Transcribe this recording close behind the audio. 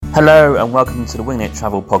Hello and welcome to the Winging It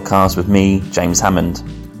Travel podcast with me, James Hammond.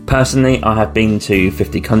 Personally, I have been to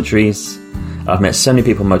 50 countries. I've met so many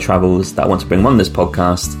people on my travels that I want to bring on this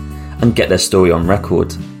podcast and get their story on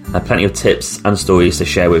record. I have plenty of tips and stories to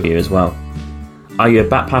share with you as well. Are you a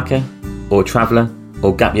backpacker, or a traveller,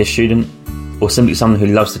 or gap year student, or simply someone who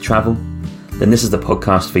loves to travel? Then this is the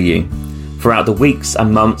podcast for you. Throughout the weeks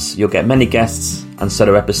and months, you'll get many guests and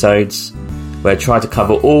solo episodes where I try to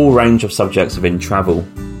cover all range of subjects within travel.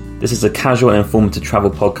 This is a casual and informative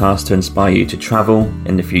travel podcast to inspire you to travel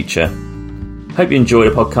in the future. Hope you enjoy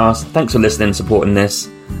the podcast. Thanks for listening and supporting this,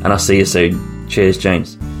 and I'll see you soon. Cheers,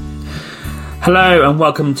 James. Hello and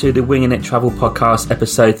welcome to the Winging It Travel podcast,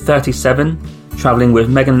 episode 37, travelling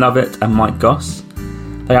with Meagan, Lovett and Mike Gosse.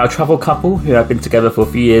 They are a travel couple who have been together for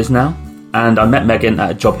a few years now, and I met Meagan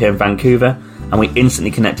at a job here in Vancouver, and we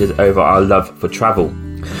instantly connected over our love for travel.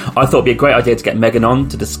 I thought it'd be a great idea to get Meagan on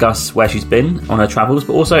to discuss where she's been on her travels,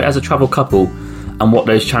 but also as a travel couple and what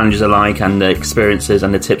those challenges are like and the experiences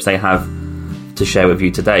and the tips they have to share with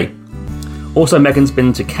you today. Also, Meagan's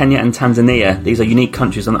been to Kenya and Tanzania. These are unique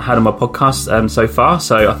countries I've not had on my podcast so far,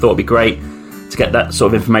 so I thought it'd be great to get that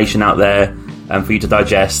sort of information out there for you to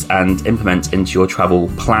digest and implement into your travel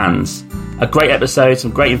plans. A great episode,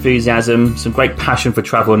 some great enthusiasm, some great passion for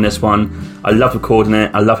travel in this one. I love recording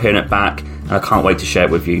it, I love hearing it back, and I can't wait to share it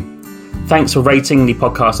with you. Thanks for rating the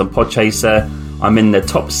podcast on Podchaser. I'm in the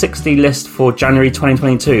top 60 list for January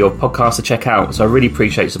 2022 of podcasts to check out, so I really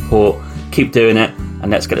appreciate your support. Keep doing it, and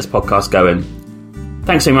let's get this podcast going.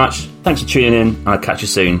 Thanks so much. Thanks for tuning in, and I'll catch you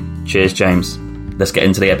soon. Cheers, James. Let's get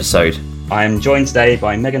into the episode. I am joined today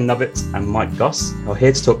by Meagan Lovett and Mike Gosse, who are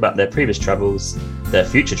here to talk about their previous travels, their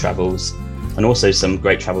future travels, and also some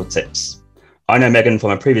great travel tips. I know Meagan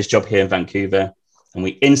from a previous job here in Vancouver, and we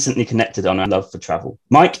instantly connected on our love for travel.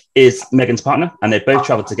 Mike is Meagan's partner, and they both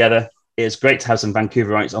travelled together. It is great to have some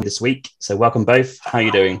Vancouverites on this week, so welcome both. How are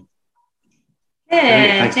you doing?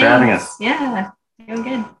 Hey, thanks for having us. Yeah, doing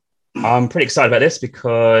good. I'm pretty excited about this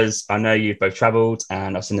because I know you've both travelled,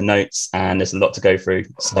 and I've seen the notes, and there's a lot to go through.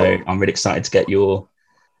 So I'm really excited to get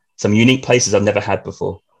some unique places I've never had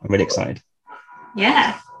before. I'm really excited.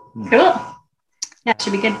 Yeah, cool. Yeah, it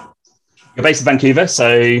should be good. You're based in Vancouver,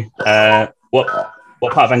 so what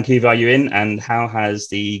part of Vancouver are you in, and how has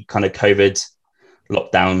the kind of COVID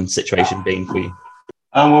lockdown situation been for you?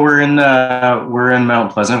 Well, we're in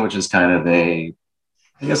Mount Pleasant, which is kind of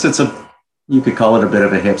you could call it a bit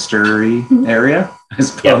of a hipstery area, I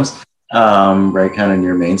suppose. Yep. Right, kind of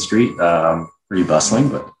near Main Street, pretty bustling.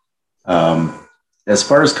 But as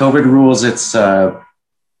far as COVID rules, it's kind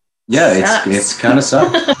of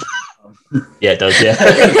sucks. Yeah, it does. Yeah,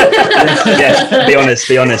 yeah. Be honest.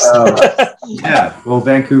 Yeah. Well,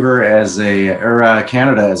 Vancouver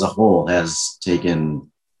Canada as a whole has taken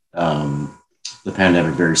the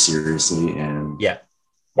pandemic very seriously, and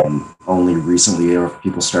only recently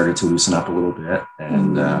people started to loosen up a little bit.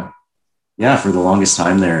 And for the longest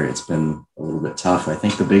time there, it's been a little bit tough. I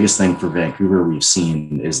think the biggest thing for Vancouver we've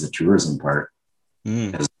seen is the tourism part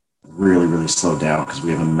has really, really slowed down because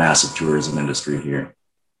we have a massive tourism industry here.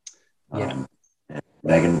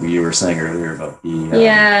 Meagan, you were saying earlier about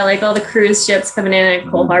like all the cruise ships coming in at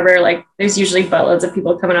Cole Harbor. Like, there's usually boatloads of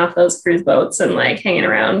people coming off those cruise boats and like hanging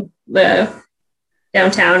around the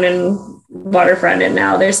downtown and waterfront. And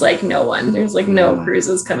now there's like no one. There's like no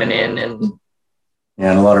cruises coming in, and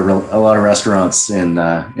a lot of restaurants in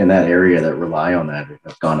that area that rely on that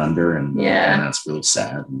have gone under, and that's really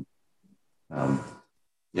sad. And,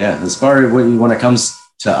 as far as when it comes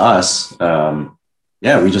to us.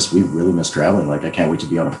 We really miss traveling. Like, I can't wait to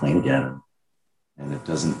be on a plane again. And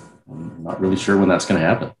I'm not really sure when that's going to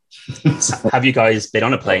happen. So, have you guys been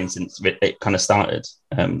on a plane since it kind of started?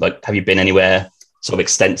 Have you been anywhere sort of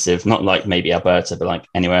extensive, not like maybe Alberta, but like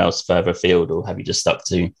anywhere else further afield, or have you just stuck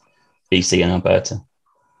to BC and Alberta?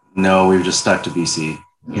 No, we've just stuck to BC.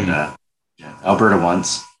 Alberta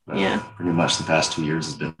once. But pretty much the past 2 years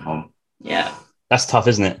has been home. Yeah. That's tough,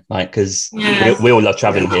 isn't it? Like, because we all love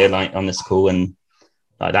traveling here, like on this call, and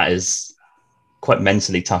like that is quite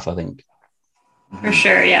mentally tough, I think. For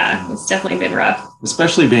sure, yeah. It's definitely been rough.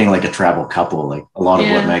 Especially being like a travel couple. Like, a lot of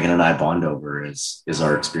what Meagan and I bond over is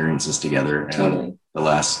our experiences together. And totally. The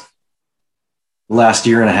last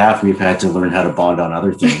year and a half, we've had to learn how to bond on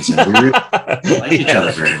other things. And we really like each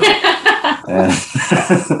other very much.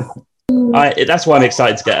 That's why I'm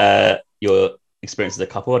excited to get your experience as a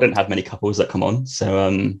couple. I don't have many couples that come on.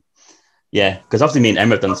 So, because obviously me and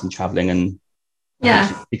Emma have done some traveling, and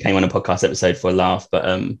we came on a podcast episode for a laugh, but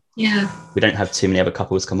we don't have too many other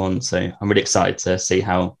couples come on, so I'm really excited to see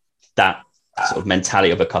how that sort of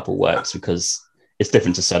mentality of a couple works, because it's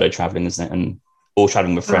different to solo traveling, isn't it? And or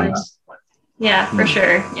traveling with friends. Yeah, for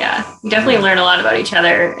sure. Yeah, you definitely learn a lot about each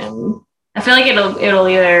other, and I feel like it'll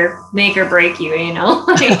either make or break you, you know,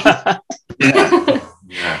 like,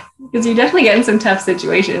 because you definitely get in some tough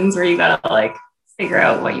situations where you gotta like figure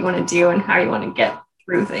out what you want to do and how you want to get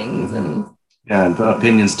through things, and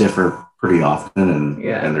opinions differ pretty often,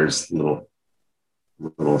 and there's little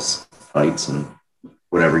fights and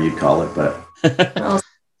whatever you'd call it, but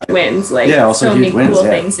wins, like also so many cool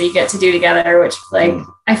things that you get to do together, which like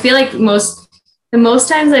I feel like the most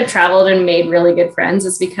times I've traveled and made really good friends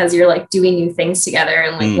is because you're like doing new things together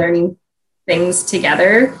and like learning things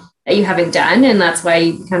together that you haven't done, and that's why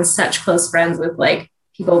you become such close friends with like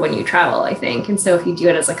people when you travel, I think. And so if you do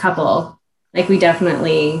it as a couple, like we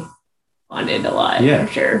definitely bonded a lot. For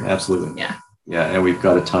sure. Absolutely. And we've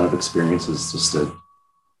got a ton of experiences just to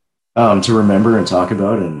remember and talk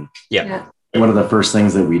about, and one of the first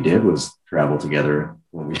things that we did was travel together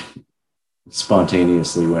when we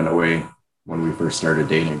spontaneously went away when we first started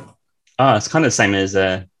dating. Oh, it's kind of the same as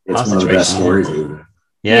it's one of the best stories.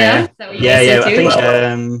 Yeah. I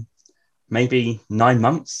think maybe 9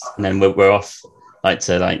 months, and then we're off like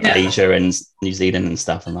to like Asia and New Zealand and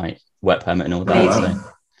stuff, and like work permit and all that. So,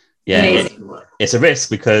 it's a risk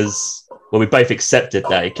because we both accepted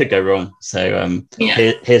that it could go wrong. So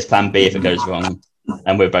here's plan B if it goes wrong,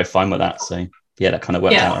 and we're both fine with that. So that kind of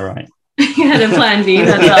worked out all right. You had a plan B.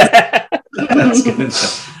 That's awesome. That's good.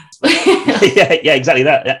 yeah, exactly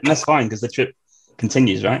that. And that's fine because the trip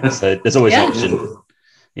continues, right? So there's always an option.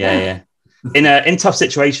 Yeah. In tough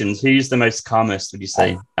situations, who's the most calmest, would you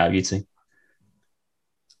say, out of you two?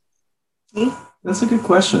 That's a good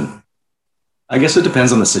question. I guess it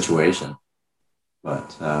depends on the situation,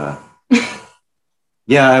 but I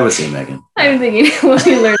would say Meagan. I'm thinking when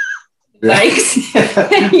we learned bikes. That's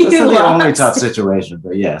not the only tough situation,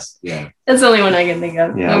 but yes, that's the only one I can think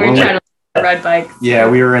of. Yeah, when we were trying to ride bikes. Yeah,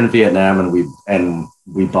 we were in Vietnam and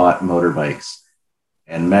we bought motorbikes,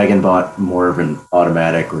 and Meagan bought more of an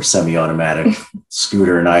automatic or semi-automatic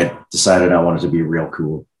scooter, and I decided I wanted to be real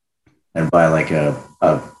cool and buy like a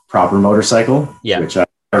proper motorcycle, which I've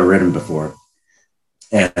never ridden before,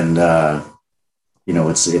 and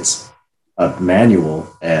it's a manual,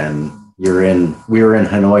 and we were in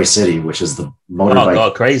Hanoi City, which is the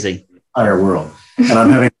motorbike crazy entire world, and I'm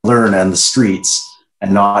having to learn on the streets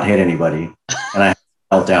and not hit anybody, and I had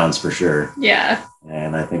meltdowns for sure. Yeah,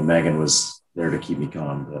 and I think Meagan was there to keep me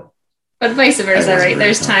calm, but vice versa, right?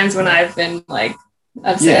 There's times when I've been like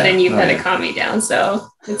upset and you've had to calm me down, so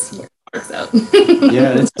it works out.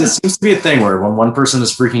 It seems to be a thing where when one person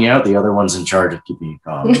is freaking out, the other one's in charge of keeping you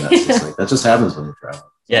calm. And that just happens when you travel.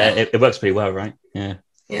 Yeah, it works pretty well, right? Yeah.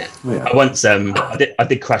 I once I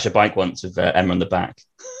did crash a bike once with Emma on the back.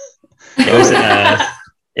 It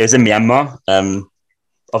was in Myanmar,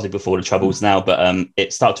 obviously before the troubles now, but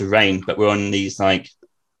it started to rain, but we're on these like,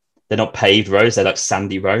 they're not paved roads, they're like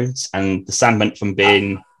sandy roads, and the sand went from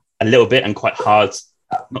being a little bit and quite hard,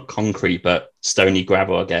 not concrete but stony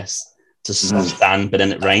gravel, I guess, to sand, but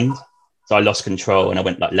then it rained, so I lost control and I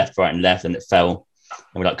went like left, right and left, and it fell,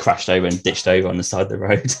 and we like crashed over and ditched over on the side of the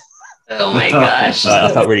road. Oh my gosh. I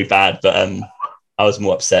felt really bad, but I was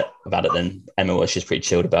more upset about it than Emma was. She's pretty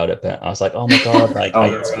chilled about it, but I was like, oh my god, like are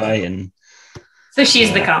you okay? And so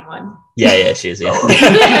she's the calm one. Yeah, she is.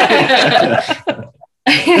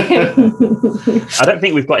 I don't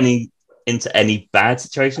think we've got into any bad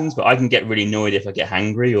situations, but I can get really annoyed if I get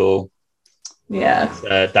hangry or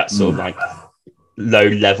that sort of like low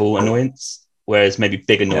level annoyance, whereas maybe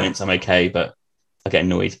big annoyance I'm okay, but I get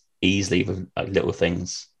annoyed easily with like little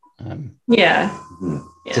things. So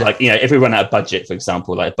like, if we run out of budget, for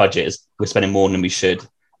example, like a budget is we're spending more than we should,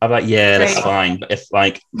 I'm like, that's fine, but if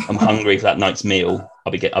like I'm hungry for that night's meal,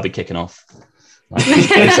 I'll be kicking off. Like,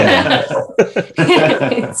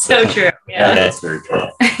 it's so true. That's very true.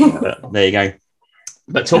 There you go.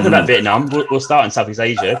 But talking about Vietnam, we'll start in Southeast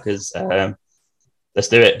Asia because let's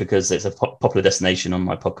do it, because it's a popular destination on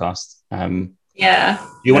my podcast. Do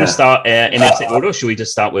you want to start in a particular order, or should we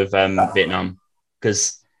just start with Vietnam?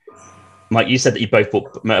 Because Mike, you said that you both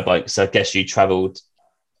bought motorbikes, so I guess you travelled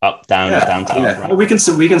up, down, downtown. Right? Well, we can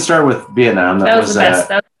start with Vietnam. That was the best.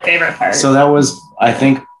 That was my favorite part. So that was, I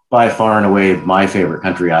think, by far and away my favorite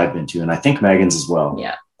country I've been to, and I think Megan's as well.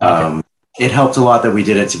 It helped a lot that we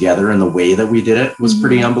did it together, and the way that we did it was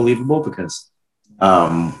pretty unbelievable because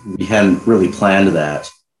we hadn't really planned that,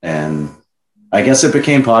 and I guess it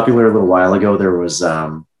became popular a little while ago. There's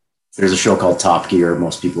a show called Top Gear.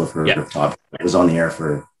 Most people have heard of Top Gear. It was on the air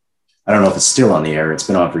for, I don't know if it's still on the air. It's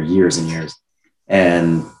been on for years and years.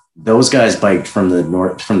 And those guys biked from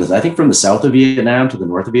the south of Vietnam to the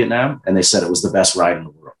north of Vietnam, and they said it was the best ride in the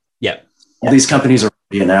world. these companies in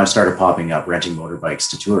Vietnam started popping up, renting motorbikes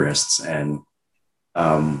to tourists. And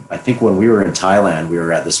I think when we were in Thailand, we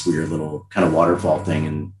were at this weird little kind of waterfall thing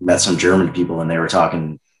and met some German people, and they were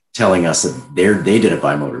telling us that they did it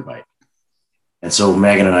by motorbike. And so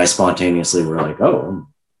Meagan and I spontaneously were like, oh,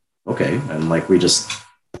 okay. And like, we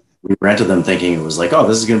rented them thinking it was like, oh,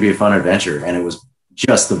 this is going to be a fun adventure. And it was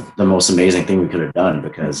just the most amazing thing we could have done,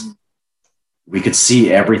 because we could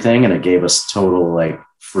see everything, and it gave us total like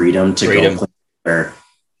freedom to go where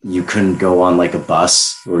you couldn't go on like a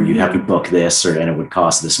bus, or you'd have to book this, and it would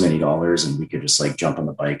cost this many dollars, and we could just like jump on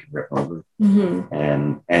the bike and rip over.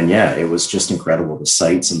 And yeah, it was just incredible. The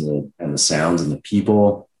sights and the sounds and the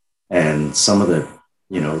people, and some of the,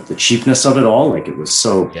 the cheapness of it all. Like, it was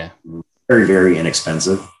so very, very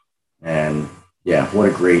inexpensive. And yeah, what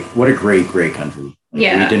a great country. Like, we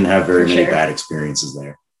didn't have very many bad experiences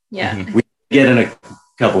there. Yeah. We get in a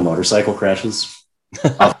couple motorcycle crashes.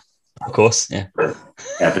 Of course. Yeah.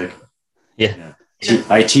 Epic. Yeah.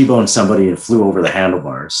 I T-boned somebody and flew over the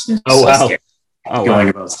handlebars. Oh, wow. Going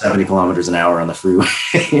about 70 kilometers an hour on the freeway.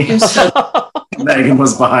 Meagan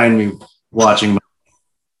was behind me watching my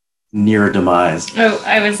near demise. Oh,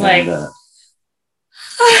 I was like,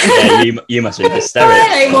 you must have been hysterical.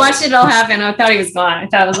 I watched it all happen. I thought he was gone. I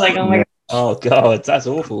thought it was like, oh my God. Oh God, that's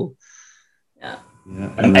awful. Yeah.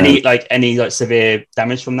 Any severe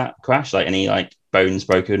damage from that crash? Like any like bones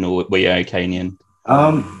broken, or were you okay in the end?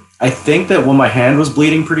 I think that my hand was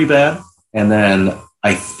bleeding pretty bad, and then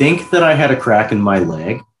I think that I had a crack in my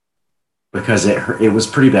leg because it hurt. It was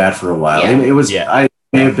pretty bad for a while. Yeah. It was. I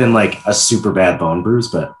may have been like a super bad bone bruise,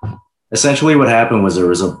 but essentially what happened was there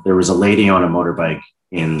was a lady on a motorbike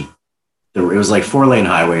it was like 4-lane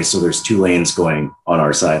highway, so there's 2 lanes going on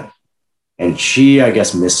our side, and she, I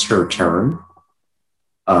guess, missed her turn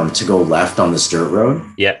to go left on this dirt road.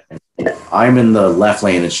 Yeah. I'm in the left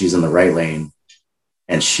lane and she's in the right lane.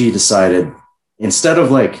 And she decided, instead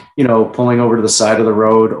of like, pulling over to the side of the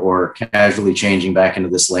road or casually changing back into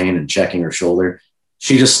this lane and checking her shoulder,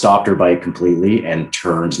 she just stopped her bike completely and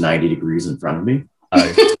turned 90 degrees in front of me.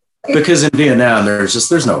 Oh. Because in Vietnam,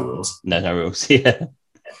 there's no rules. No rules. Yeah.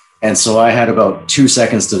 And so I had about 2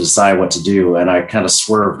 seconds to decide what to do. And I kind of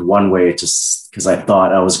swerved one way because I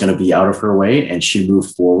thought I was going to be out of her way. And she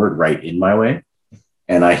moved forward right in my way.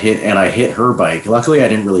 And I hit her bike. Luckily, I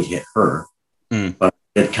didn't really hit her, but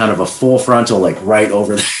it kind of a full frontal, like right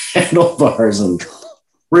over the handlebars. And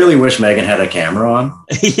really wish Meagan had a camera on.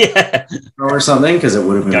 Yeah. Or something, because it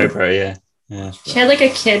would have been GoPro, yeah. She had like a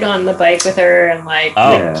kid on the bike with her, and like,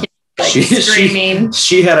 screaming.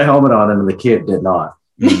 She had a helmet on and the kid did not.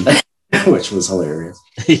 Which was hilarious.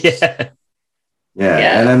 Yeah.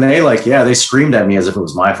 And then they screamed at me as if it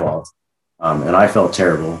was my fault. And I felt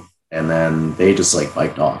terrible. And then they just like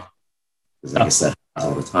biked off. Because I guess that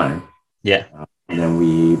all the time. Yeah. And then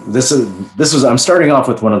I'm starting off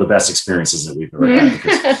with one of the best experiences that we've ever had,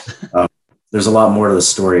 because there's a lot more to the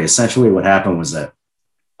story. Essentially what happened was that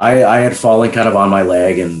I had fallen kind of on my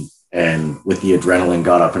leg, and with the adrenaline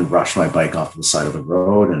got up and brushed my bike off to the side of the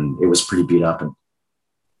road, and it was pretty beat up,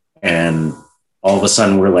 and all of a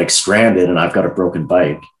sudden we're like stranded, and I've got a broken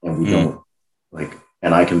bike, and we don't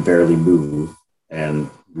and I can barely move, and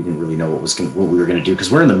we didn't really know what we were going to do, because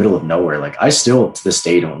we're in the middle of nowhere. Like, I still to this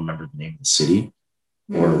day don't remember the name of the city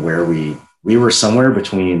or where we were. Somewhere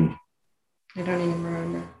between, I don't even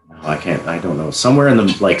remember. I don't know. Somewhere in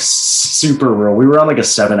the like super rural. We were on like a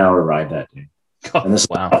 7-hour ride that day. And this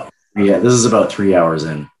is about 3 hours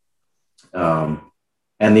in.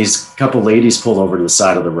 And these couple ladies pulled over to the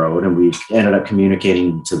side of the road, and we ended up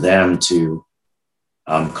communicating to them to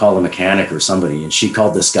call a mechanic or somebody. And she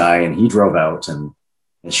called this guy, and he drove out, and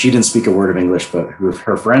she didn't speak a word of English, but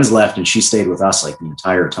her friends left, and she stayed with us like the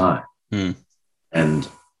entire time. And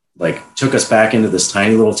like took us back into this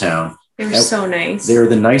tiny little town. They were so nice. They were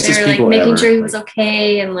the nicest people making ever. Sure he was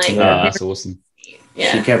okay, and like, that's awesome.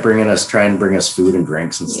 Yeah. She kept trying to bring us food and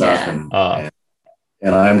drinks and stuff. Yeah.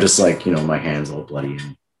 And I'm just like, my hand's all bloody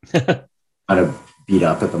and kind of beat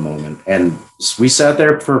up at the moment. And we sat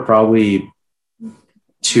there for probably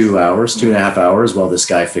 2.5 hours while this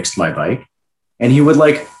guy fixed my bike. And he would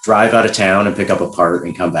like drive out of town and pick up a part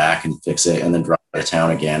and come back and fix it, and then drive out of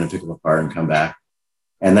town again and pick up a part and come back.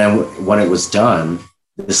 And then when it was done,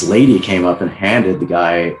 this lady came up and handed the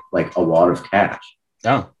guy like a wad of cash.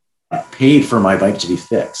 Oh. Paid for my bike to be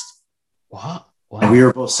fixed. What? Wow. And we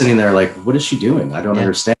were both sitting there like, what is she doing? I don't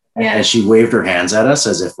understand. Yeah. And she waved her hands at us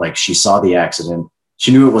as if like she saw the accident.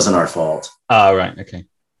 She knew it wasn't our fault. Oh, right. Okay.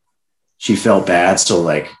 She felt bad. So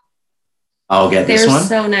like, I'll get this one. They were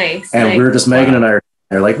so nice. And we were just, Meagan and I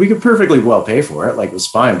are like, we could perfectly well pay for it. Like, it was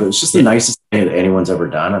fine, but it was just the nicest anyone's ever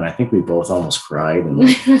done. And I think we both almost cried. And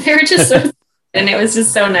they were just so, and it was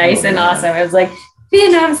just so nice and awesome. I was like,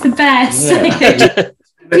 Vietnam's the best. Yeah.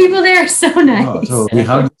 People there are so nice. Oh, totally. We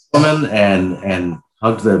hugged the woman and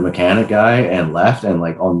hugged the mechanic guy and left. And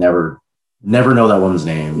like, I'll never know that woman's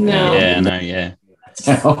name. No. And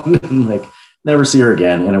like, never see her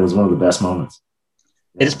again. And it was one of the best moments.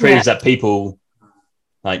 It just proves that people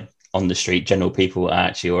like on the street, general people are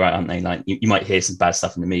actually all right, aren't they? Like you might hear some bad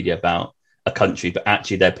stuff in the media about a country, but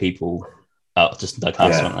actually their people are just like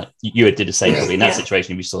us. Like you would do the same in that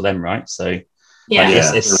situation if you saw them, right? So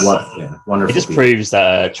it's wonderful. It just proves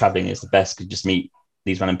that traveling is the best because you just meet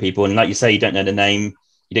these random people. And like you say, you don't know the name,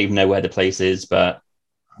 you don't even know where the place is, but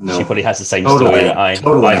she probably has the same story that I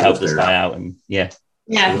helped this guy out. And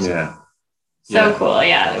so cool.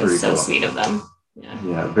 Yeah, it was so sweet of them.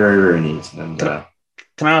 Yeah, very, very neat. And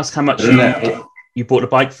can I ask how much you bought a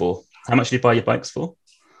bike for? How much did you buy your bikes for?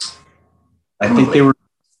 I think they were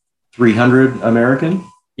 300 American.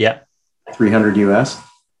 Yeah. 300 US.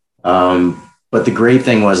 But the great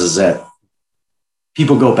thing is that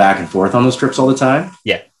people go back and forth on those trips all the time.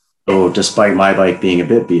 Yeah. So despite my bike being a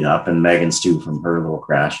bit beat up and Megan's too from her little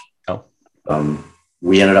crash,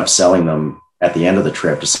 we ended up selling them at the end of the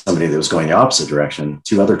trip to somebody that was going the opposite direction,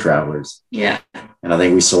 2 other travelers. Yeah. And I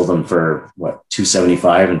think we sold them for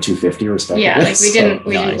 $275 and $250 respectively. Yeah, like we didn't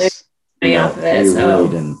lose money off of it. So really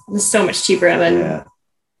didn't. It was so much cheaper than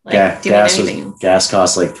gas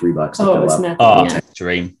costs like $3 to fill up. Nothing,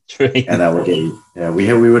 dream. And that would get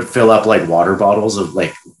we would fill up like water bottles of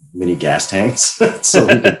like mini gas tanks. So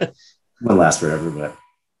we could wouldn't last forever. But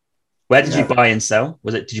where did you buy and sell?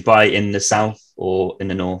 Did you buy in the south or in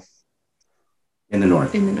the north? In the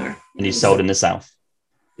north. In the north. And you sold in the south?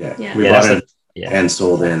 Yeah. We bought it and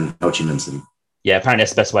sold in Ho Chi Minh City. Yeah, apparently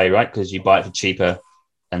that's the best way, right? Because you buy it for cheaper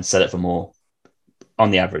and sell it for more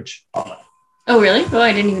on the average. Oh, really? Oh,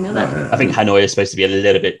 I didn't even know that. I think Hanoi is supposed to be a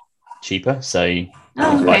little bit cheaper. So I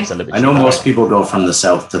know most people go from the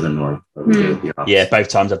south to the north. Yeah, both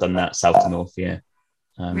times I've done that, south to north,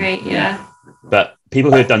 Right, yeah. But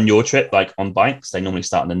people who have done your trip, like on bikes, they normally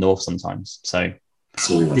start in the north sometimes. So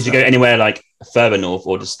did you go anywhere like further north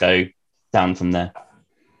or just go down from there?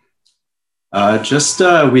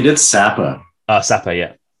 We did Sapa. Sapa,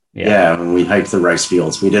 yeah. Yeah, when we hiked the rice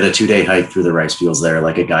fields. We did a 2-day hike through the rice fields there,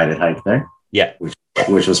 like a guided hike there. Yeah.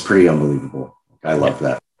 Which was pretty unbelievable. I loved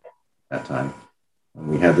that time. And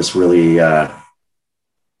we had this really, I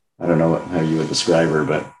don't know how you would describe her,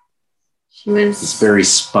 but she was this very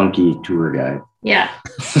spunky tour guide. Yeah,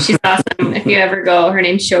 she's awesome. If you ever go, her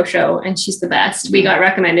name's Shosho, and she's the best. We got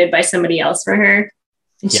recommended by somebody else for her,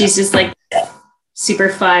 and she's just like super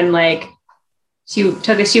fun. Like she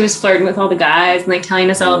was flirting with all the guys and like telling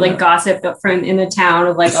us all like gossip from in the town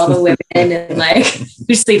of like all the women and like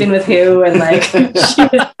who's sleeping with who, and like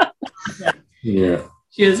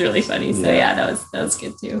she was really funny. So that was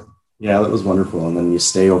good too. Yeah, that was wonderful. And then you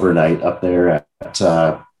stay overnight up there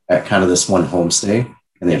at kind of this one homestay,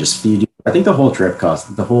 and they just feed you. I think the whole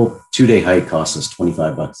 2-day hike cost us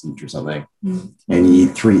 $25 each or something. Mm-hmm. And you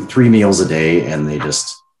eat three meals a day, and they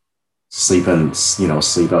just sleep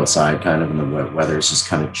outside kind of in the weather. It's just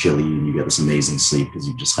kind of chilly, and you get this amazing sleep because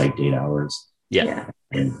you just hiked 8 hours. Yeah.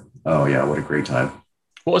 And what a great time.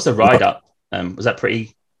 What was the ride up? Was that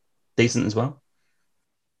pretty decent as well?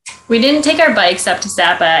 We didn't take our bikes up to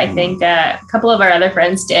Sapa. I think a couple of our other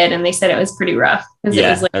friends did, and they said it was pretty rough. Yeah,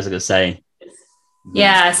 it was like, I was going to say.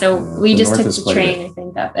 Yeah, so we just took the train, I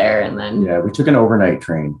think, up there, and then... Yeah, we took an overnight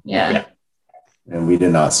train. Yeah. And we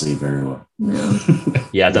did not sleep very well. No.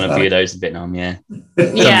 Yeah, I've done a few of those in Vietnam, yeah.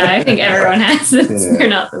 Yeah, I think everyone has. They're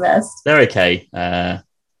not the best. They're okay. Not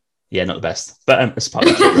the best. But it's part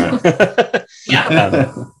of the trip,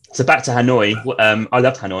 right? So back to Hanoi. I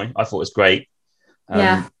loved Hanoi. I thought it was great.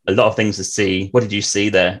 A lot of things to see. What did you see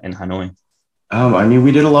there in Hanoi?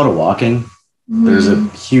 We did a lot of walking. There's a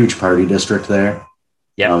huge party district there.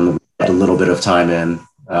 Yeah. A little bit of time in.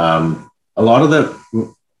 I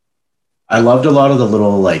loved a lot of the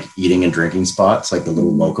little like eating and drinking spots, like the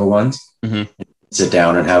little local ones. Mm-hmm. Sit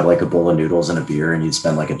down and have like a bowl of noodles and a beer, and you'd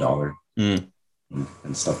spend like $1 and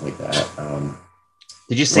stuff like that.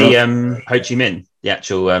 Did you see Ho Chi Minh, the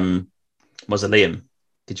actual mausoleum?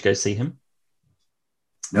 Did you go see him?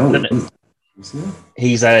 No.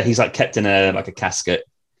 He's like kept in a casket,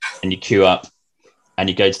 and you queue up and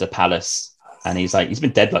you go to the palace, and he's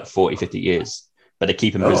been dead like 40, 50 years, but they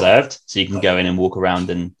keep him preserved, so you can go in and walk around,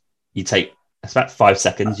 and it's about 5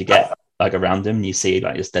 seconds, you get like around him and you see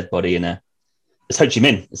like his dead body it's Ho Chi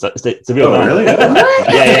Minh. It's a real man. Really? What?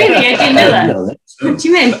 I didn't know that. Ho Chi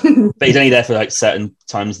Minh. But he's only there for like certain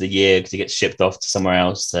times of the year because he gets shipped off to somewhere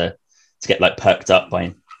else to to get like perked up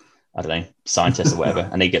by, I don't know, scientists or whatever,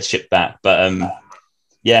 and he gets shipped back. But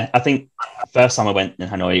I think first time I went in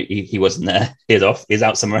Hanoi, he wasn't there. He was off. He was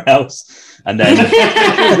out somewhere else. And then he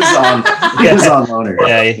was on loaner.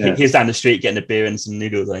 Yeah, he was down the street getting a beer and some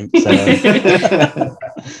noodles, I think. So,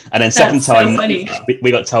 and then second time,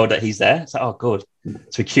 we got told that he's there. It's like, oh god.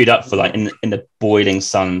 So we queued up for like in the boiling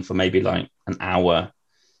sun for maybe like an hour.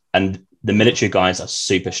 And the military guys are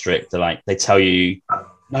super strict. They're like, they tell you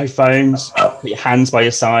no phones, put your hands by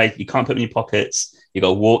your side. You can't put them in your pockets. You got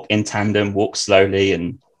to walk in tandem, walk slowly,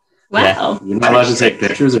 and wow. You're not allowed to take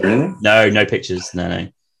pictures or anything. No pictures. No.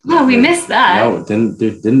 Oh, we missed that. No,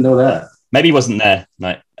 didn't know that. Maybe he wasn't there.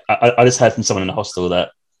 Like I just heard from someone in the hostel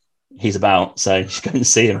that he's about, so you should go and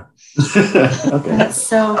see him. Okay, that's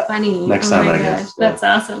so funny. Next time, I guess. That's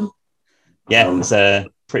awesome. Yeah, it's a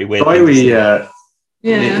pretty weird. In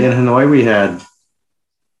Hanoi, we had.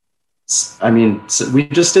 I mean, we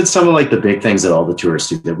just did some of like the big things that all the tourists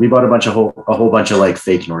do. We bought a whole bunch of like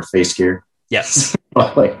fake North Face gear. Yes,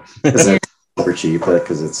 like because it's super cheap,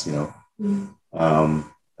 because it's I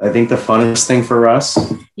think the funnest thing for us.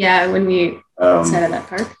 Yeah, when we sat at that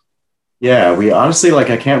park. Yeah, we honestly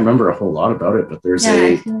I can't remember a whole lot about it, but there's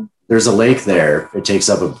a lake there. It takes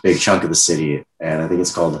up a big chunk of the city, and I think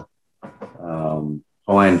it's called Hoan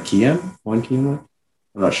Kiem. I'm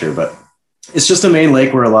not sure, but. It's just a main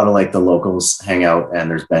lake where a lot of like the locals hang out, and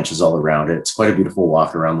there's benches all around it. It's quite a beautiful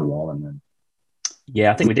walk around the wall. And then,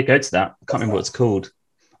 I think we did go to that. I can't remember what it's called.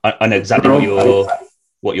 I know exactly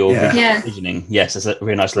what you're envisioning. Yes, it's a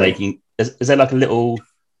really nice lake. Is there like a little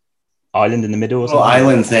island in the middle or something?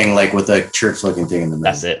 Island thing, like with a church-looking thing in the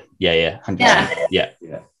middle. That's it. Yeah.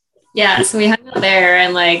 100%. Yeah. So we hung out there,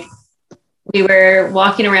 and like we were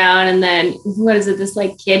walking around, and then what is it? This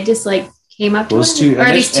like kid just like came up to us.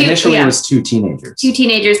 Initially, it was two teenagers. Two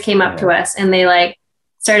teenagers came up to us, and they like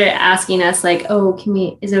started asking us like, "Oh,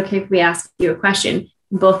 is it okay if we ask you a question?"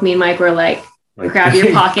 And both me and Mike were like grab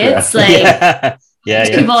your pockets. People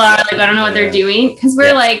are like, I don't know what they're doing, because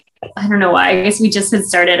we're like, I don't know why. I guess we just had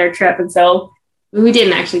started our trip, and so we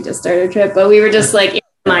didn't actually just start our trip, but we were just like in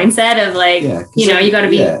the mindset of like, you got to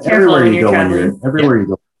be careful when you're traveling. Everywhere you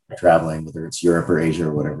go traveling, whether it's Europe or Asia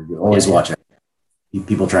or whatever, you always watch out.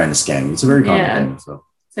 People trying to scam you. It's a very common thing. So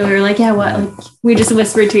we were like, what? Like, we just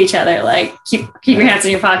whispered to each other, like, keep your hands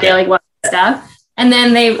in your pocket, like what stuff. And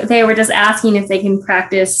then they were just asking if they can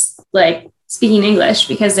practice like speaking English,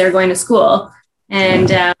 because they're going to school. And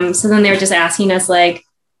so then they were just asking us like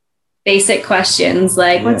basic questions,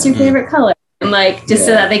 like what's your favorite color? And like just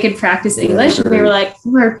so that they could practice English. And we were like,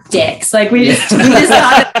 we're dicks. Like we just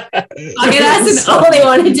thought at us, and all they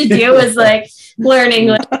wanted to do was like learn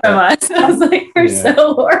English from us. I was like, we're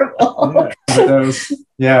so horrible.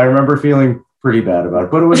 I remember feeling pretty bad about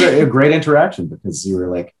it, but it was a great interaction, because you were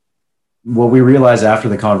like, what we realized after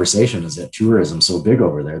the conversation is that tourism's so big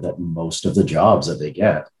over there that most of the jobs that they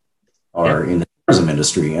get are in the tourism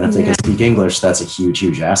industry, and if they can speak English, that's a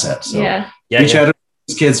huge asset. So we chatted with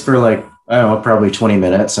these kids for like, I don't know, probably 20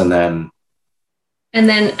 minutes, and then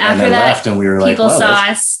after that, left, and we were people saw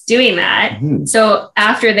us doing that. Mm-hmm. So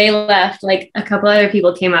after they left, like a couple other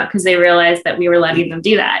people came up because they realized that we were letting them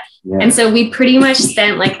do that. Yeah. And so we pretty much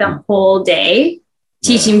spent like the whole day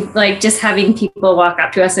teaching, like just having people walk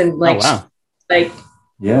up to us and like, show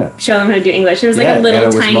them how to do English. There was like a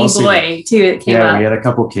little tiny boy too that came up. We had a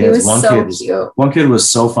couple kids. One kid was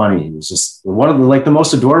so funny. He was just one of the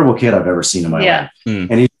most adorable kid I've ever seen in my life.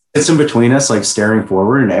 And he sits in between us, like staring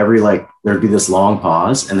forward, and every like there'd be this long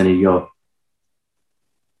pause, and then he'd go,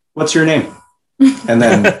 "What's your name?" And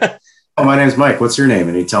then, "Oh, my name's Mike. What's your name?"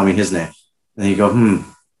 And he'd tell me his name, and he'd go,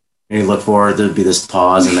 And he'd look forward. There'd be this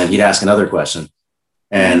pause, and then he'd ask another question.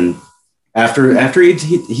 And after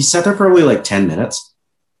he sat there probably like 10 minutes,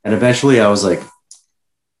 and eventually I was like,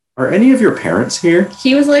 "Are any of your parents here?"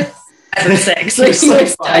 He was like 5 or 6, like he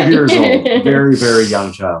was 5 years old, very very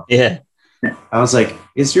young child. Yeah. I was like,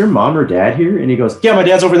 "Is your mom or dad here?" And he goes, "Yeah, my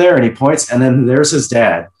dad's over there." And he points, and then there's his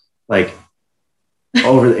dad, like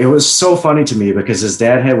over. It was so funny to me, because his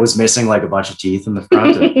dad was missing like a bunch of teeth in the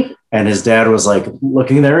front, and his dad was like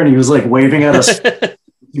looking there, and he was like waving at us.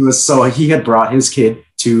 He had brought his kid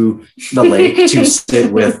to the lake to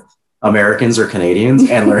sit with Americans or Canadians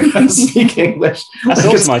and learn how to speak English. That's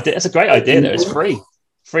awesome idea. That's a great idea. Though. It's free.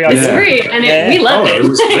 Idea. It's free, and we love it. It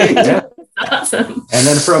was great. Yeah. Awesome. And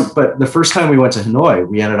then but the first time we went to Hanoi,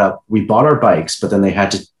 we bought our bikes, but then they had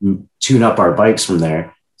to tune up our bikes from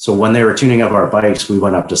there. So when they were tuning up our bikes, we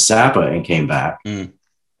went up to Sapa and came back. And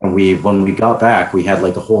when we got back, we had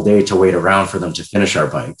like a whole day to wait around for them to finish our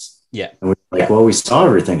bikes. Yeah. And we were like, well, we saw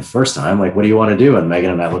everything the first time. Like, what do you want to do? And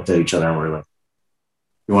Megan and I looked at each other and we were like,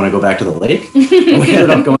 you want to go back to the lake? And we ended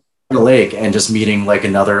up going to the lake and just meeting like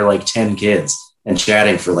another like 10 kids and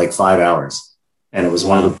chatting for like 5 hours. And it was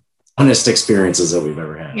one of the funnest experiences that we've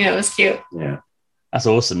ever had. Yeah, it was cute. Yeah. That's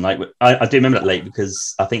awesome. Like I do remember that lake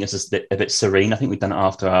because I think it's just a bit serene. I think we've done it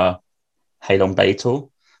after our Halong Bay tour.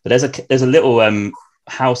 But there's a little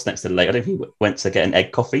house next to the lake. I don't think we went to get an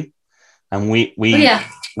egg coffee. And we did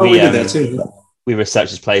that too. We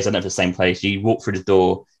researched this place. I don't know if it's the same place. You walk through the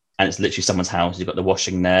door and it's literally someone's house. You've got the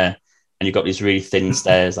washing there and you've got these really thin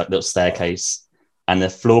stairs, like little staircase. And the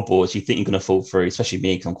floorboards, you think you're going to fall through, especially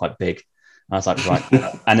me because I'm quite big. And I was like,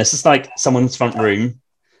 right. And it's just like someone's front room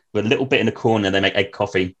with a little bit in the corner. They make egg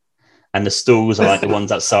coffee. And the stools are like the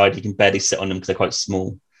ones outside. You can barely sit on them because they're quite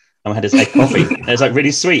small. And we had this egg coffee. And it was like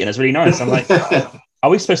really sweet and it's really nice. I'm like, are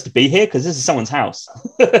we supposed to be here? Because this is someone's house.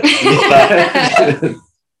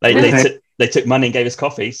 They took money and gave us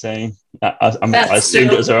coffee. So I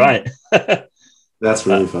assumed it was all right. That's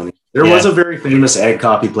really funny. There was a very famous egg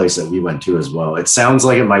coffee place that we went to as well. It sounds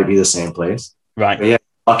like it might be the same place. Right. But yeah,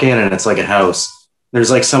 walk in and it's like a house. There's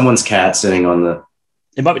like someone's cat sitting on the...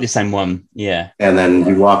 It might be the same one. Yeah. And then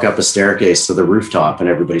you walk up a staircase to the rooftop and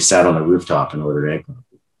everybody sat on the rooftop and ordered egg coffee.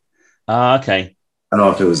 Okay. I don't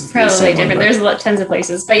know if it was probably different. There's tons of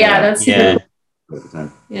places, but that's super.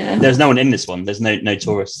 Yeah. There's no one in this one. There's no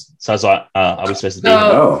tourists. So I was like, are we supposed to be?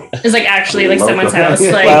 Oh, it's like actually like someone's house.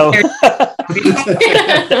 Like, well,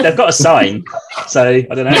 they've got a sign, so I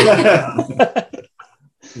don't know.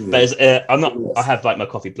 But I have like my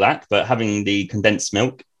coffee black, but having the condensed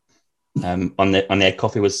milk on the egg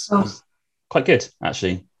coffee was quite good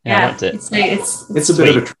actually. Yeah, I liked it. It's a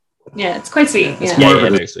bit of a it's quite sweet. Yeah,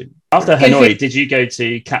 very sweet. After Hanoi, did you go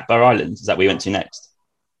to Cat Bar Island? Is that where we went to next?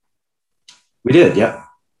 We did, yeah.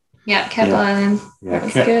 Yeah, Cat Bar Island. Yeah, that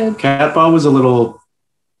was good. Cat Bar was a little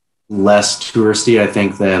less touristy, I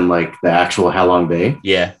think, than like the actual Halong Bay.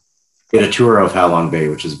 Yeah. We did a tour of Halong Bay,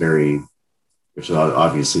 which is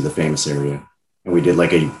obviously the famous area. And we did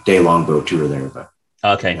like a day-long boat tour there. But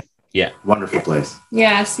okay, yeah. Wonderful place.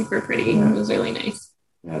 Yeah, super pretty. Yeah. It was really nice.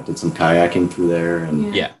 Yeah, did some kayaking through there.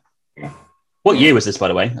 And yeah. What year was this, by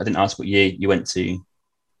the way? I didn't ask what year you went to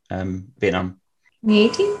Vietnam.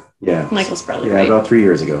 2018? Yeah. Michael's probably right. About 3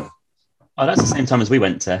 years ago. Oh, that's the same time as we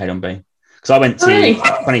went to Halong Bay. Because I went to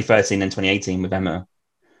 2013 and 2018 with Emma.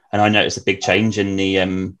 And I noticed a big change in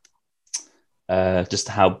the just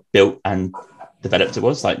how built and developed it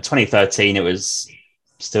was. Like 2013, it was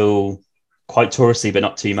still quite touristy, but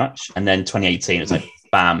not too much. And then 2018, it was like,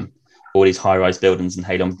 bam, all these high-rise buildings in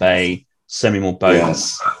Halong Bay, so many more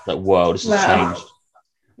boats. Like, whoa, this has changed.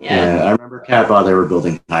 Yeah, I remember Cat Ba, they were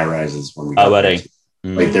building high-rises when we got were they?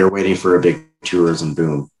 Like, they were waiting for a big tourism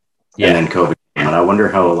boom. Yeah. And then COVID came, and I wonder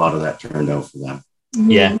how a lot of that turned out for them.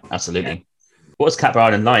 Yeah, absolutely. What was Cat Ba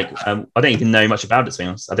Island like? I don't even know much about it, to be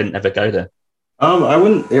honest. I didn't ever go there.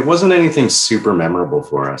 It wasn't anything super memorable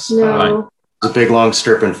for us. No. It's a big long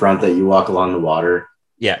strip in front that you walk along the water.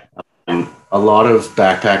 Yeah. A lot of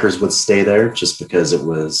backpackers would stay there just because it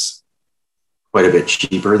was quite a bit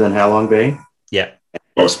cheaper than Halong Bay. Yeah. And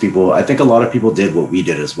most people, I think a lot of people did what we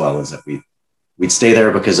did as well, is that we'd stay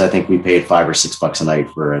there because I think we paid $5 or $6 a night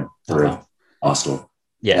for a hostel.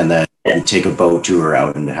 Yeah. And then you'd take a boat tour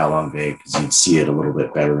out into Halong Bay because you'd see it a little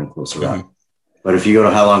bit better and closer up. But if you go to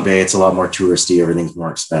Halong Bay, it's a lot more touristy. Everything's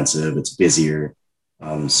more expensive. It's busier.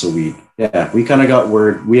 So we kind of got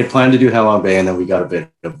word. We had planned to do Halong Bay, and then we got a bit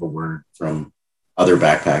of a word from other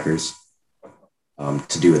backpackers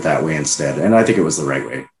to do it that way instead. And I think it was the right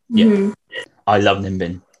way. Yeah. Mm-hmm. I love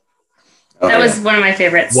Ninh. That was one of my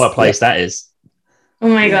favorites. What a place that is. Oh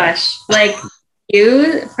my gosh. Like,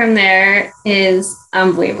 view from there is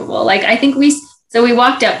unbelievable. Like, I think we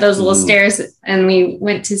walked up those little stairs and we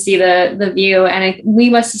went to see the view, and we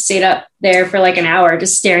must have stayed up there for like an hour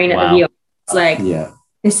just staring at the view. It's like,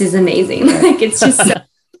 this is amazing. Like, it's just so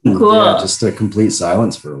cool. Yeah, just a complete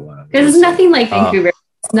silence for a while. Because it's nothing like Vancouver.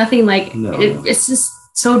 It's nothing like, it's just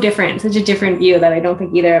so different, such a different view that I don't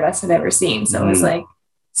think either of us had ever seen. So it was like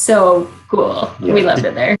so cool. Yeah. We loved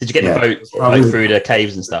it there. Did you get the boat like, through the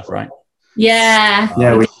caves and stuff, right? Yeah.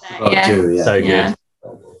 Yeah, we too. Yeah. So good.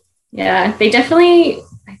 Yeah, they definitely,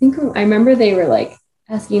 I remember they were like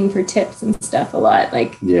asking for tips and stuff a lot.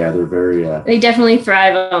 Like, yeah, they're very, they definitely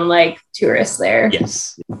thrive on like tourists there.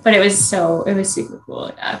 Yes. But it was super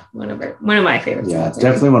cool. Yeah. One of my favorites. Yeah,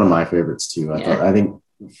 definitely one of my favorites too. I think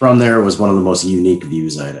from there was one of the most unique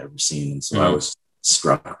views I'd ever seen. And so I was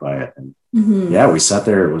struck by it. And we sat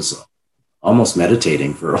there, it was almost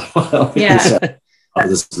meditating for a while. Yeah. On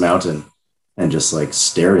this mountain and just like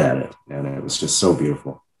stared at it. And it was just so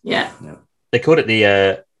beautiful. Yeah. They called it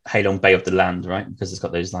the Halong Bay of the land, right? Because it's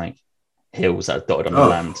got those like hills that are dotted on the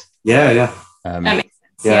land. Yeah. That makes sense.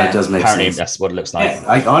 Yeah, it does make apparently sense. That's what it looks like. Yeah,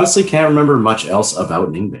 I honestly can't remember much else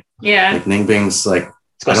about Ningbing. Yeah. Like Ningbing's like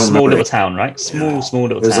it's got a small little town, right? Small little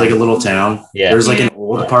town. There's like a little town. Yeah. There's like an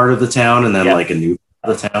old part of the town and then like a new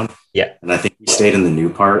part of the town. Yeah. And I think we stayed in the new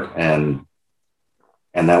part and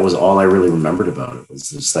that was all I really remembered about it. Was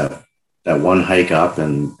just that one hike up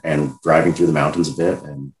and driving through the mountains a bit.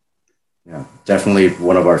 And yeah, definitely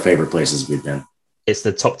one of our favorite places we've been. It's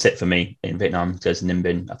the top tip for me in Vietnam, goes to Ninh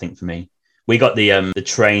Bình, I think for me. We got the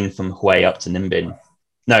train from Hue up to Ninh Bình.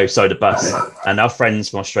 No, sorry, the bus. And our friends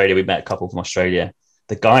from Australia, we met a couple from Australia.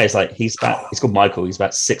 The guy is like, he's called Michael. He's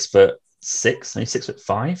about 6'6", maybe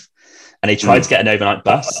 6'5". And he tried to get an overnight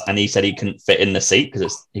bus and he said he couldn't fit in the seat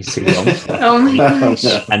because he's too long. Oh my gosh.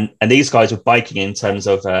 And these guys were biking in terms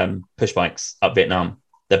of push bikes up Vietnam.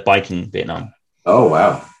 They're biking Vietnam. Oh,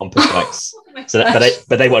 wow. On push bikes.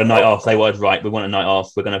 But they want a night off. They wanted, right, we want a night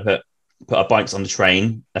off. We're going to put our bikes on the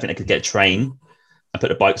train. I think they could get a train and put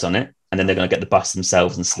the bikes on it. And then they're going to get the bus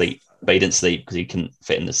themselves and sleep. But he didn't sleep because he couldn't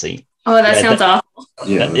fit in the seat. Oh, that sounds awful.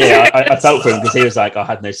 Yeah, I felt for him because he was like, I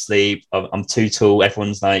had no sleep. I'm too tall.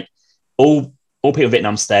 Everyone's like, all people in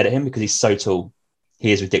Vietnam stared at him because he's so tall.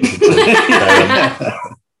 He is ridiculously tall.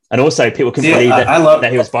 And also, people couldn't believe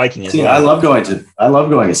that he was biking as well. I love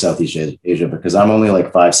going to Southeast Asia because I'm only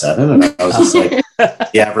like 5'7", and I was just like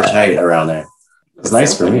the average height around there. It's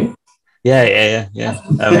nice for me. Yeah.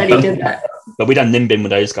 Already did that. But we done Ninh Bình with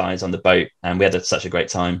those guys on the boat, and we had such a great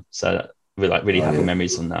time. So we're like really happy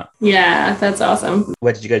memories on that. Yeah, that's awesome.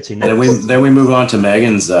 Where did you go to next? And then we move on to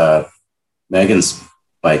Megan's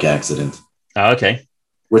bike accident. Oh, okay.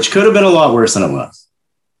 Which could have been a lot worse than it was.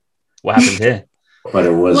 What happened here? But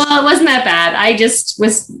it was. Well, it wasn't that bad. I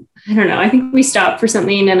don't know. I think we stopped for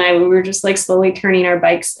something and we were just like slowly turning our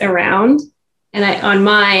bikes around. And on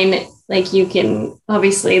mine, like you can,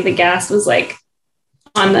 obviously the gas was like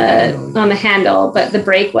on the handle, but the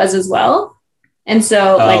brake was as well. And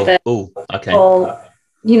so whole,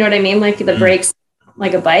 you know what I mean? Like the brakes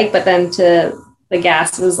like a bike, but then the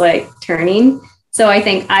gas was like turning. So I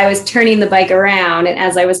think I was turning the bike around, and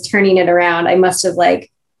as I was turning it around, I must have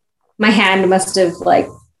my hand must have put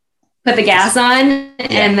the gas on,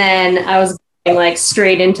 and then I was going like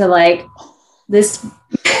straight into like this.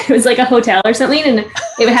 It was like a hotel or something, and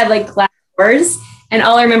it had like glass doors. And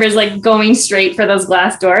all I remember is like going straight for those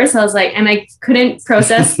glass doors. So I was like, and I couldn't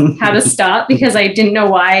process how to stop because I didn't know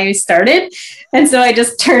why I started. And so I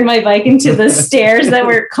just turned my bike into the stairs that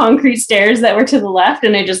were concrete stairs that were to the left,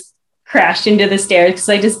 and I just crashed into the stairs because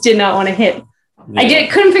I just did not want to hit.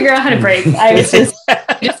 Yeah. Couldn't figure out how to brake. I was just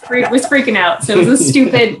was freaking out. So it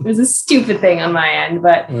was a stupid thing on my end.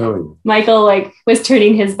 But Michael was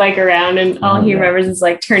turning his bike around, and all he remembers is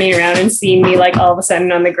turning around and seeing me all of a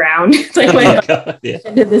sudden on the ground. It's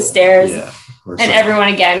into the stairs. Yeah, and everyone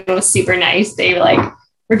again was super nice. They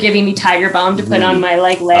were giving me Tiger Balm to put on my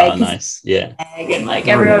leg. Oh, nice. Yeah. And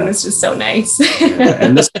everyone was just so nice.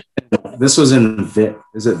 And this was in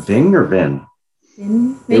is it Ving or Vin?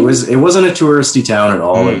 It wasn't a touristy town at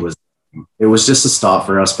all. It was just a stop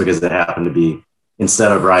for us because it happened to be,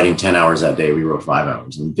 instead of riding 10 hours that day, we rode 5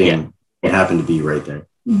 hours, and Ving it happened to be right there.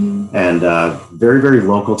 And very, very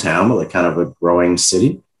local town, but kind of a growing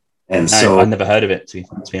city. And so I've never heard of it, to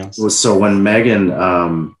be honest. So when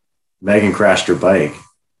Megan crashed her bike,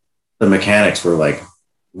 the mechanics were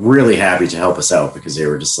really happy to help us out because they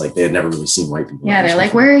were just they had never really seen white people. Yeah, they're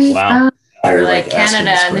like, where are you from? They're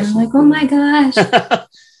Canada, and they're like, oh my gosh.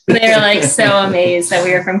 They're so amazed that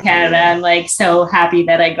we were from Canada, and so happy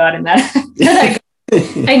that I got in that.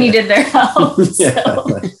 I needed their help.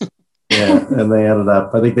 Yeah, and they ended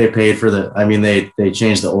up, I think they paid for they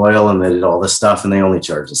changed the oil and they did all this stuff, and they only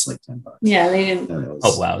charged us $10. Yeah, they didn't.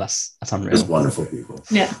 Wow, that's unreal. It was wonderful people.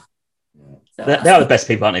 Yeah. They are the best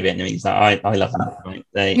people, aren't they, Vietnamese? I love them.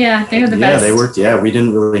 They were the best. Yeah, they worked. Yeah, we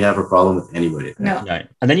didn't really have a problem with anybody. No.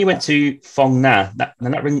 And then you went to Phong Nha. That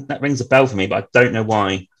rings a bell for me, but I don't know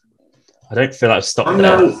why. I don't feel like I've stopped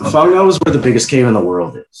there. Phong Nha was where the biggest cave in the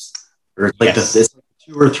world is. Or the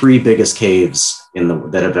 2 or 3 biggest caves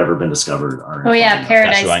that have ever been discovered.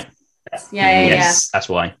 Paradise. That's right. Yeah. Yes, that's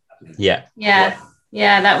why. Yeah. Yeah.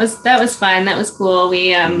 That was fun. That was cool.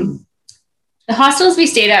 We the hostels we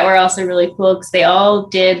stayed at were also really cool because they all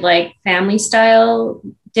did family style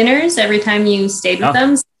dinners every time you stayed with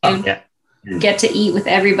them. So you get to eat with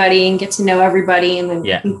everybody and get to know everybody. And then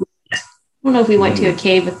I don't know if we went to a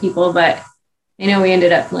cave with people, but I know we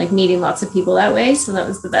ended up meeting lots of people that way. So that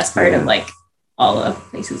was the best part of all the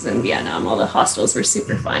places in Vietnam. All the hostels were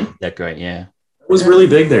super fun. They're great. Yeah. It was really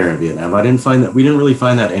big there in Vietnam. We didn't really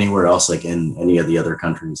find that anywhere else, in any of the other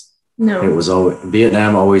countries. No. It was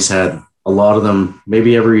Vietnam always had a lot of them,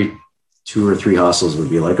 maybe every 2 or 3 hostels would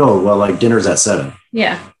be like, oh, well, like dinner's at 7.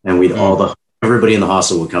 Yeah. And everybody in the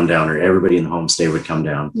hostel would come down, or everybody in the homestay would come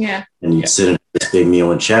down. Yeah. And you'd sit in this big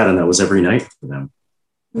meal and chat. And that was every night for them.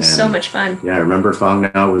 It was so much fun. Yeah. I remember Phang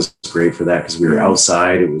Nga was great for that because we were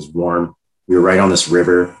outside. It was warm. We were right on this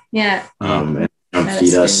river. Yeah. And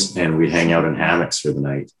feed us, and we'd hang out in hammocks for the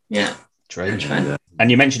night. Yeah. Strange.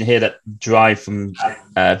 And you mentioned here that drive from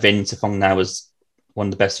Vinh to Phang Nga was one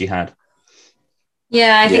of the best you had.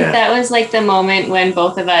 Yeah, I think that was like the moment when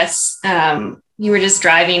both of us, you were just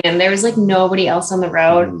driving and there was like nobody else on the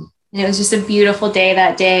road. And it was just a beautiful day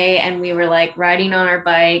that day. And we were like riding on our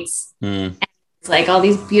bikes. And it's like all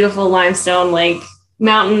these beautiful limestone like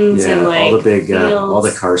mountains and like all the big, all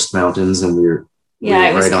the karst mountains. And we were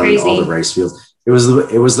it was right crazy. on all the rice fields. It was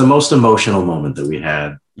the most emotional moment that we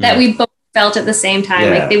had. That we both felt at the same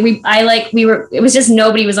time. It was just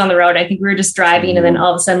nobody was on the road. I think we were just driving and then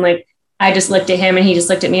all of a sudden like, I just looked at him and he just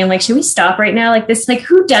looked at me. I'm like, should we stop right now? Like this, like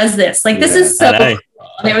who does this? Like this is so cool.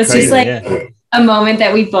 And it was crazy, just like a moment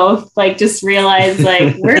that we both like just realized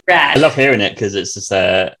like we're rad. I love hearing it because it's just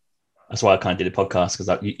that's why I kind of did a podcast because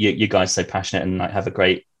like you guys are so passionate and like have a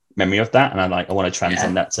great memory of that. And I want to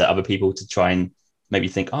transcend that to other people to try and maybe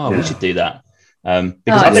think, we should do that.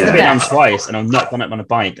 Because I've been to Vietnam twice and I've not done it on a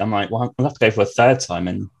bike. I'm like, well, I'll have to go for a third time.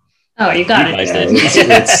 And you got it.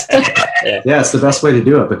 It's the best way to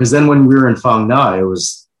do it because then when we were in Phang Nga, it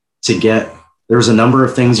was there was a number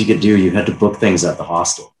of things you could do. You had to book things at the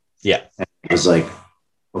hostel. Yeah. And it was like,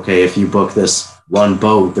 okay, if you book this one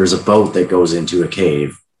boat, there's a boat that goes into a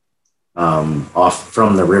cave off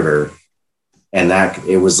from the river. And that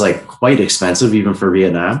it was like quite expensive even for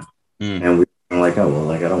Vietnam. And we were like, oh, well,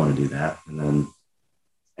 like, I don't want to do that. And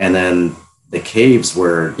then the caves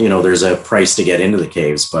were, there's a price to get into the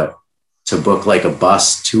caves, but to book like a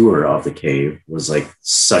bus tour of the cave was like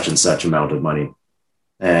such and such amount of money.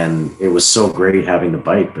 And it was so great having the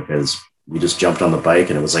bike because we just jumped on the bike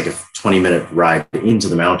and it was like a 20-minute ride into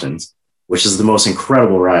the mountains, which is the most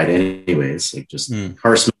incredible ride anyways. Like just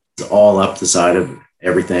karst all up the side of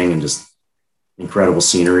everything and just incredible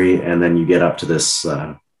scenery. And then you get up to this,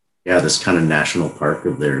 this kind of national park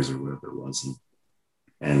of theirs or whatever it was.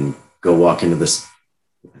 And go walk into this,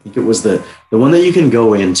 I think it was the one that you can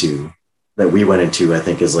go into that we went into, I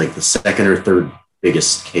think is like the second or third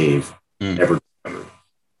biggest cave ever discovered.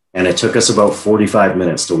 And it took us about 45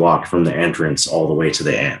 minutes to walk from the entrance all the way to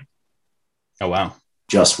the end. Oh, wow.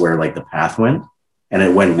 Just where like the path went. And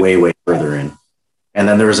it went way, way further in. And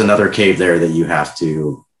then there was another cave there that you have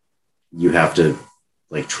to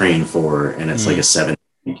like train for. And it's like a 7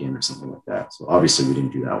 weekend or something like that. So obviously we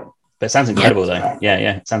didn't do that one. But it sounds incredible though. Yeah.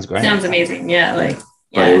 It sounds great. Sounds amazing. Yeah.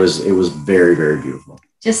 But it was very, very beautiful.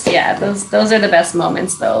 Just, those are the best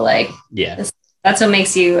moments though. Like, that's what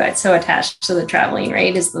makes you so attached to the traveling,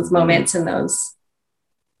 right? Is those moments and those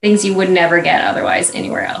things you would never get otherwise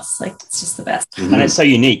anywhere else. Like, it's just the best. And it's so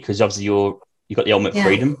unique because obviously you got the ultimate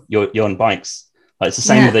freedom. You're on bikes. Like, it's the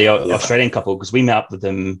same with the Australian couple because we met up with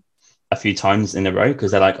them a few times in a row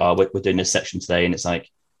because they're like, oh, we're doing this section today. And it's like,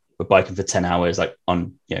 we're biking for 10 hours, like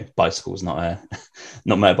on, bicycles, not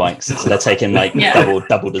motorbikes. So they're taking like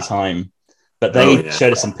double the time. But they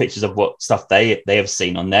showed us some pictures of what stuff they have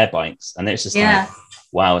seen on their bikes. And it's just like,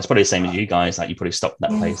 wow, it's probably the same as you guys. Like you probably stopped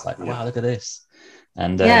at that place like, wow, look at this.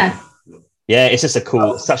 And it's just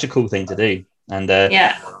such a cool thing to do. And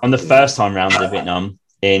on the first time round in Vietnam,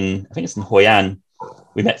 I think it's in Hoi An,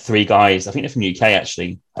 we met 3 guys. I think they're from the UK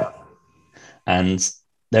actually. And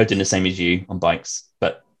they were doing the same as you on bikes.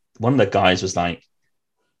 But one of the guys was like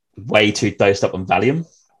way too dosed up on Valium.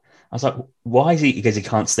 I was like, why is he? Because he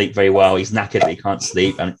can't sleep very well. He's knackered, but he can't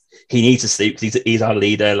sleep. And he needs to sleep because he's our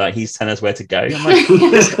leader. Like, he's telling us where to go. I'm like,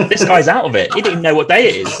 this guy's out of it. He didn't even know what day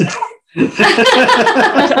it is.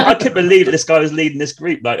 I couldn't believe that this guy was leading this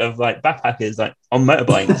group of backpackers on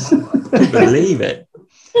motorbikes. I couldn't believe it.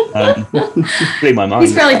 Blew my mind.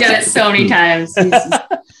 He's probably done it so many times.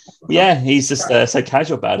 He's just so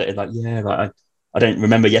casual about it. I don't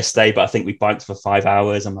remember yesterday, but I think we biked for 5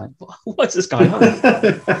 hours. I'm like, what's this guy on?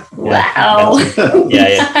 Wow.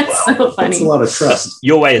 That's so funny. That's a lot of trust. But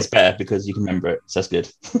your way is better because you can remember it. So that's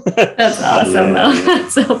good. That's awesome, though.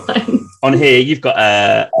 That's so fun. On here, you've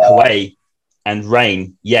got Hawaii and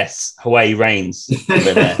rain. Yes, Hawaii rains.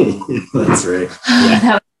 That's right.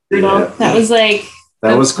 That was brutal. That was like...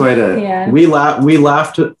 That was quite a... We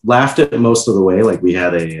laughed at most of the way. Like we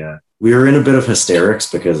had we were in a bit of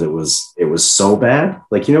hysterics because it was so bad.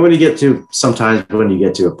 Like, when you get to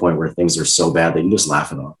a point where things are so bad that you just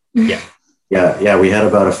laugh it off. Yeah. We had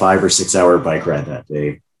about a 5 or 6 hour bike ride that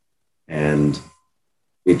day. And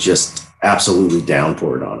it just absolutely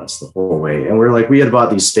downpoured on us the whole way. And we're like, we had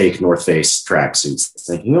bought these fake North Face tracksuits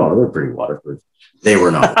thinking, oh, they're pretty waterproof. They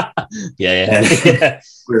were not. And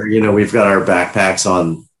we've got our backpacks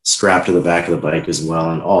on strapped to the back of the bike as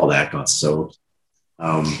well. And all that got soaked.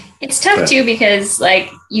 It's tough too, because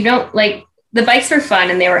you don't the bikes were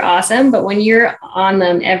fun and they were awesome, but when you're on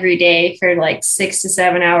them every day for 6 to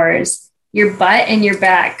 7 hours, your butt and your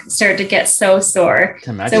back start to get so sore. I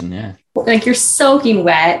can imagine, you're soaking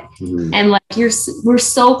wet, and we're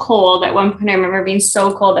so cold. At one point, I remember being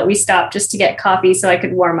so cold that we stopped just to get coffee so I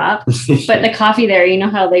could warm up. But the coffee there, you know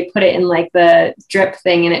how they put it in the drip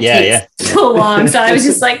thing, and it takes so long. So I was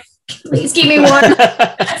just like, please keep me warm.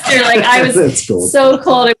 I was so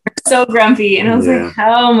cold and so grumpy, and I was like,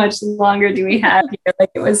 how much longer do we have here?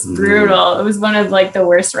 It was brutal. It was one of the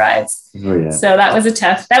worst rides. So that was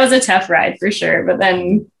a tough ride for sure. But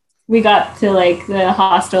then we got to the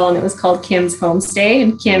hostel, and it was called Kim's Homestay,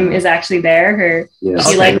 and Kim is actually there.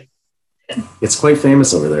 It's quite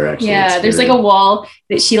famous over there, actually. Yeah, there's a wall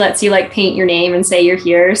that she lets you paint your name and say you're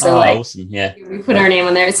here. So awesome. Yeah, we put our name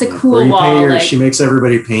on there. It's a cool wall. She makes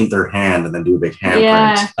everybody paint their hand and then do a big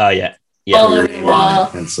handprint. Oh yeah. All over the wall.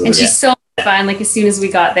 And she's so fun. As soon as we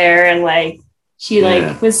got there, and she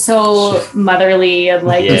was so motherly, and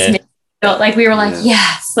just felt we were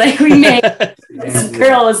yes, we made this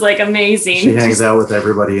girl is amazing. She hangs out with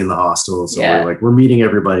everybody in the hostel. So we're meeting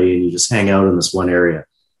everybody, and you just hang out in this one area.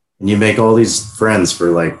 And you make all these friends for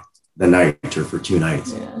the night or for 2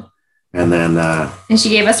 nights. Yeah. And then and she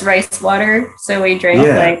gave us rice water, so we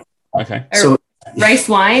drank rice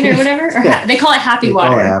wine or whatever. Or they call it happy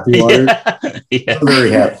water. Happy water.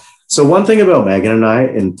 Very happy. So one thing about Meagan and I,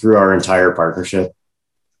 and through our entire partnership,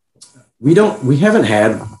 we haven't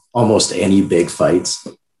had almost any big fights.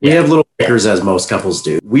 We have little bickers, as most couples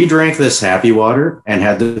do. We drank this happy water and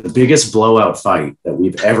had the biggest blowout fight that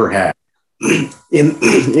we've ever had in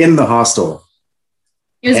the hostel.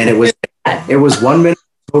 It was 1 minute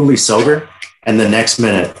totally sober, and the next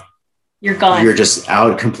minute you're gone. You're just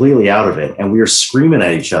completely out of it, and we were screaming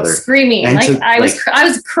at each other. I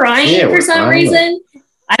was crying for some reason.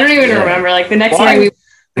 I don't even remember. The next morning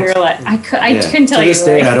we were I couldn't tell you. To this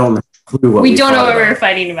day, I don't know what we don't know what we were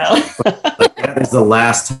fighting about. But that is the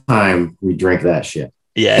last time we drink that shit.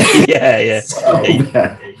 Yeah. So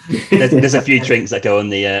there's a few drinks that go on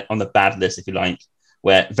the bad list, if you like,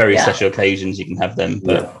 where very special occasions you can have them.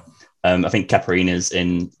 But I think caipirinhas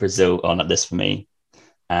in Brazil are on that list for me.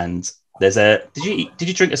 And there's did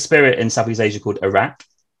you drink a spirit in Southeast Asia called Arak?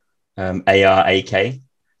 ARAK.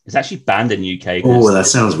 It's actually banned in UK. Oh, that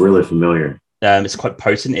sounds really familiar. It's quite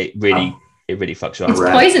potent. It really fucks you up. It's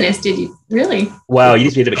poisonous. Did you really? Well, you need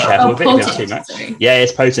to be a little bit careful with it if you have too much. Sorry. Yeah,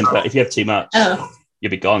 it's potent, but if you have too much, you'll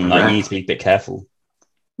be gone. You need to be a bit careful.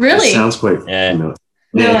 Really? That sounds quite. Yeah. No,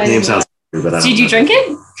 name sounds. But did you drink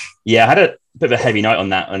it? Yeah, I had a bit of a heavy night on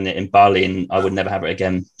that in Bali, and I would never have it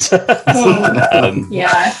again.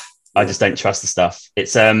 I just don't trust the stuff.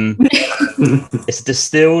 It's it's a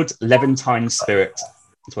distilled Levantine spirit.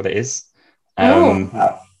 That's what it is.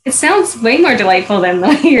 It sounds way more delightful than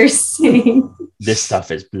what you're saying. This stuff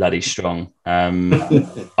is bloody strong.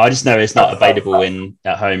 I just know it's not available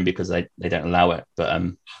at home because they don't allow it.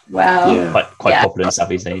 But quite popular in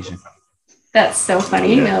Southeast Asia. That's so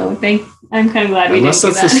funny. No, I'm kind of glad we didn't do that. Unless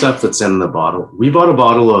that's the stuff that's in the bottle. We bought a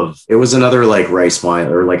bottle of, it was another rice wine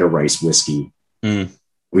or a rice whiskey.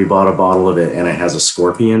 We bought a bottle of it, and it has a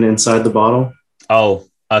scorpion inside the bottle. Oh,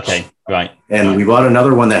 okay. Right. And we bought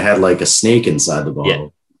another one that had a snake inside the bottle. Yeah.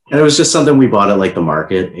 And it was just something we bought at the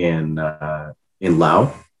market in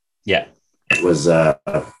Laos. Yeah. It was, I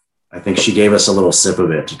think she gave us a little sip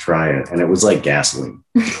of it to try it, and it was like gasoline.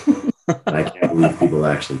 I can't believe people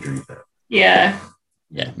actually drink that. Yeah.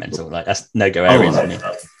 Yeah, mental. That's no-go areas for me.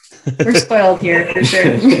 We're spoiled here for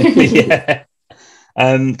sure. Yeah.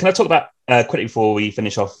 Can I talk about quickly before we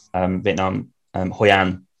finish off Vietnam? Hoi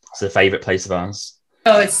An is a favourite place of ours.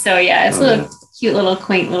 Oh, it's a cute little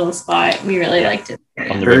quaint little spot. We really liked it.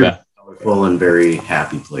 On the river. Colorful and very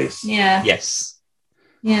happy place. Yeah. Yes.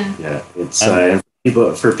 Yeah. Yeah. It's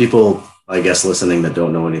for people, I guess, listening that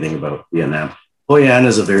don't know anything about Vietnam. Hoi An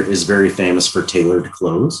is very famous for tailored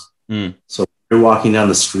clothes. So if you're walking down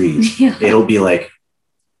the street, it'll be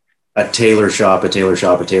a tailor shop, a tailor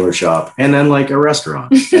shop, a tailor shop, and then a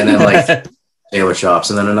restaurant, and then tailor shops,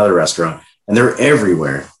 and then another restaurant, and they're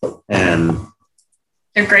everywhere. And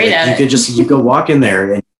they're great at it. You go walk in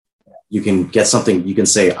there and you can get something. You can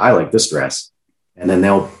say, "I like this dress," and then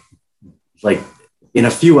they'll in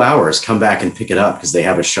a few hours come back and pick it up because they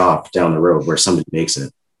have a shop down the road where somebody makes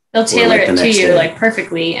it. They'll tailor it to you like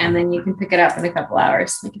perfectly, and then you can pick it up in a couple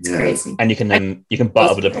hours. Like it's crazy. And you can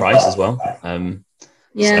butt up with the price as well. So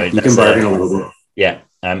you can bargain a little bit. Yeah.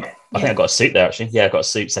 I think I got a suit there actually. Yeah, I got a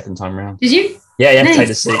suit second time around. Did you? Yeah, nice.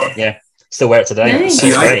 Tailor suit. Yeah, still wear it today. Nice.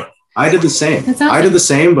 See, I did the same. Awesome. I did the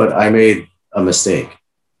same, but I made a mistake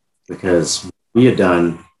because we had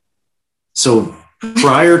done so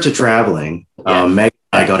prior to traveling. Meagan and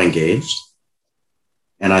I got engaged,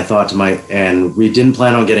 and I thought and we didn't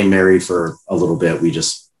plan on getting married for a little bit. We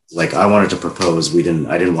just I wanted to propose. I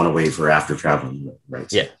didn't want to wait for after traveling, right?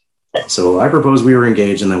 Yeah. So I proposed, we were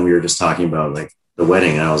engaged, and then we were just talking about the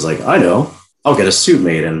wedding, and I was like, I know, I'll get a suit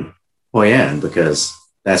made in Hoi An because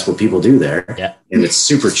that's what people do there. Yeah. And it's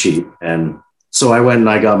super cheap. And so I went and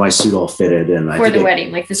I got my suit all fitted, and for the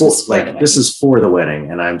wedding. This is for the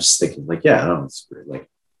wedding. And I'm just thinking it's great.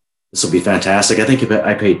 This will be fantastic. I think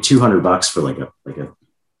I paid $200 for a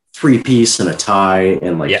 3-piece and a tie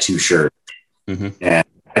and 2 shirts. Mm-hmm. And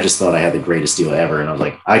I just thought I had the greatest deal ever. And I was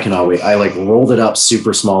like, I rolled it up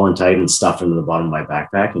super small and tight and stuffed it into the bottom of my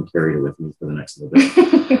backpack and carried it with me for the next little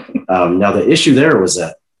bit. Now the issue there was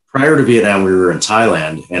that prior to Vietnam, we were in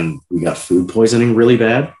Thailand and we got food poisoning really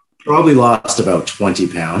bad. Probably lost about 20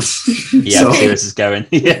 pounds. Yeah, so, this is going.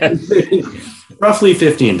 Yeah. Roughly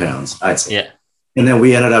 15 pounds, I'd say. Yeah. And then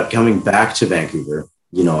we ended up coming back to Vancouver,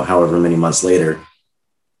 however many months later.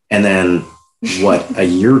 And then a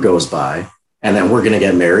year goes by, and then we're going to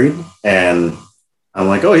get married. And I'm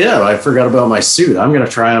like, oh yeah, I forgot about my suit. I'm going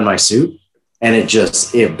to try on my suit. And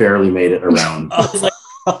it barely made it around.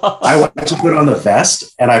 I went to put on the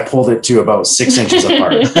vest and I pulled it to about 6 inches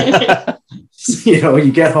apart.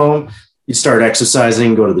 You get home, you start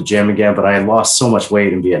exercising, go to the gym again, but I had lost so much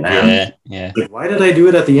weight in Vietnam. Yeah. Why did I do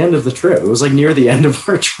it at the end of the trip? It was near the end of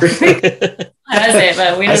our trip. That's it,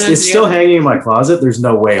 but we don't know. It's still hanging in my closet. There's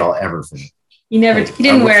no way I'll ever finish. He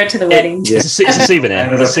didn't wear it to the wedding. It's a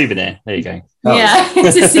souvenir. It's a souvenir. There you go.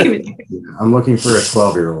 It's a souvenir. I'm looking for a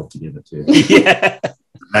 12-year-old to give it to. Yeah.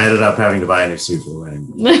 I ended up having to buy a new suit for the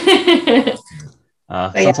wedding.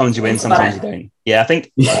 Sometimes you win, sometimes you don't. Yeah, I think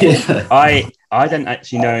I don't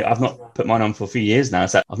actually know. I've not put mine on for a few years now,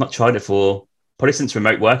 so I've not tried it for probably since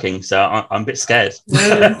remote working. So I'm a bit scared.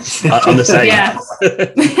 I'm the same. Yeah.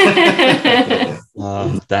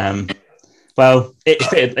 Oh, damn. Well, it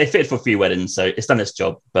fitted for a few weddings, so it's done its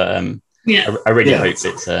job. But I really hope it's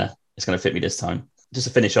going to fit me this time. Just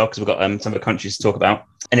to finish off, because we've got some other countries to talk about.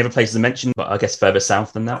 Any other places to mention, but I guess further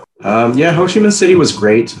south than that? Ho Chi Minh City was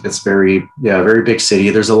great. It's very big city.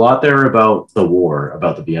 There's a lot there about the war,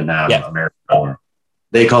 about the Vietnam American War.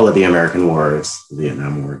 They call it the American War. It's the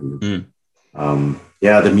Vietnam War.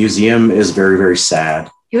 The museum is very, very sad.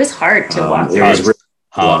 It was hard to walk. It was really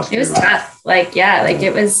hard. It was tough.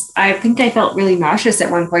 It was. I think I felt really nauseous at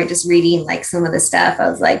one point just reading some of the stuff. I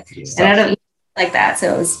was like, and I don't eat like that,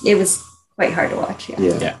 so it was quite hard to watch.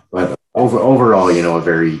 Yeah. But overall, a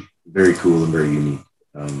very, very cool and very unique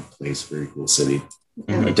place, very cool city.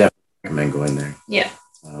 Mm-hmm. I definitely recommend going there. Yeah.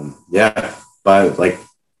 But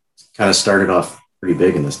kind of started off pretty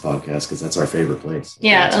big in this podcast because that's our favorite place.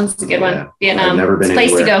 Yeah, that's a good one. Vietnam. I've never been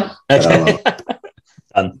place anywhere. to go. Okay.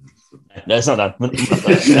 Done. No, it's not done.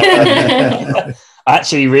 I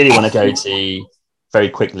actually really want to go to very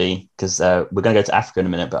quickly because we're going to go to Africa in a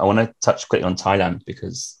minute, but I want to touch quickly on Thailand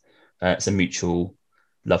because it's a mutual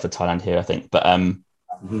love for Thailand here, I think. But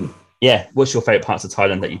what's your favorite parts of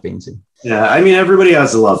Thailand that you've been to? Yeah, I mean, everybody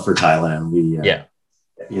has a love for Thailand.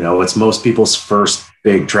 It's most people's first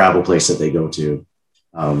big travel place that they go to.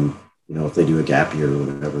 If they do a gap year or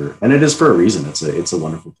whatever, and it is for a reason. It's a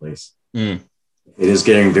wonderful place. It is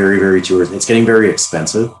getting very, very touristy. It's getting very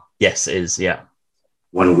expensive. Yes, it is. Yeah.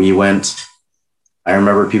 When we went, I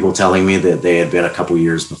remember people telling me that they had been a couple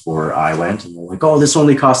years before I went, and they're like, "Oh, this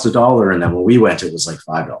only cost $1." And then when we went, it was like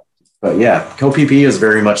 $5. But Koh Phi Phi is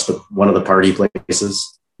very much one of the party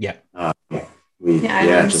places. Yeah.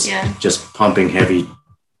 Just pumping heavy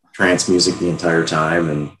trance music the entire time,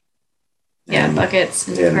 and buckets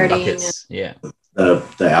and partying. Buckets. Yeah.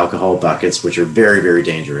 The alcohol buckets, which are very, very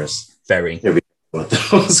dangerous. Very. What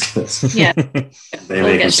those? They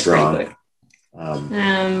make them strong.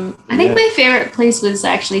 I think my favorite place was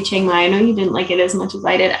actually Chiang Mai. I know you didn't like it as much as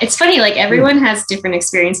I did. It's funny, everyone has different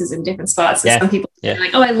experiences in different spots. So some people are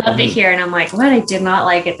like, "Oh, I loved it here," and I'm like, "What? I did not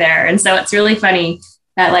like it there." And so it's really funny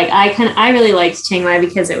that I really liked Chiang Mai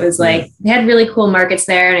because it was they had really cool markets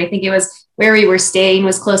there, and I think it was where we were staying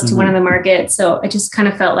was close to one of the markets, so I just kind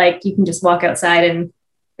of felt like you can just walk outside and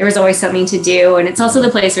there was always something to do. And it's also the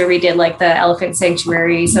place where we did the elephant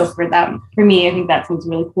sanctuary. So for me, I think that sounds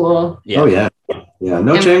really cool. Yeah. Oh yeah. Yeah.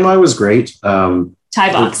 No, Chiang Mai was great. Thai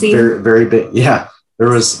boxing. Very, very big. Yeah.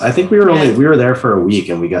 I think we were there for a week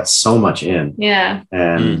and we got so much in. Yeah.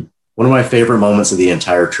 And one of my favorite moments of the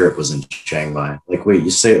entire trip was in Chiang Mai. Like,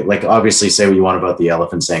 obviously say what you want about the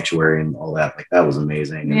elephant sanctuary and all that. Like, that was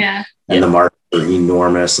amazing. And the markets are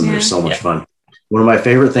enormous and there's so much fun. One of my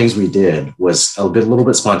favorite things we did was a little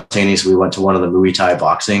bit spontaneous. We went to one of the Muay Thai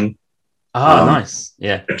boxing. Nice.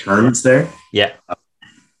 Yeah. Tournaments there. Yeah.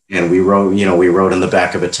 And we rode in the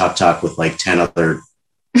back of a tuk-tuk with like 10 other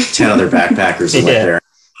backpackers that went there.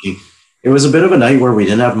 It was a bit of a night where we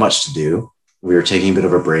didn't have much to do. We were taking a bit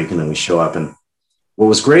of a break and then we show up. And what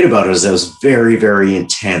was great about it is that it was very, very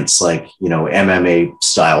intense, like, MMA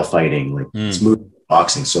style fighting, like smooth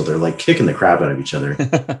boxing. So they're like kicking the crap out of each other.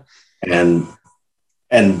 and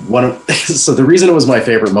so the reason it was my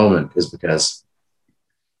favorite moment is because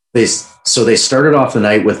they started off the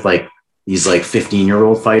night with like these like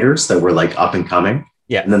 15-year-old fighters that were like up and coming.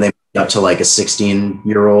 Yeah. And then they went up to like a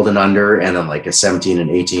 16-year-old and under, and then like a 17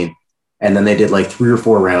 and 18. And then they did like 3 or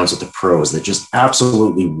 4 rounds with the pros that just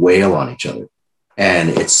absolutely wail on each other. And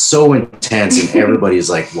it's so intense and everybody's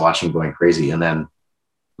like watching going crazy. And then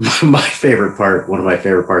one of my favorite parts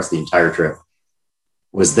of the entire trip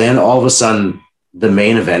was then all of a sudden the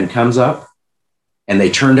main event comes up and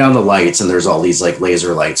they turn down the lights and there's all these like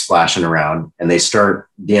laser lights flashing around and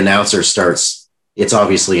the announcer starts, it's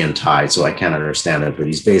obviously in Thai, so I can't understand it, but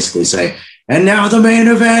he's basically saying, and now the main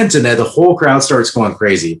event. And then the whole crowd starts going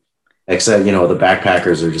crazy. Except, the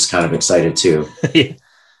backpackers are just kind of excited too. Yeah.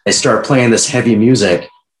 They start playing this heavy music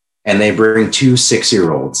and they bring 2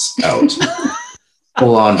 6-year-olds out.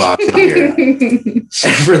 Full on boxing gear. And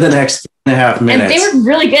for the next 2.5 minutes. And they were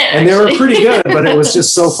really good. And they were pretty good, but it was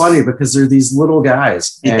just so funny because they're these little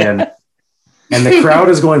guys. And the crowd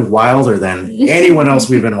is going wilder than anyone else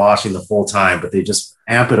we've been watching the full time, but they just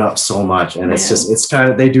amp it up so much. And it's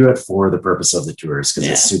kind of, they do it for the purpose of the tours because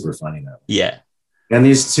it's super funny now. Yeah. And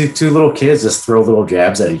these two little kids just throw little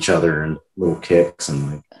jabs at each other and little kicks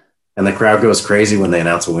and the crowd goes crazy when they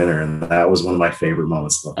announce a winner. And that was one of my favorite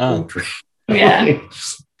moments of the whole trip. Yeah.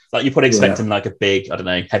 Like you're probably expecting like a big, I don't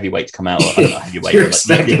know, heavyweight to come out. Or, I don't know, heavyweight. You're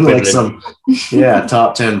expecting like some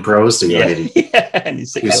top 10 pros to go. And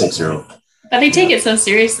 6-year-old. But they take it so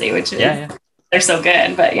seriously, which is they're so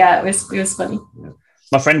good. But it was funny. Yeah.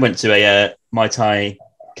 My friend went to a Muay Thai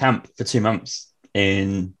camp for 2 months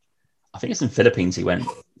I think it's in Philippines. He went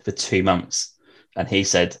for 2 months, and he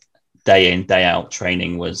said day in, day out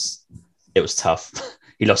training was tough.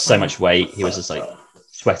 He lost so much weight. He was just like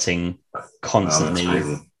sweating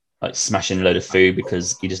constantly, like smashing a load of food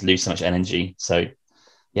because you just lose so much energy. So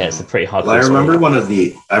it's a pretty hard. Well, I remember one of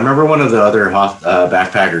the other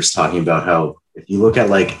backpackers talking about how if you look at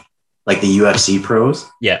like the UFC pros,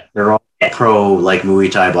 they're all pro like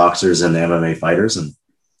Muay Thai boxers and MMA fighters, and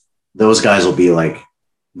those guys will be like,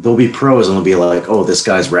 they'll be pros and they'll be like, oh, this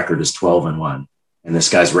guy's record is 12-1, and this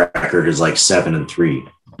guy's record is like 7-3.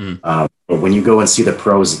 But when you go and see the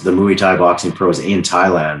pros, the Muay Thai boxing pros in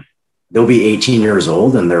Thailand, they'll be 18 years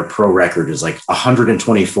old and their pro record is like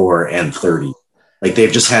 124-30. Like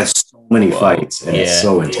they've just had so many fights and it's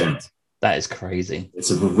so intense. That is crazy.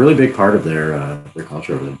 It's a really big part of their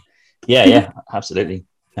culture over there. Yeah, absolutely.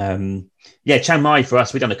 Chiang Mai for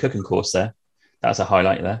us, we've done a cooking course there. That's a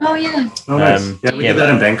highlight there. Oh yeah. Oh nice. We did that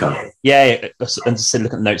in Bangkok. Yeah, and just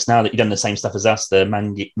look at the notes now that you've done the same stuff as us: the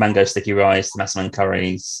mango sticky rice, the massaman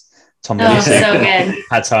curries, tom yum soup, so good.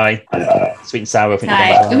 pad thai, sweet and sour.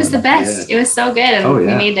 It was the best. Yeah. It was so good, and we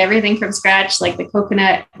made everything from scratch, like the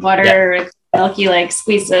coconut water, milky, like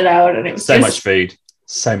squeezed it out, and it was so much food.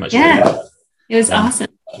 So much food. It was awesome.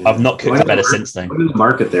 I've not cooked it better since then. The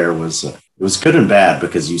market there was it was good and bad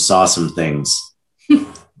because you saw some things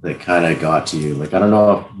that kind of got to you. Like, I don't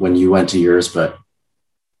know when you went to yours, but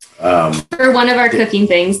for one of our cooking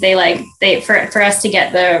things, for us to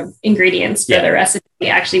get the ingredients for the recipe, we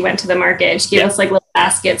actually went to the market. She gave us like little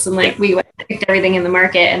baskets and like we picked everything in the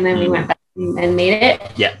market and then we went back and made it.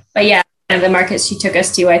 Yeah. But one of the markets she took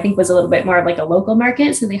us to, I think, was a little bit more of like a local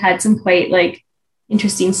market. So they had some quite like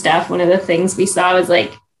interesting stuff. One of the things we saw was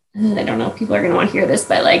like, I don't know if people are going to want to hear this,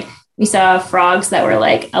 but like we saw frogs that were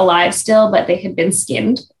like alive still, but they had been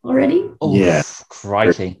skinned already. Oh, yeah.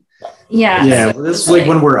 Crikey. Yeah. Yeah. So this is like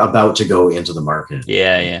when we're about to go into the market.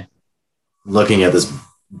 Yeah. Looking at this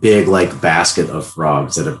big like basket of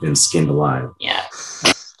frogs that have been skinned alive. Yeah.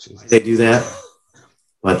 They do that.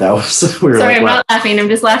 But that was sorry, like, I'm not laughing. I'm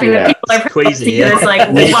just laughing that people are crazy. It's like,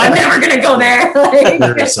 well, I'm never gonna go there.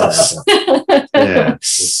 It's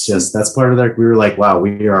just that's part of that. We were like, wow,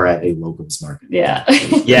 we are at a locals market. Yeah.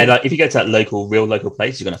 Like if you go to that real local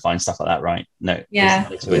place, you're gonna find stuff like that, right? No. Yeah.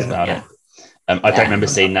 There's always about it. I don't remember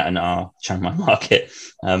seeing that in our Chiang Mai market,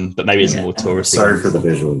 but maybe it's more touristy. Sorry for the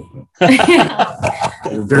visual.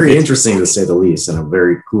 Very interesting to say the least, and a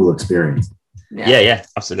very cool experience. Yeah,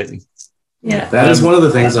 absolutely. Yeah, that is one of the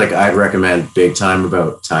things like I'd recommend big time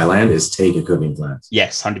about Thailand is take a cooking class.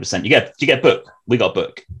 Yes, 100%. You get a book. We got a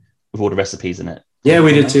book with all the recipes in it. Yeah,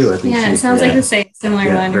 we did too. I think. Yeah, it sounds like the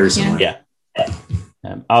similar one. Very similar. Yeah.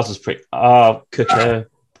 Ours was our cooker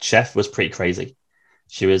chef was pretty crazy.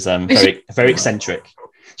 She was very eccentric.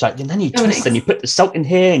 It's like, and then you twist and you put the salt in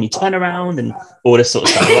here and you turn around and all this sort of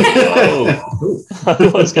stuff. Like, whoa,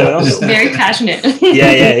 what's going on? Very passionate.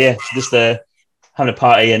 Yeah. Just having a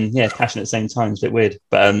party and passionate at the same time. It's a bit weird,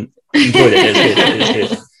 but enjoyed it. It was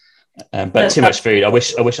good. But too much food. I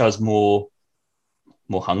wish I was more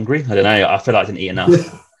hungry. I don't know. I feel like I didn't eat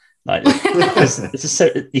enough. Like it's just so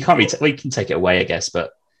you can't really you can take it away, I guess,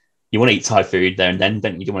 but you want to eat Thai food there and then,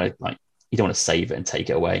 don't you? You don't want to save it and take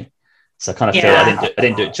it away. So I kind of feel I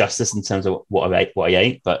didn't do it justice in terms of what I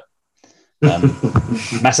ate. But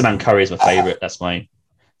Massaman curry is my favorite. That's my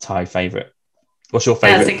Thai favorite. What's your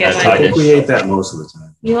favorite Thai dish? We ate that most of the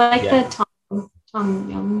time. You like the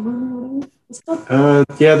tom yum?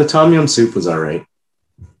 Yeah, the tom yum soup was all right.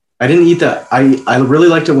 I didn't eat that. I really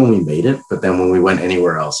liked it when we made it, but then when we went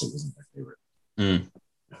anywhere else, it wasn't my favorite.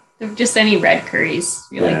 Just any red curries.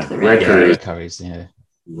 You like the red curries. Yeah.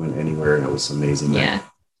 We went anywhere and it was amazing. Yeah.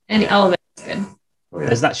 And all of it's good. Oh,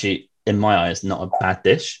 yeah. It's actually, in my eyes, not a bad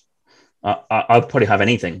dish. I'd probably have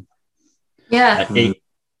anything. Yeah. Even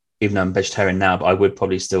though I'm vegetarian now, but I would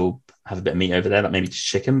probably still have a bit of meat over there, like maybe just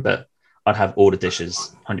chicken, but I'd have all the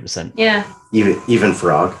dishes, 100%. Yeah. Even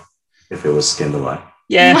frog, if it was skinned alive.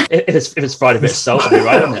 Yeah, if it's fried a bit of salt, I'll be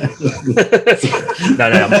right on it. No,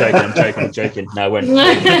 I'm joking. No, I won't.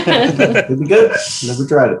 It'd be good. Never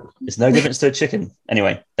tried it. It's no difference to a chicken.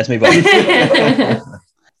 Anyway, let's move on.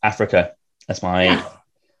 Africa. That's my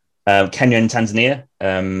Kenya and Tanzania.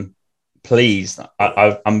 Please,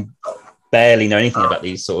 I'm barely know anything about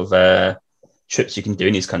these sort of trips you can do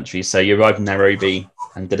in these countries. So you arrived in Nairobi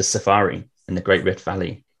and did a safari in the Great Rift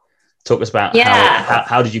Valley. Talk to us about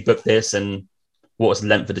how did you book this and what was the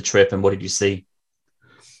length of the trip and what did you see?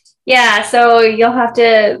 Yeah, so you'll have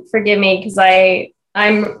to forgive me because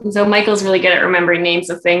so Michael's really good at remembering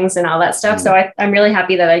names of things and all that stuff. So I'm really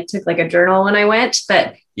happy that I took like a journal when I went,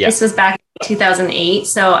 but this was back in 2008.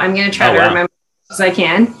 So I'm going to try to remember as I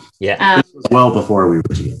can. Yeah. This was well before we were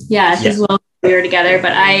together. Yeah, this was well before we were together.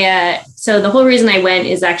 But so the whole reason I went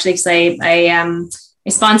is actually because I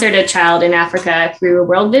sponsored a child in Africa through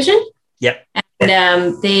World Vision. Yep. And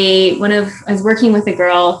I was working with a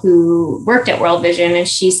girl who worked at World Vision, and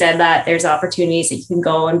she said that there's opportunities that you can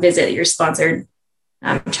go and visit your sponsored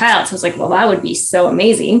child. So I was like, well, that would be so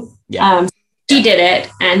amazing. Yeah. She did it,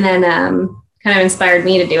 and then kind of inspired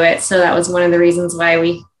me to do it. So that was one of the reasons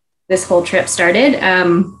why this whole trip started.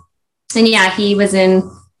 And he was in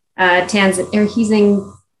Tanzania.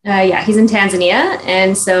 He's in Tanzania,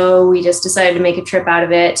 and so we just decided to make a trip out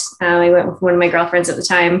of it. I went with one of my girlfriends at the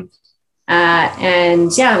time. We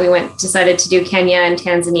decided to do Kenya and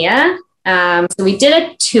Tanzania. So we did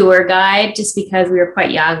a tour guide just because we were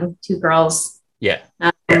quite young, two girls. Yeah.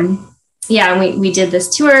 And we did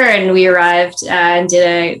this tour and we arrived and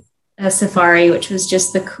did a safari, which was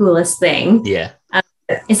just the coolest thing. Yeah.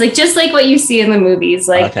 It's like, just like what you see in the movies,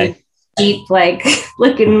 like deep, like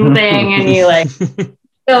looking thing. And you like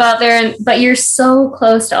go out there but you're so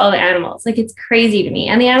close to all the animals. Like, it's crazy to me.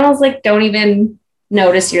 And the animals like don't even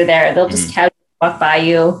notice you're there. They'll just casually walk by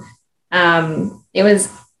you. It was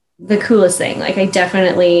the coolest thing. Like, I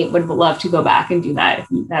definitely would love to go back and do that.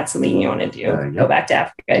 If that's something you want to do, go back to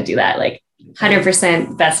Africa and do that. Like,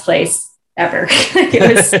 100% best place ever.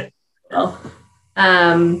 It was cool.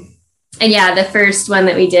 The first one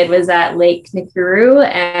that we did was at Lake Nakuru,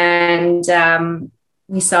 and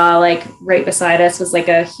we saw, like, right beside us was like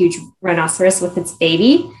a huge rhinoceros with its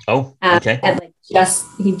baby. Oh, okay. And like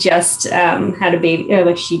he just had a baby, or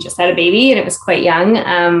like she just had a baby, and it was quite young.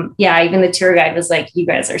 Even the tour guide was like, "You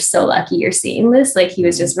guys are so lucky you're seeing this." Like, he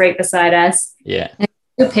was just right beside us. Yeah. And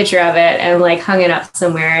I took a picture of it and like hung it up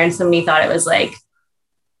somewhere, and somebody thought it was like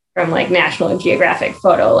from like National Geographic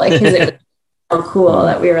photo, like, because it was so cool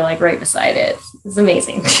that we were like right beside it. It was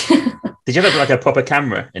amazing. Did you have like a proper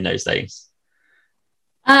camera in those days?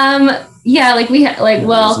 Like we had like, there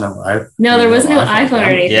was no iPhone or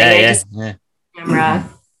anything. Camera,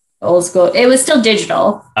 old school. It was still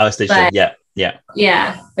digital. Oh, it's digital.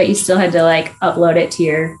 Yeah. But you still had to like upload it to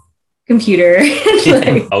your computer.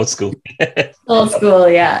 Like, old school.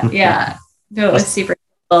 Yeah. It was super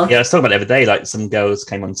cool. Yeah, I was talking about it the other day. Like, some girls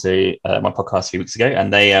came onto my podcast a few weeks ago,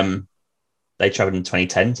 and they they traveled in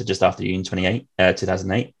 2010, so just after you in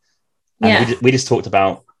 2008. And we just talked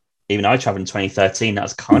about, even I traveled in 2013. That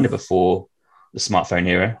was kind of before the smartphone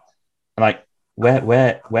era. And like, where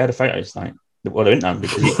are the photos? Like, well, there isn't none,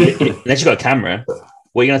 because unless you've got a camera,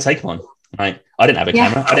 what are you going to take them on? Like, I didn't have a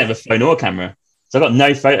camera. I didn't have a phone or a camera. So I got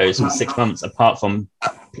no photos for 6 months, apart from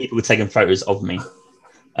people taking photos of me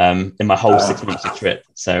in my whole 6 months of trip.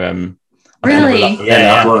 So really,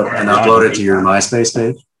 and upload it to your MySpace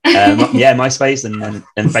page. MySpace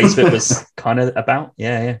and Facebook was kind of about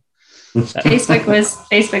Facebook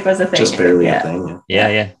was a thing. Just barely a thing.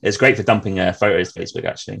 Yeah. It's great for dumping photos. Facebook,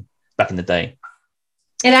 actually, back in the day.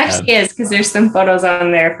 It actually is, because there's some photos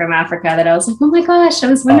on there from Africa that I was like, oh my gosh, I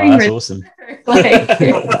was wondering. That's awesome. Like,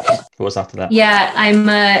 what's after that? Yeah,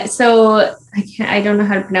 I'm so I don't know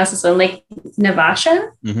how to pronounce this one, like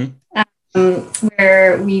Navasha,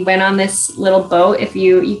 where we went on this little boat. If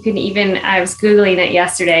you can even, I was Googling it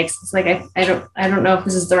yesterday because it's like I don't know if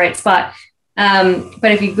this is the right spot.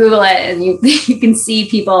 But if you Google it, and you can see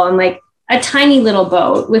people on like a tiny little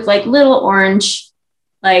boat with like little orange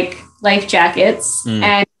like life jackets,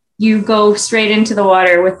 and you go straight into the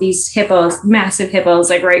water with these hippos, massive hippos,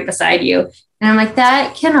 like right beside you. And I'm like,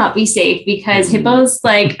 that cannot be safe, because hippos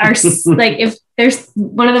like are like, if there's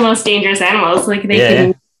one of the most dangerous animals, like they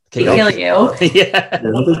can kill you.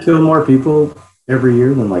 Don't they kill more people every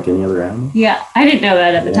year than like any other animal? Yeah, I didn't know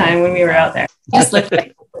that at the time when we were out there. It just looked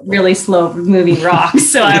like really slow moving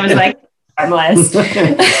rocks. So I was like, harmless.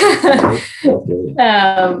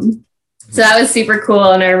 So that was super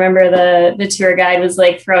cool. And I remember the tour guide was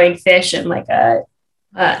like throwing fish, and like a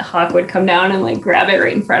hawk would come down and like grab it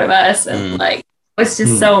right in front of us. And like, it was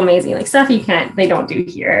just so amazing. Like stuff they don't do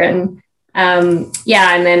here. And and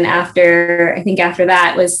then after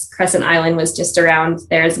that was Crescent Island was just around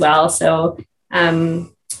there as well. So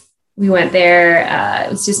we went there.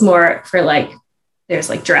 It was just more for like, there's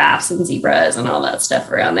like giraffes and zebras and all that stuff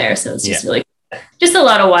around there. So it's just really, just a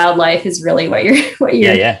lot of wildlife is really what you're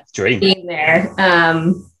dream being there.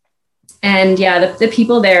 And the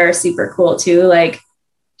people there are super cool too. Like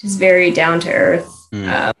just very down to earth,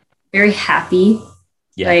 very happy.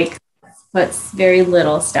 Like what's very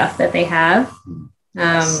little stuff that they have.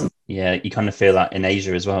 You kind of feel that in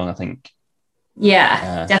Asia as well, I think.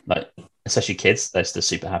 Like especially kids, they're still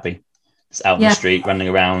super happy. Just out in the street, running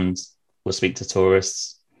around, will speak to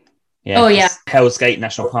tourists. Hell's Gate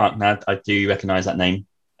National Park. Now I do recognize that name,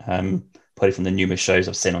 probably from the numerous shows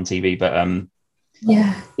I've seen on TV. But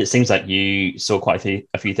it seems like you saw quite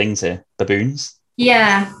a few things here. Baboons.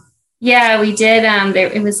 Yeah, we did.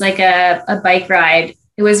 It was like a bike ride.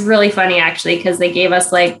 It was really funny actually, because they gave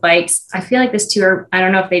us like bikes. I feel like this tour, I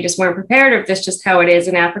don't know if they just weren't prepared or if that's just how it is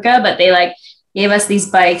in Africa, but they like gave us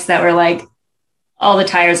these bikes that were like, all the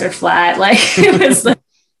tires are flat. Like it was like,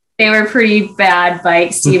 they were pretty bad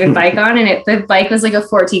bikes to even bike on. And the bike was like a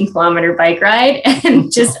 14-kilometer bike rike.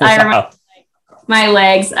 And just, I remember my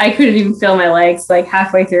legs, I couldn't even feel my legs like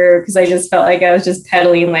halfway through, because I just felt like I was just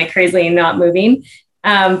pedaling like crazy and not moving.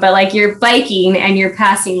 But like you're biking and you're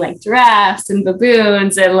passing like giraffes and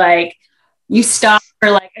baboons, and like you stop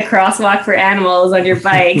for like a crosswalk for animals on your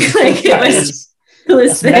bike. Like it was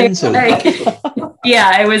like,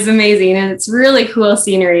 it was amazing. And it's really cool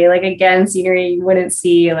scenery. Like again, scenery you wouldn't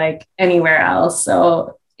see like anywhere else.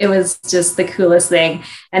 So it was just the coolest thing.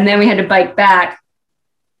 And then we had to bike back.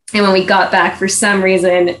 And when we got back, for some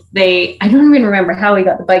reason, I don't even remember how we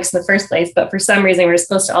got the bikes in the first place, but for some reason we were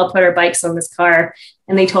supposed to all put our bikes on this car,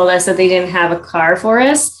 and they told us that they didn't have a car for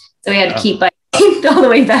us. So we had to keep biking all the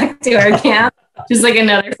way back to our camp, just like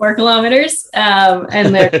another 4 kilometers.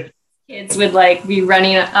 And the kids would like be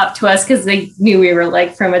running up to us because they knew we were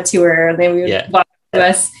like from a tour, and then we would walk up to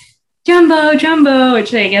us, Jumbo,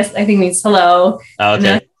 which I think means hello. Oh,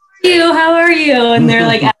 okay. Like, how are you? And they're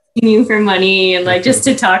like asking you for money and like just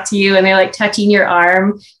to talk to you, and they're like touching your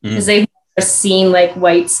arm because they've never seen like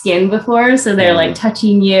white skin before, so they're like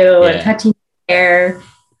touching you and touching your hair,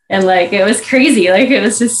 and like it was crazy. Like it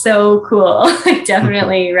was just so cool. I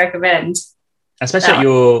definitely recommend. Especially at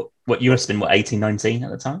you must have been 18, 19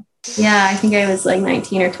 at the time. Yeah, I think I was like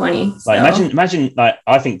 19 or 20. So. Like imagine like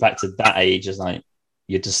I think back to that age as like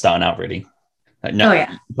you're just starting out really. Like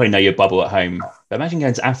you probably know your bubble at home. But imagine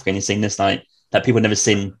going to Africa and you're seeing this like that people have never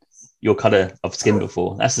seen your colour of skin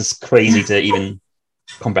before. That's just crazy to even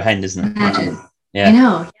comprehend, isn't it? Imagine. Yeah. I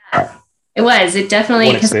know. Yeah. It was. It definitely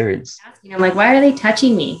what experience. I'm like, why are they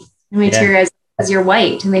touching me? And my tour guide says you're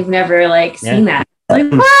white, and they've never like seen that. Like,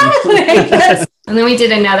 what? And then we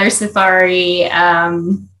did another safari.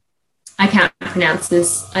 I can't pronounce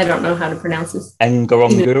this. I don't know how to pronounce this.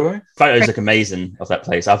 Ngorongoro. Photos look amazing of that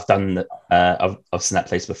place. I've done. I've seen that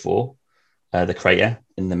place before. the crater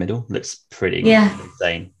in the middle. Looks pretty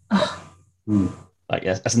insane. Oh. Like,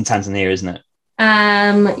 that's in Tanzania, isn't it?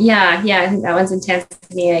 Yeah, I think that one's in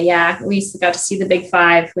Tanzania. Yeah, we got to see the big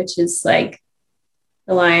five, which is like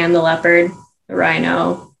the lion, the leopard, the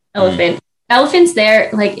rhino, elephant. Elephants there,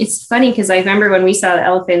 like, it's funny because I remember when we saw the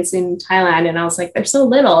elephants in Thailand and I was like, they're so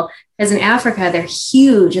little, because in Africa they're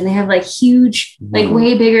huge and they have like huge, like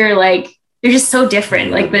way bigger, like they're just so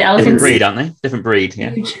different. Like the elephants, different breed, aren't they? Different breed,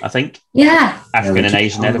 yeah. I think. Yeah. African and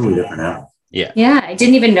Asian elephant. Yeah. Yeah, I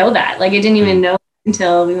didn't even know that. Like, I didn't even know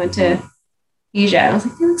until we went to Asia. I was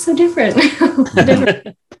like, they look so different.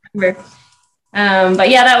 But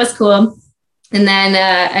yeah, that was cool. And then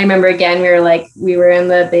I remember again, we were in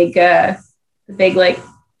the big like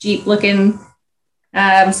Jeep looking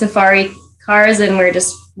safari cars, and we're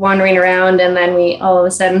just wandering around, and then we all of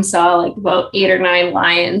a sudden saw like about 8 or 9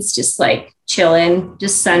 lions just like chilling,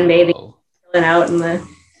 just sunbathing, chilling out in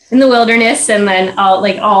the wilderness. And then all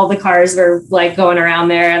the cars were like going around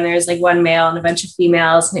there, and there's like one male and a bunch of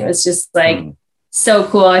females, and it was just like so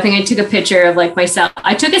cool. I think I took a picture of like myself.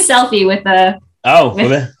 I took a selfie with the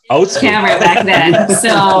old school camera back then.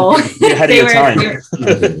 So you had your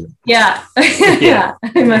time. Yeah.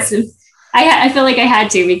 I must have. I feel like I had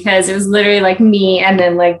to, because it was literally like me and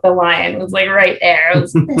then like the lion was like right there. It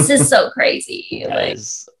was, this is so crazy. Like,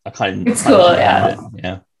 it's cool.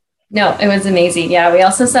 Yeah. No, it was amazing. Yeah, we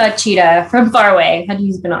also saw a cheetah from far away. Had to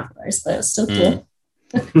use binoculars, but it was still cool.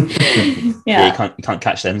 Yeah, you can't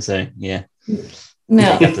catch them. So yeah.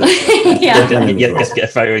 No. You have to get a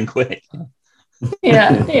photo in quick.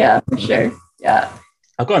 Yeah, for sure. Yeah.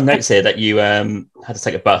 I've got a note here that you had to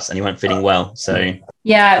take a bus and you weren't feeling well. So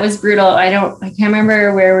yeah, it was brutal. I can't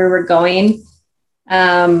remember where we were going.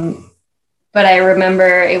 But I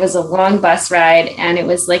remember it was a long bus ride, and it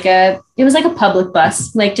was like a public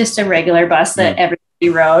bus, like just a regular bus that everybody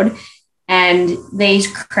rode, and they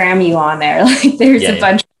cram you on there. Like there's a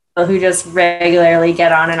bunch of people who just regularly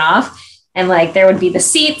get on and off. And like there would be the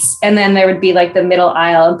seats, and then there would be like the middle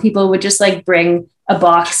aisle, and people would just like bring a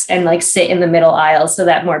box and like sit in the middle aisle so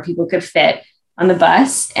that more people could fit on the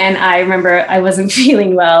bus. And I remember I wasn't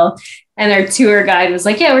feeling well, and our tour guide was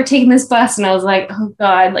like, yeah, we're taking this bus. And I was like, oh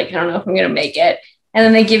God, like, I don't know if I'm going to make it. And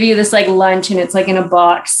then they give you this like lunch, and it's like in a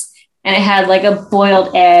box, and it had like a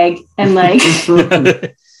boiled egg and like,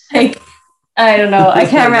 like, I don't know. I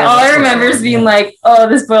can't remember. All I remember is being like, oh,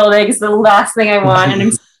 this boiled egg is the last thing I want. And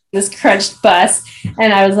I'm this crunched bus,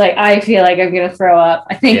 and I was like, I feel like I'm gonna throw up.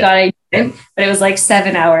 I thank God I didn't, but it was like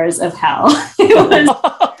 7 hours of hell. It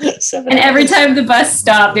was, and every time the bus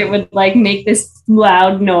stopped, it would like make this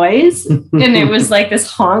loud noise, and it was like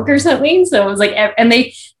this honk or something. So it was like, and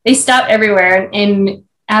they stop everywhere. In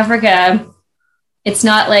Africa, it's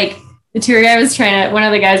not like the tour guy one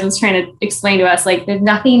of the guys was trying to explain to us, like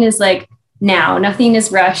nothing is like nothing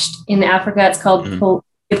is rushed in Africa. It's called pole,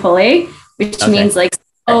 which means like,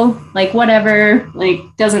 like whatever, like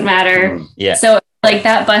doesn't matter. Yeah. So like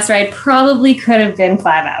that bus ride probably could have been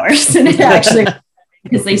 5 hours, and it actually,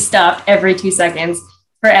 because they stopped every 2 seconds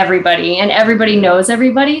for everybody, and everybody knows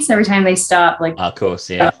everybody. So every time they stop, like, of course,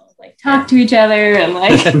 yeah, like talk to each other and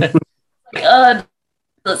like, oh,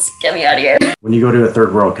 let's get me out of here. When you go to a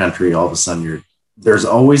third world country, all of a sudden there's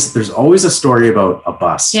always a story about a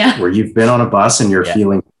bus where you've been on a bus and you're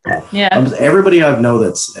feeling. Everybody I know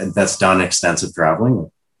that's done extensive traveling,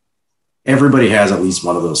 everybody has at least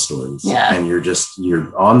one of those stories. Yeah. And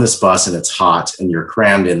you're on this bus and it's hot and you're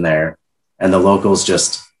crammed in there, and the locals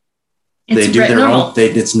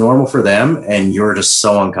it's normal for them, and you're just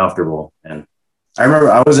so uncomfortable. And I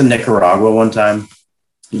remember I was in Nicaragua one time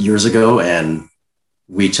years ago, and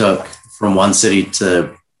we took from one city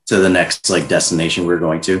to the next like destination we were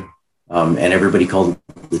going to. And everybody called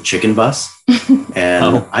it the chicken bus.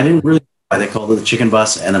 And I didn't really know why they called it the chicken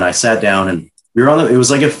bus. And then I sat down, and we were it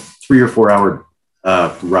was like a 3 or 4 hour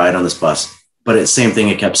ride on this bus, but it's same thing.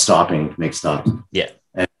 It kept stopping to make stops. Yeah.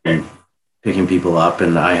 And picking people up.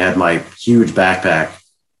 And I had my huge backpack,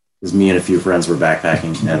 because me and a few friends were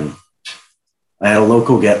backpacking, and I had a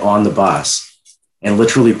local get on the bus and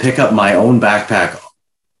literally pick up my own backpack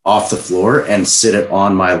off the floor and sit it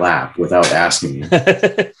on my lap without asking me.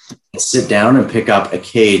 Sit down and pick up a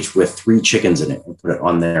cage with 3 chickens in it and put it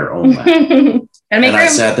on their own lap. And I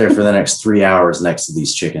sat there for the next 3 hours next to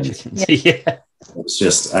these chickens. Yeah. It was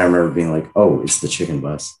just, I remember being like, oh, it's the chicken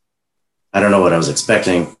bus. I don't know what I was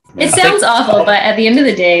expecting. It sounds awful, but at the end of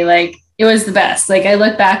the day, like, it was the best. Like, I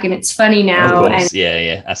look back and it's funny now. And that's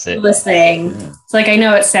it. Listening. Yeah. It's like, I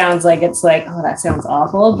know it sounds like it's like, oh, that sounds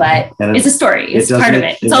awful, but it's a story. It's part of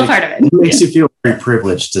it. It's all part of it. It makes you feel very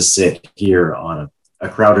privileged to sit here on a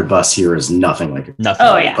crowded bus. Here is nothing like it. Nothing.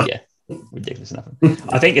 Oh, yeah. Ridiculous enough.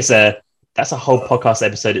 I think that's a whole podcast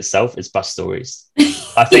episode itself. It's bus stories.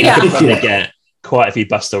 I think I could probably get quite a few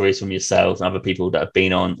bus stories from yourself and other people that have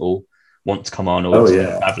been on or want to come on or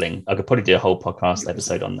traveling. I could probably do a whole podcast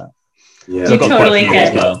episode on that. Yeah, you totally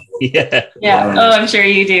can. Well. Yeah. Oh, I'm sure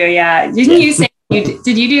you do. Yeah. Didn't you say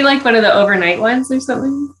did you do like one of the overnight ones or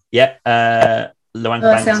something? Yeah. Luang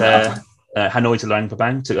Prabang to Hanoi to Luang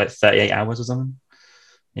Prabang took like 38 hours or something.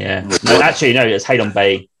 Yeah. No, actually, no, it's Halong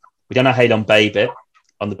Bay. We done a Halong Bay bit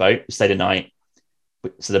on the boat. We stayed a night.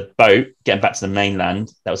 So the boat, getting back to the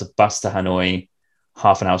mainland, that was a bus to Hanoi,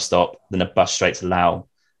 half an hour stop, then a bus straight to Laos.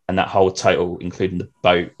 And that whole total, including the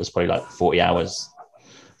boat, was probably like 40 hours.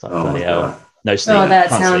 Like, no sleep. Oh, that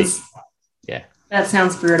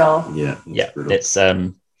sounds brutal. Yeah. Brutal. It's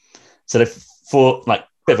so for like a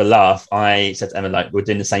bit of a laugh, I said to Emma, like, we're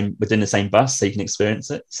doing the same bus so you can experience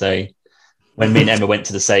it. So when me and Emma went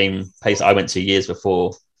to the same place I went to years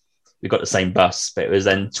before, we got the same bus, but it was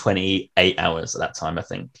then 28 hours at that time, I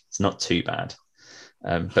think. It's not too bad.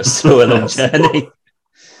 But still a long journey.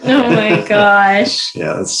 Oh my gosh.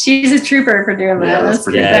 Yeah, she's a trooper for doing that. That's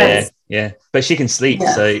pretty bad. Yeah. But she can sleep,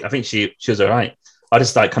 so I think she was all right. I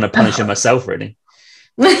just like kind of punishing myself, really.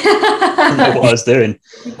 I don't know what I was doing.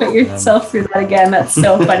 You put yourself through that again. That's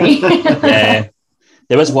so funny. Yeah.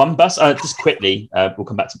 There was one bus, just quickly, we'll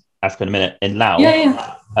come back to Africa in a minute, in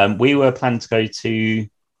Laos. We were planning to go to,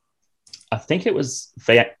 I think it was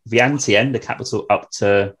Vientiane, the capital, up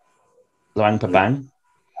to Luang Prabang.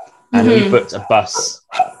 And we booked a bus,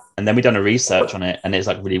 and then we done a research on it, and it's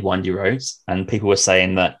like really windy roads. And people were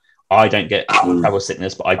saying that I don't get travel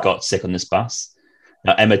sickness, but I got sick on this bus.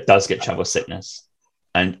 Now Emma does get travel sickness,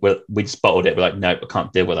 and we just bottled it. We're like, no, we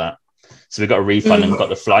can't deal with that. So we got a refund and we got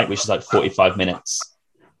the flight, which is like 45 minutes,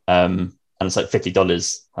 and it's like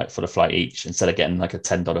 $50 like for the flight each, instead of getting like a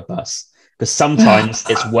 $10 bus. Because sometimes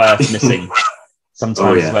it's worth missing.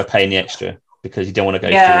 Sometimes it's worth paying the extra because you don't want to go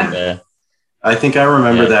through the. I think I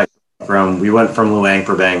remember that. We went from Luang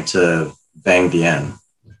Prabang to Vang Vienne.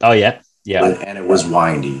 Oh yeah. And it was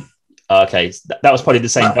windy. Okay, that was probably the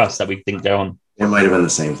same bus that we didn't go on. It might have been the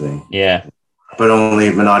same thing. Yeah, but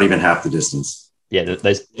not even half the distance. Yeah, Did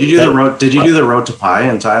you do the road? Did you do the road to Pai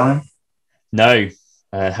in Thailand? No,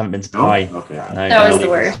 haven't been to Pai. Okay, no, that was the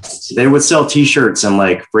worst. They would sell T-shirts and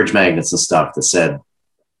like fridge magnets and stuff that said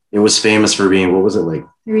it was famous for being, what was it, like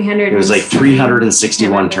 300? It was like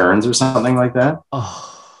 361 turns or something like that. Oh.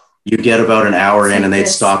 You get about an hour in and they'd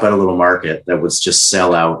stop at a little market that would just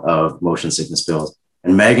sell out of motion sickness pills.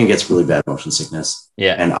 And Meagan gets really bad motion sickness.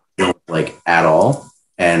 Yeah. And I don't like at all.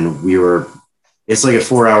 And it's like a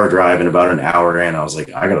 4-hour drive, and about an hour in, I was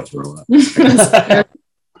like, I got to throw up.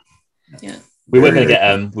 Yeah. We were going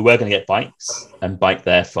to get bikes and bike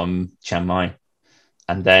there from Chiang Mai.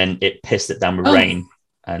 And then it pissed it down with rain.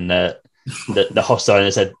 And the hostel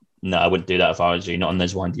owner said, no, I wouldn't do that if I was you, not on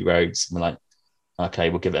those windy roads. And we're like, okay,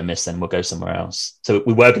 we'll give it a miss then. We'll go somewhere else. So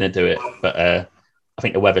we were going to do it, but I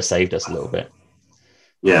think the weather saved us a little bit.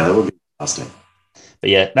 Yeah, that would be exhausting. But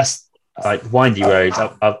yeah, that's like windy roads.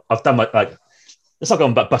 I've done like let's not go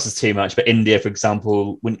on buses too much, but India, for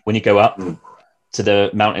example, when you go up to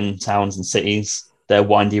the mountain towns and cities, they're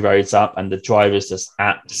windy roads up, and the drivers just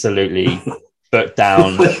absolutely book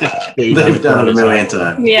down. They've done it a million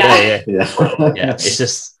times. Yeah. It's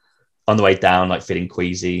just on the way down, like feeling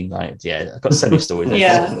queasy. Like, I've got so many stories.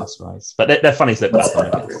 But they're funny to look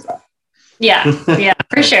back on. Yeah,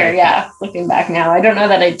 for sure. Yeah, looking back now, I don't know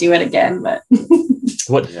that I'd do it again, but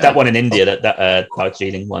that one in India, that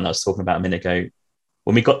Darjeeling one I was talking about a minute ago.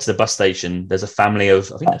 When we got to the bus station, there's a family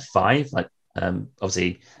of, I think they're 5, like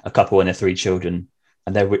obviously a couple and their 3 children,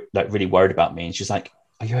 and they're like really worried about me. And she's like,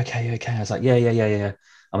 "Are you okay? You okay?" I was like, "Yeah,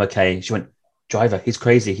 I'm okay." She went, "Driver, he's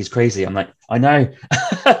crazy." I'm like, "I know,"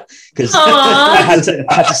 because I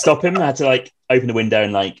had to stop him. I had to like open the window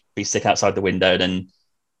and like be sick outside the window, and then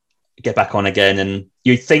get back on again. And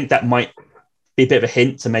you'd think that might be a bit of a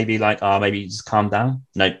hint to maybe like, maybe just calm down.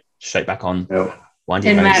 No, straight back on. Nope.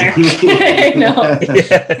 Didn't matter. No,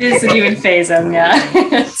 it doesn't even phase him. Yeah,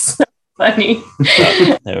 it's so funny.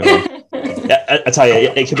 I tell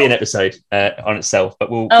you, it could be an episode on itself, but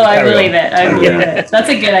we'll. I believe it. That's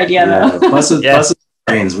a good idea, though. Buses,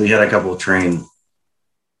 trains. We had a couple of train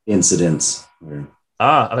incidents.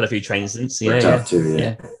 I've had a few train incidents.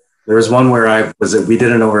 Too. There was one where we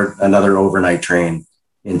did another overnight train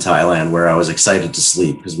in Thailand where I was excited to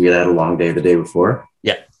sleep because we had a long day the day before.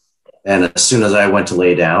 Yeah. And as soon as I went to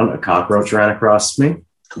lay down, a cockroach ran across me.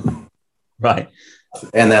 Right.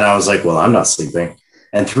 And then I was like, well, I'm not sleeping.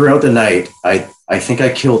 And throughout the night, I think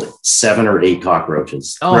I killed 7 or 8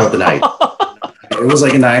 cockroaches throughout the night. It was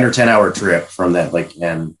like a 9 or 10 hour trip from that.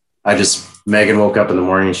 And Megan woke up in the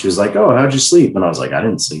morning and she was like, "Oh, how'd you sleep?" And I was like, "I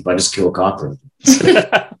didn't sleep. I just killed cockroaches."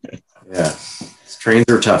 Yeah. Trains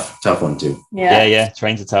are tough one too. Yeah.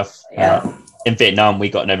 Trains are tough. Yeah. In Vietnam, we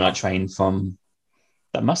got an overnight train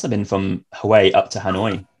that must have been from Hawaii up to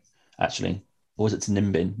Hanoi, actually. Or was it to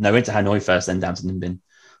Ninh? No, we went to Hanoi first, then down to Ninh.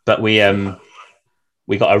 But we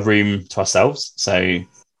got a room to ourselves. So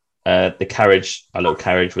our little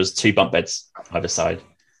carriage was 2 bunk beds either side.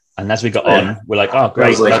 And as we got on, we're like, "Oh,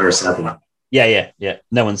 great." Yeah.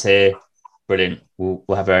 No one's here. Brilliant. We'll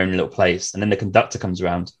have our own little place. And then the conductor comes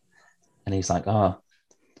around and he's like,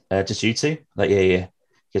 just you two? Like, yeah.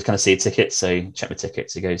 He goes, "Can I see a ticket?" So check my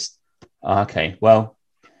tickets. He goes, "Okay, well,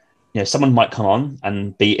 someone might come on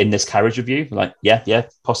and be in this carriage with you." Like, yeah,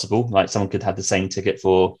 possible. Like someone could have the same ticket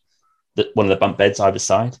for one of the bunk beds either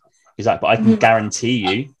side. He's like, "But I can guarantee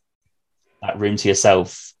you that room to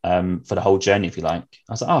yourself for the whole journey if you like."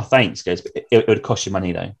 I was like, "Oh, thanks." He goes, "But it would cost you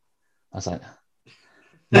money though." I was like,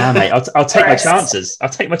 "Nah, mate, I'll take my chances.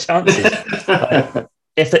 Like,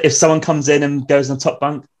 if someone comes in and goes on the top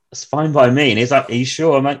bunk, it's fine by me." And he's like, "Are you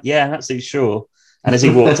sure?" I'm like, "Yeah, I'm absolutely sure." And as he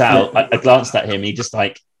walked out, I glanced at him. He just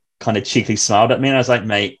like kind of cheekily smiled at me. And I was like,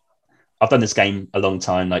 "Mate, I've done this game a long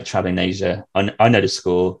time, like traveling in Asia. I know the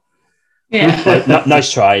score. Yeah,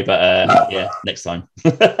 nice try, but next time."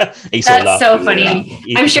 That's so funny.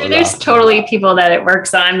 I'm sure there's totally people that it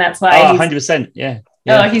works on. That's why. 100%. Yeah.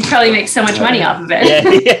 Oh, he probably makes so much money off of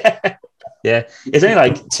it. Yeah. It's only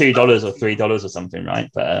like $2 or $3 or something, right?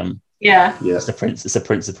 But it's a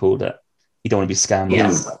principle that you don't want to be scammed.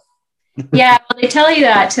 Yeah, well, they tell you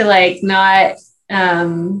that to like not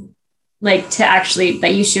like to actually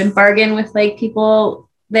that you should bargain with like people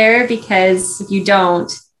there, because if you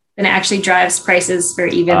don't, then it actually drives prices for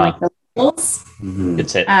even like the locals. Good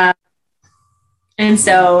tip. And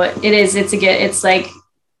so it's like,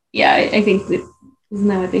 I think isn't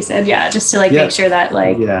that what they said? Yeah, just to like make sure that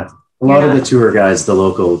like a lot of the tour guides, the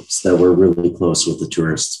locals that were really close with the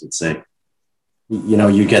tourists would say,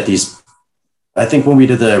 you get these. I think when we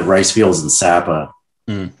did the rice fields in Sapa,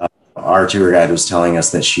 our tour guide was telling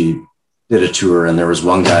us that she did a tour and there was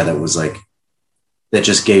one guy that was like, that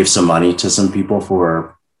just gave some money to some people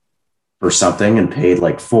for something and paid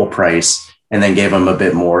like full price and then gave them a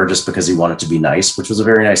bit more just because he wanted to be nice, which was a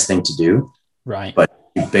very nice thing to do. Right. But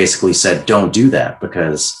he basically said, "Don't do that,"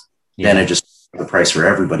 because then it just the price for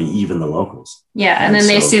everybody, even the locals. Yeah. And then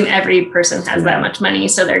they assume every person has that much money.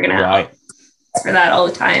 So they're going to ask for that all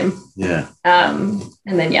the time. Yeah. And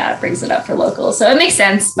then, it brings it up for locals. So it makes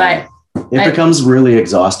sense, but it becomes really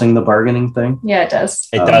exhausting, the bargaining thing. Yeah, it does.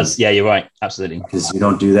 It does. Yeah, you're right. Absolutely. Because you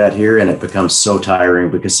don't do that here and it becomes so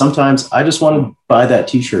tiring, because sometimes I just want to buy that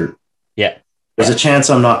t-shirt. Yeah. There's a chance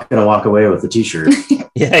I'm not going to walk away with the t-shirt.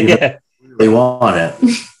 Yeah. I really want it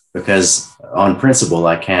because on principle,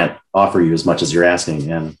 I can't offer you as much as you're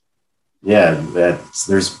asking. And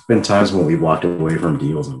there's been times when we walked away from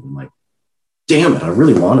deals and I'm like, damn it, I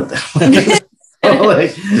really wanted that.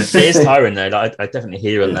 It is tiring though. Like, I definitely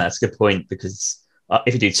hear you on that. It's a good point, because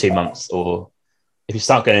if you do 2 months, or if you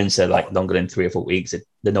start going into like longer than 3 or 4 weeks,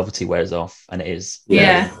 the novelty wears off, and it is.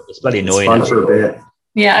 It's bloody annoying. It's fun for a bit.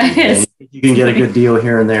 Yeah, it is. You can get a good deal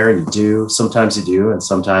here and there, and you do. Sometimes you do, and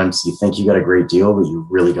sometimes you think you got a great deal, but you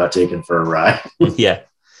really got taken for a ride. Yeah.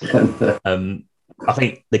 I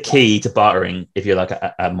think the key to bartering, if you're like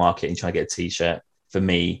at a market and trying to get a t-shirt, for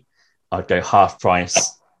me, I'd go half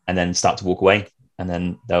price and then start to walk away, and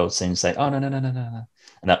then they'll soon say, "Oh no,"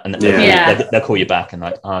 and they'll call you back and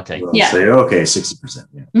like, "Oh, okay." Say, "Okay,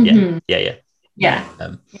 60%." Yeah.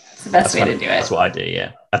 It's the best way to do it. That's what I do.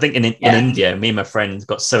 Yeah. I think in India, me and my friend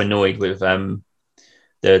got so annoyed with the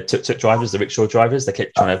tuk-tuk drivers, the rickshaw drivers. They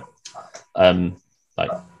kept trying to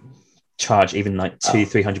like charge even like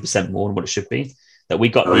 200-300% more than what it should be. That we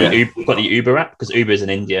got the Uber app, because Uber is in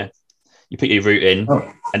India. You put your route in,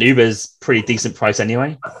 and Uber's pretty decent price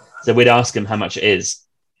anyway. So we'd ask them how much it is,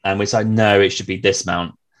 and we'd say, "No, it should be this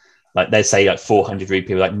amount." Like they say like 400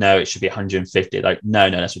 rupee. We're like, "No, it should be 150." Like, no,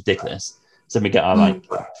 that's ridiculous. So we get our like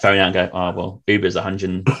phone out and go, "Oh well, Uber's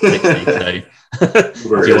 160, so if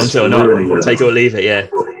you want it or not, take it or leave it." Yeah,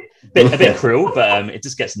 a bit cruel, but it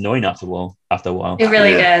just gets annoying after a while. It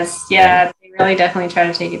really does. Yeah, they really definitely try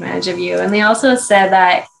to take advantage of you. And they also said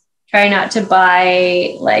that try not to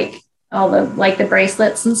buy like all the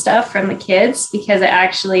bracelets and stuff from the kids, because it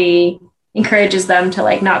actually encourages them to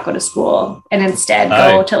like not go to school and instead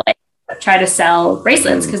go to like try to sell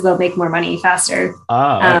bracelets, because they'll make more money faster.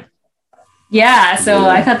 So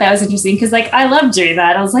I thought that was interesting, because like I love doing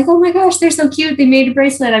that. I was like, "Oh my gosh, they're so cute. They made a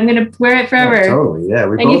bracelet. I'm gonna wear it forever." Totally, yeah.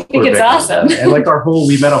 And you think it's awesome. And like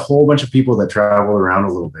we met a whole bunch of people that travel around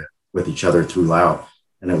a little bit with each other through Laos.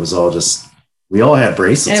 and it was all just, we all had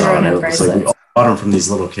bracelets on. It was like we all bought them from these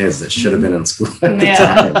little kids that should have been in school at the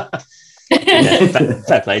time.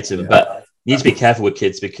 Fair play to them, but you need to be careful with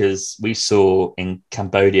kids, because we saw in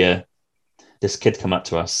Cambodia this kid come up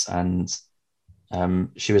to us, and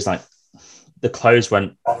she was like, the clothes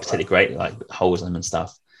weren't particularly great, like holes in them and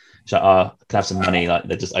stuff. She's like, oh, can I have some money? Like,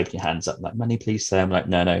 they just open your hands up, like, money, please, sir. I'm like,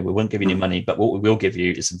 no, we won't give you any money, but what we will give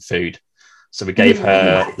you is some food. So we gave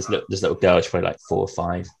her, this little girl, she's probably like 4 or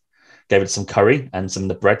 5, gave her some curry and some of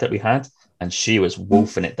the bread that we had, and she was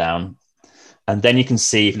wolfing it down. And then you can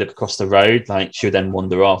see, if you look across the road, like, she would then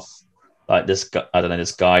wander off. Like, this guy, I don't know,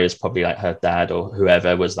 this guy was probably like her dad or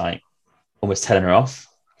whoever, was like almost telling her off.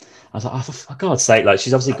 I was like, oh, for God's sake, like,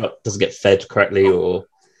 she's obviously doesn't get fed correctly or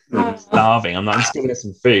starving. I'm like, I'm just giving her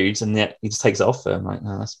some foods, and yet he just takes it off her. I'm like,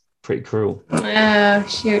 no, that's pretty cruel. Oh,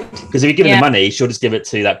 shoot. Because if you give her the money, she'll just give it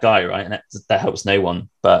to that guy, right? And that helps no one.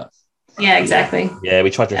 But yeah, exactly. Yeah, we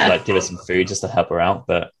tried to like give her some food just to help her out,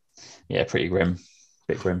 but yeah, pretty grim.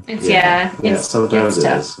 Bit grim. It's sometimes it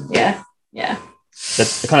tough. is. Yeah.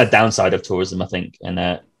 The kind of downside of tourism, I think, in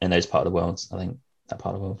those part of the world. I think that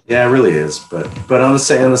part of the world. Yeah, it really is. But on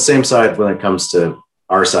the same side, when it comes to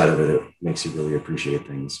our side of it, it makes you really appreciate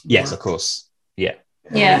things more. Yes, of course. Yeah.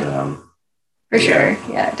 For sure.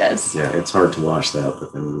 Yeah, it does. Yeah, it's hard to watch that,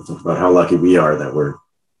 but then we think about how lucky we are that we're,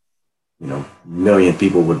 a million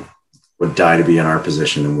people would die to be in our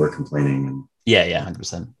position, and we're complaining. And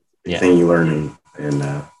 100%. The thing you learn in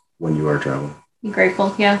when you are traveling. Be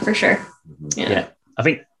grateful. Yeah, for sure. Mm-hmm. Yeah. I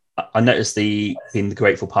think I noticed being the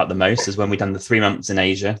grateful part the most is when we done the 3 months in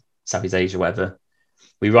Asia, Southeast Asia, whatever.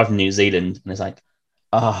 We arrived in New Zealand, and it's like,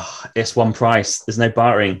 it's one price. There's no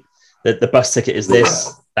bartering. The bus ticket is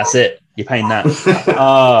this. That's it. You're paying that.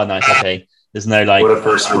 Oh, nice. Okay. There's no like. What a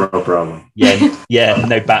first world problem. Yeah.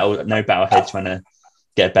 No battle head trying to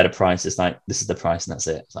get a better price. It's like, this is the price, and that's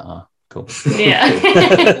it. It's like, cool. Yeah.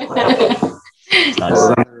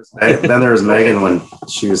 Nice. Well, then there was Meagan, when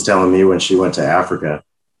she was telling me when she went to Africa.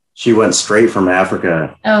 She went straight from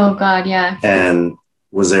Africa. Oh God, yeah. And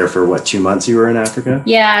was there for 2 months you were in Africa?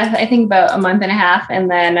 Yeah, I think about a month and a half.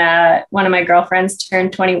 And then one of my girlfriends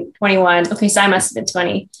turned 21. Okay, so I must have been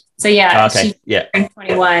 20. So she turned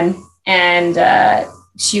 21, and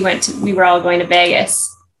we were all going to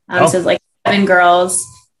Vegas. So it was like 7 girls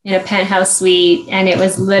in a penthouse suite. And it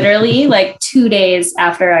was literally like 2 days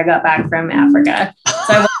after I got back from Africa.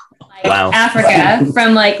 So I went Africa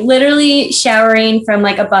from like literally showering from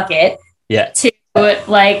like a bucket to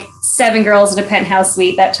like 7 girls in a penthouse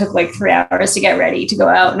suite that took like 3 hours to get ready to go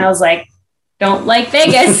out. And I was like, don't like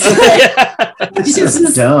Vegas. This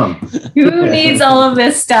is dumb. Who needs all of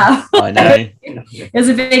this stuff? I know. It was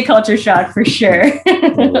a big culture shock for sure.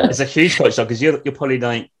 It's a huge culture shock, because you'll probably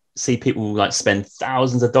like see people like spend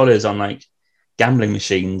thousands of dollars on like gambling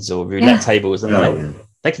machines or roulette tables, and like,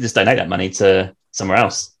 they can just donate that money to somewhere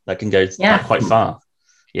else that can go quite far.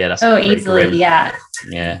 Yeah, that's easily grim.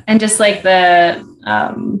 Yeah. And just like the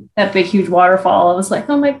that big huge waterfall, I was like,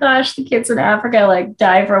 oh my gosh, the kids in Africa like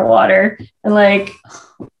die for water, and like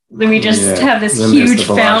then we just have this huge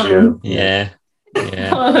fountain.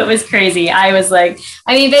 Oh, it was crazy. I was like,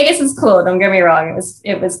 I mean, Vegas is cool, don't get me wrong,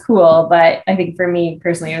 it was cool, but I think for me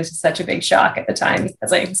personally it was just such a big shock at the time,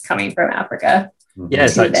 because I was coming from Africa.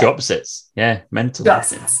 It's like two opposites. Mental. Two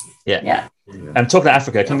opposites. Yeah. Talking about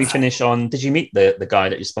Africa, can we finish on, did you meet the guy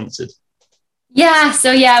that you sponsored?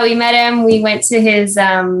 So we met him. We went to his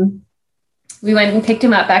we went and picked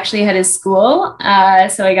him up actually at his school.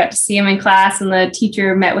 So I got to see him in class, and the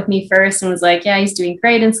teacher met with me first and was like, yeah, he's doing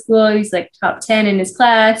great in school, he's like top 10 in his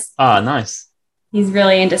class. Nice. He's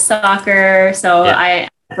really into soccer. So I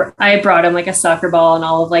brought him like a soccer ball and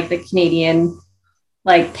all of like the Canadian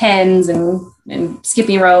like pens and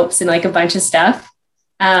skipping ropes and like a bunch of stuff.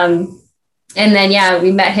 And then,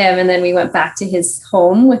 we met him, and then we went back to his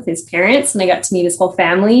home with his parents, and I got to meet his whole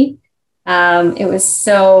family. It was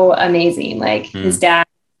so amazing. Like his dad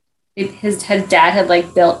had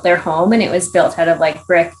like built their home, and it was built out of like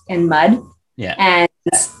brick and mud. Yeah. And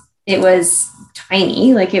it was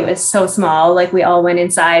tiny. Like it was so small. Like we all went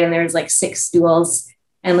inside, and there was like 6 stools,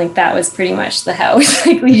 and like that was pretty much the house.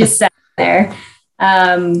 Like we just sat there.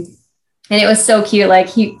 And it was so cute. Like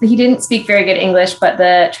he didn't speak very good English, but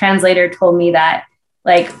the translator told me that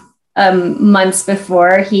like months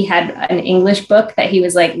before, he had an English book that he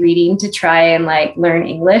was like reading to try and like learn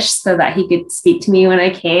English so that he could speak to me when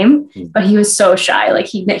I came. But he was so shy. Like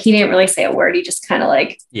he didn't really say a word. He just kind of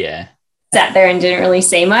like sat there and didn't really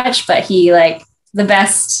say much, but he like the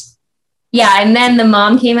best. Yeah. And then the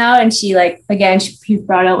mom came out, and she like, again, she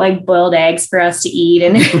brought out like boiled eggs for us to eat.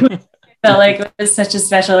 And felt like it was such a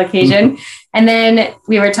special occasion. And then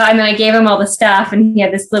we were talking, and I gave him all the stuff, and he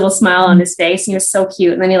had this little smile on his face. And he was so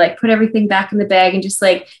cute. And then he like put everything back in the bag and just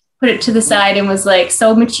like put it to the side and was like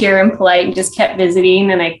so mature and polite and just kept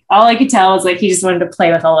visiting. And all I could tell was like he just wanted to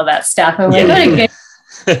play with all of that stuff. I'm like, what a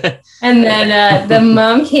good. And then the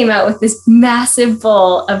mom came out with this massive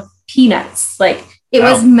bowl of peanuts. Like it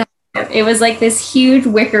was massive. It was like this huge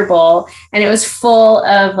wicker bowl, and it was full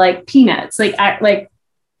of like peanuts, like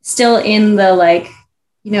still in the like,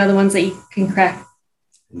 you know, the ones that you can crack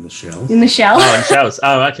in the shell. In the shell. Oh, in shells.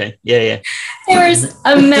 Oh, okay. Yeah. There was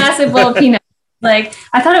a massive bowl of peanuts. Like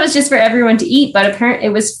I thought it was just for everyone to eat, but apparently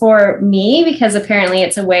it was for me because apparently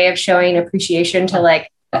it's a way of showing appreciation to like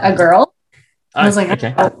a girl. I was like,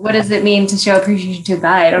 okay. Oh, what does it mean to show appreciation to a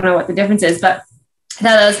guy? I don't know what the difference is, but I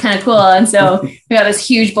thought that was kind of cool. And so we got this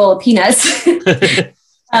huge bowl of peanuts.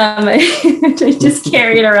 I just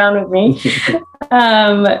carry it around with me,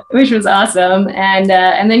 which was awesome. And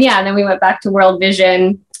then we went back to World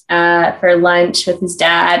Vision for lunch with his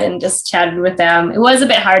dad and just chatted with them. It was a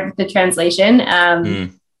bit hard with the translation.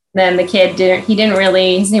 Then the kid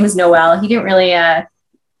his name was Noel. He didn't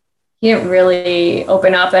really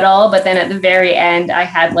open up at all. But then at the very end, I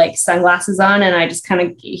had like sunglasses on, and I just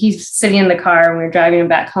he's sitting in the car and we were driving him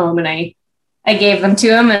back home, and I gave them to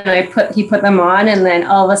him, and he put them on, and then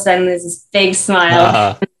all of a sudden there's this big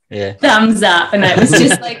smile, thumbs up, and it was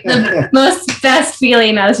just like the best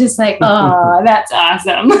feeling. I was just like, oh, that's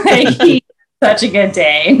awesome! Like he had such a good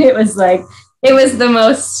day, and it was the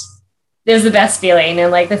best feeling,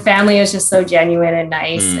 and like the family was just so genuine and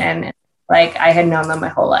nice, and like I had known them my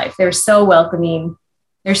whole life. They were so welcoming,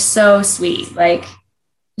 they're so sweet, like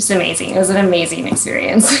just amazing. It was an amazing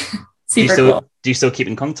experience. Super cool. Do you still keep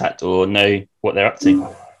in contact or know what they're up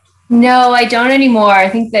to? No, I don't anymore. I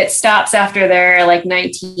think that stops after they're like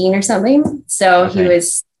 19 or something. So He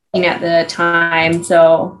was at the time.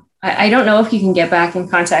 So I don't know if you can get back in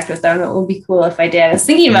contact with them. It would be cool if I did. I was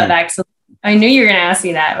thinking about that. So I knew you were going to ask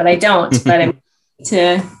me that, but I don't. But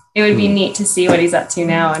it would be neat to see what he's up to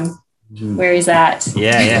now and where he's at.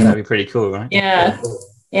 Yeah, that'd be pretty cool, right? Yeah.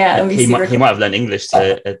 He might have learned English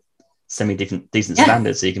to a decent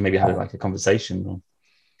standard, so you can maybe have like a conversation.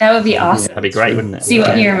 That would be awesome. That'd be great, wouldn't it? See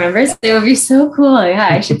what he remembers. It would be so cool. Yeah,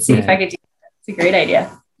 I should see if I could do that. It's a great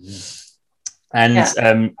idea.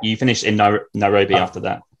 And you finished in Nairobi after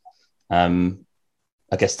that,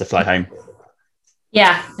 I guess, to fly home.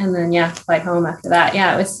 Yeah, and then flight home after that.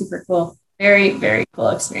 Yeah, it was super cool. Very, very cool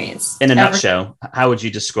experience. In a nutshell, how would you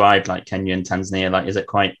describe like Kenya and Tanzania? Like, is it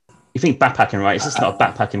quite? You think backpacking, right? It's just not a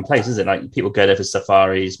backpacking place, is it? Like people go there for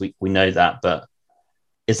safaris. We know that, but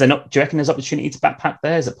is there not? Do you reckon there's opportunity to backpack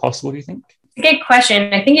there? Is it possible? Do you think? It's a good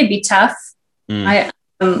question. I think it'd be tough. I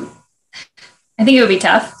think it would be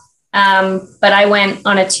tough. But I went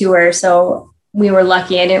on a tour, so we were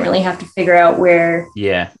lucky. I didn't really have to figure out where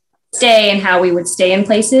stay and how we would stay in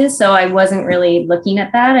places. So I wasn't really looking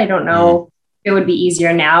at that. I don't know. It would be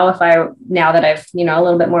easier now now that I've, a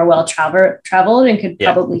little bit more well traveled and could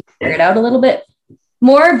probably figure it out a little bit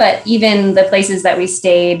more. But even the places that we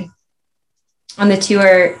stayed on the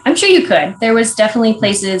tour, I'm sure you could. There was definitely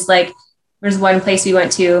places like there's one place we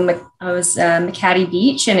went to, Makati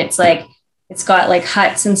Beach, and it's got like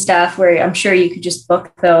huts and stuff where I'm sure you could just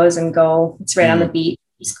book those and go. It's right on the beach.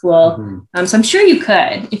 It's cool. So I'm sure you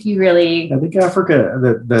could if you really. I think Africa,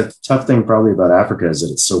 the tough thing probably about Africa is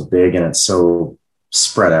that it's so big and it's so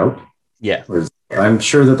spread out. Yeah. Whereas I'm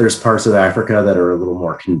sure that there's parts of Africa that are a little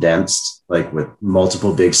more condensed, like with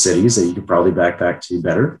multiple big cities that you could probably backpack to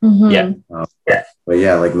better. But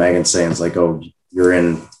yeah, like Meagan's saying, it's like, oh, you're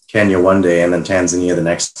in Kenya one day and then Tanzania the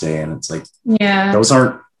next day. And it's like, those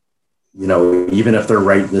aren't, even if they're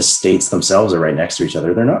right, the states themselves are right next to each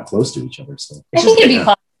other, they're not close to each other. So I think it'd be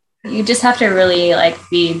possible. You just have to really I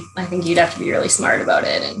think you'd have to be really smart about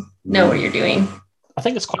it and know what you're doing. I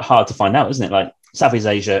think it's quite hard to find out, isn't it? Like Southeast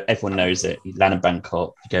Asia, everyone knows it. You land in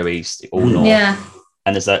Bangkok, you go east, all north. Yeah.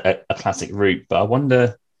 And there's a classic route. But I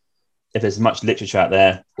wonder if there's much literature out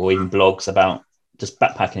there or even blogs about just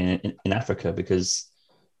backpacking in Africa, because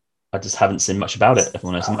I just haven't seen much about it. If I'm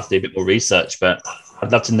honest, I must do a bit more research, but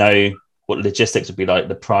I'd love to know what logistics would be like,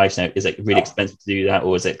 the price. Is it really expensive to do that,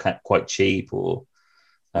 or is it quite cheap, or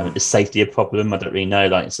is safety a problem? I don't really know.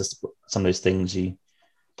 Like, it's just some of those things you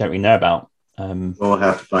don't really know about. We'll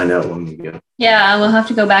have to find out when we go. Yeah, we'll have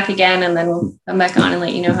to go back again, and then we'll come back on and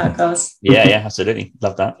let you know how it goes. Yeah, absolutely.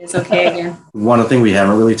 Love that. It's okay again. One thing we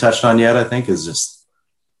haven't really touched on yet, I think, is just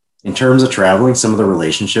in terms of traveling, some of the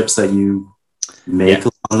relationships that you make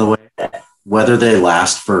along the way, whether they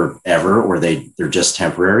last forever or they're just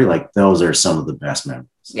temporary, like those are some of the best memories.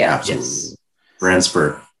 Yeah. Absolutely. Friends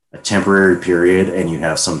for a temporary period, and you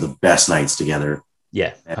have some of the best nights together.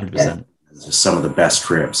 Yeah, 100%. It's just some of the best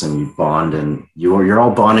trips, and you bond, and you're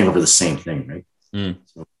all bonding over the same thing, right?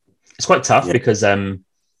 So, it's quite tough because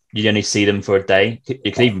you only see them for a day.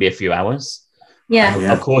 It could even be a few hours.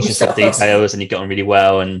 Yeah. Of course, you swap details and you get on really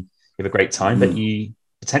well and you have a great time, but you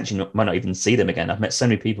potentially might not even see them again. I've met so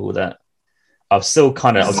many people that I've still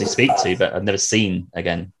kind of obviously speak to, but I've never seen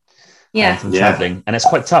again from traveling. And it's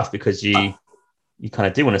quite tough because you kind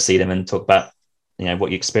of do want to see them and talk about,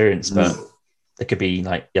 what you experienced, but it could be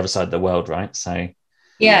like the other side of the world, right? So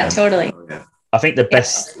totally. I think the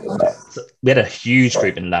best, we had a huge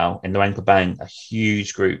group in Laos, in Luang Prabang, a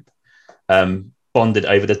huge group, bonded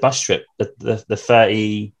over the bus trip, the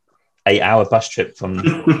 38-hour bus trip from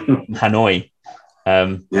Hanoi,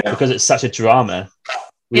 because it's such a drama.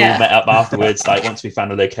 We all met up afterwards, like once we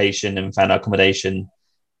found a location and found our accommodation,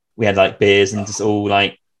 we had like beers and just all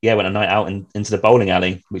like, went a night out into the bowling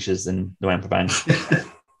alley, which is in Luang Prabang.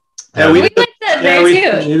 We liked that there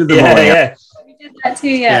too. Yeah. We did that too,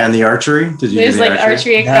 yeah. And the archery? Did you There's do the like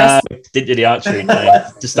archery across. Didn't do the archery,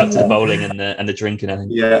 just stuck to the bowling and the drinking, I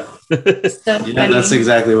think. Yeah. That's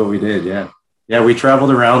exactly what we did, Yeah, we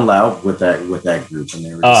traveled around Laos with that group, and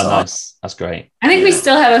they were nice. That's great. I think we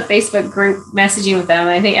still have a Facebook group messaging with them.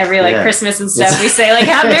 I think every Christmas and stuff we say like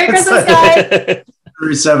 "Happy Merry Christmas, guys."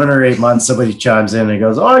 Every 7 or 8 months, somebody chimes in and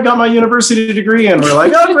goes, "Oh, I got my university degree," and we're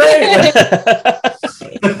like, "Oh, great!"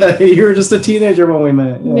 You were just a teenager when we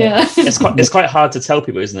met. Yeah. It's quite hard to tell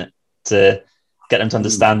people, isn't it, to get them to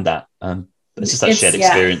understand that. But it's just like shared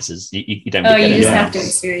experiences. You don't. You just have to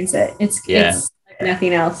experience it. It's like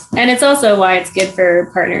nothing else, and it's also why it's good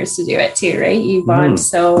for partners to do it too, right? You bond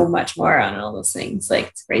so much more on all those things. Like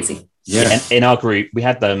it's crazy. Yeah. And in our group, we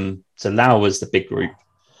had them. So Laos was the big group,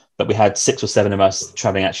 but we had 6 or 7 of us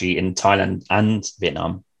traveling actually in Thailand and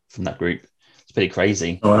Vietnam from that group. It's pretty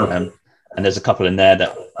crazy. Oh, wow. And there's a couple in there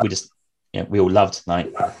that we just, we all loved.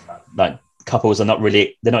 Like couples are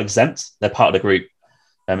they're not exempt. They're part of the group.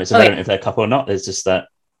 It's irrelevant if they're a couple or not. It's just that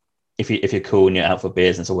if you're cool and you're out for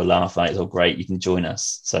beers and it's all a laugh, like it's all great, you can join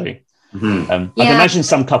us. So I can imagine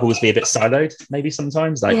some couples be a bit siloed maybe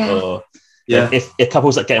sometimes, or if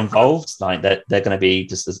couples that get involved, like they're going to be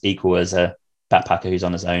just as equal as a backpacker who's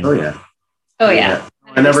on his own. Oh yeah.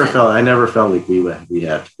 I never felt like we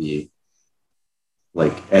had to be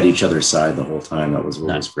like at each other's side the whole time. That was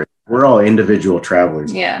what was great. We're all individual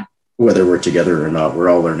travelers. Yeah. Whether we're together or not, we're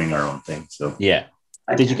all learning our own thing. So yeah.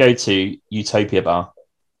 Did you go to Utopia Bar?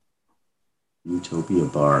 Utopia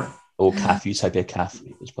Bar or Utopia Caf?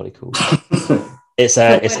 It's probably cool. It's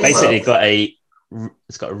basically got a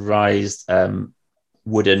raised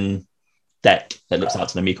wooden deck that looks out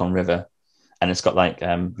to the Mekong River, and it's got like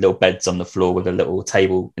little beds on the floor with a little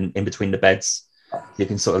table in between the beds. You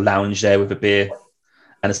can sort of lounge there with a beer,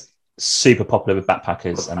 and it's super popular with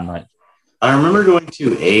backpackers. And like, I remember going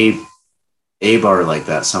to a bar like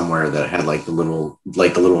that somewhere that had like the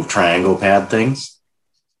little triangle pad things.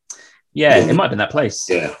 Yeah, it might have been that place.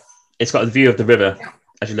 Yeah, it's got a view of the river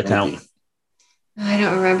as you look out. I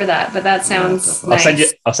don't remember that, but that sounds nice.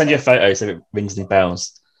 I'll send you a photo so it rings any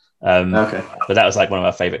bells. Okay, but that was like one of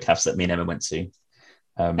our favorite cafes that me and Emma went to.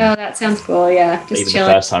 That sounds cool. Yeah, just even chilling.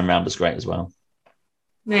 The first time round was great as well.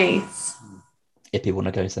 Nice. If people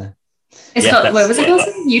want to go there. It's called, what was it called?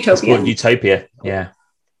 Utopia. It's called Utopia. Yeah.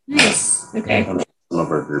 Nice. Okay.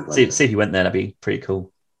 See if you went there, that'd be pretty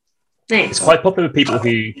cool. Nice. It's quite popular with people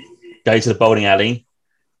who go to the bowling alley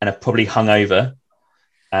and have probably hung over.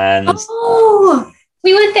 And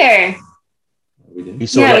we went there. You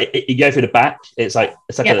sort of like you go through the back. It's like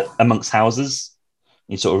amongst houses.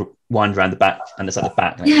 You sort of wind around the back, and it's at the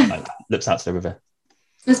back, and it like looks out to the river.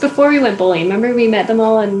 It was before we went bowling. Remember we met them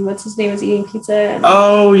all, and what's his name was eating pizza. And...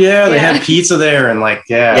 they had pizza there, and like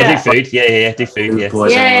do food. Do food.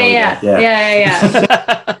 Yeah.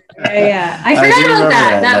 I forgot about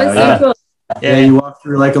that. That was so cool. Yeah, you walk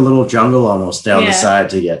through like a little jungle almost down the side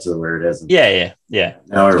to get to where it is. Yeah.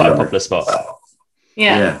 It's quite a popular spot.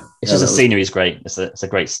 Yeah. It's just the scenery is great. It's a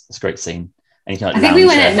great scene. And you can, like, I think we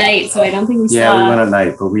went at night, so I don't think we saw. Yeah, we went at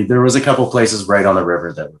night, but there was a couple places right on the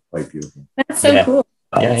river that were quite beautiful. That's so cool.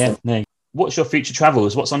 Yeah. No. What's your future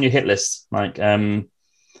travels? What's on your hit list? Like, I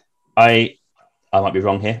might be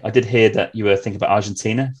wrong here. I did hear that you were thinking about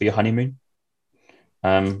Argentina for your honeymoon.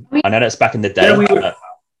 I know that's back in the day. Yeah,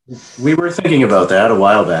 we were thinking about that a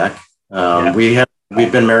while back.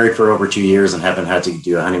 We've been married for over 2 years and haven't had to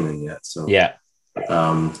do a honeymoon yet. So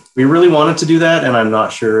we really wanted to do that, and I'm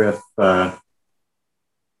not sure if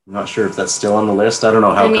that's still on the list. I don't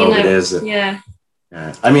know how COVID is.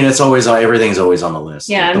 I mean, everything's always on the list.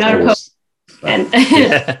 Yeah, I'm not opposed.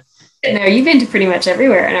 No, you've been to pretty much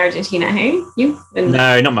everywhere in Argentina, hey?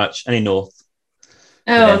 No, not much. Only north.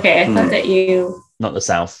 Oh, okay. I thought that you... Not the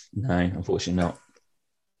south. No, unfortunately not.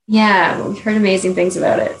 Yeah, well, we've heard amazing things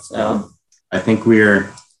about it. So I think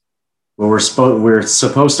we're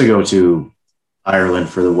supposed to go to Ireland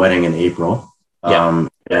for the wedding in April.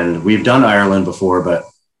 And we've done Ireland before, but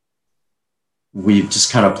we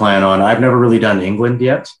just kind of plan on, I've never really done England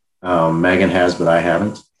yet. Meagan has, but I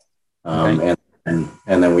haven't. Okay. And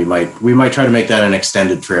then we might try to make that an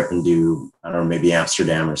extended trip and do, I don't know, maybe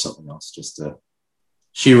Amsterdam or something else. Just to,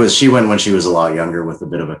 she went when she was a lot younger with a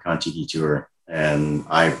bit of a Contiki tour, and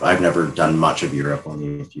I've never done much of Europe,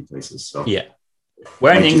 only a few places. So yeah,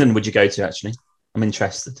 where in England would you go to? Actually, I'm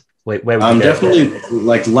interested. Where would you go? Definitely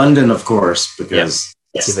like London, of course, because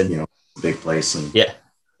it's a big place, and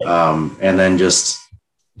and then just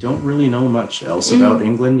don't really know much else about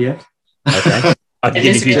England yet. Okay. I can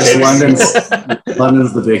give you tips.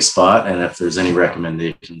 London's the big spot, and if there's any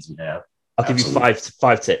recommendations you have, I'll give you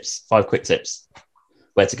five tips, 5 quick tips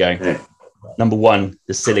where to go. Okay. Number 1,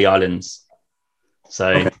 the Scilly Islands.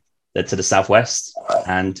 So they're to the southwest,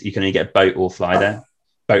 and you can only get a boat or fly there.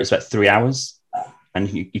 Boat's about 3 hours, and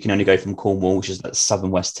you can only go from Cornwall, which is like the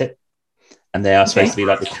southern west tip. And they are supposed to be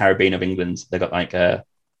like the Caribbean of England. They've got like a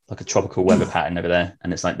tropical weather pattern over there,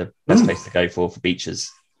 and it's like the best place to go for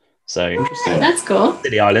beaches. So that's cool.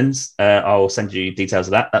 Scilly Islands. I'll send you details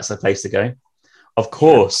of that. That's the place to go. Of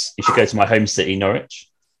course, you should go to my home city, Norwich.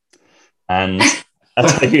 And I'll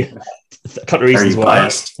tell you a couple of reasons why.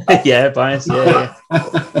 Biased? Yeah, biased. Yeah.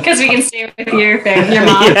 Because we can stay with your family, your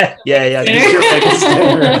mom. Yeah.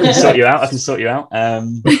 I can sort you out.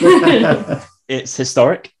 It's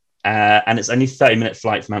historic, and it's only 30-minute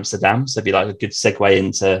flight from Amsterdam, so it'd be like a good segue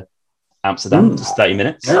into Amsterdam. Just 30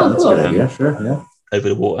 minutes. Yeah, that's good. Yeah, sure. Yeah. Over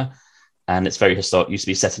the water, and it's very historic. It used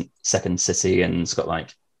to be second city, and it's got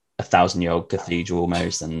like 1,000-year-old cathedral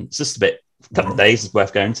almost, and it's just a couple of days is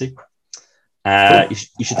worth going to. You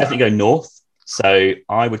should definitely go north. So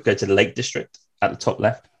I would go to the Lake District at the top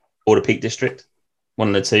left, or the Peak District, one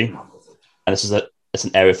of the two. And it's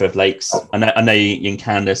an area full of lakes. I know you're in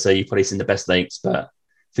Canada, so you've probably seen the best lakes, but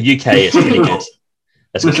for UK, it's really good.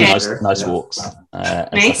 There's some nice walks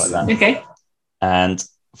and stuff like that. Okay. And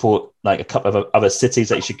for like a couple of other cities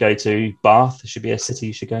that you should go to, Bath should be a city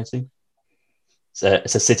you should go to.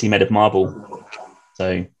 It's a city made of marble.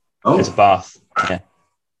 So there's a bath,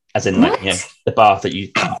 as in like the bath that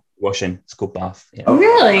you wash in. It's called Bath. Yeah. Oh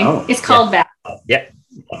really? It's called Bath. Yeah,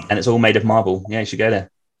 and it's all made of marble. Yeah, you should go there.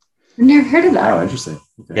 I've never heard of that. Oh, interesting.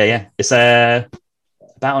 Okay. Yeah. It's about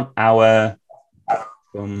an hour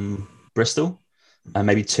from Bristol, and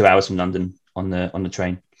maybe 2 hours from London on the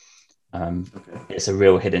train. It's a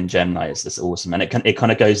real hidden gem. Like it's awesome, and it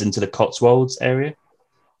kind of goes into the Cotswolds area.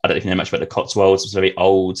 I don't know if you know much about the Cotswolds. It's very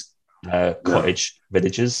old cottage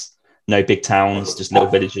villages, no big towns, just little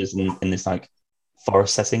villages in this like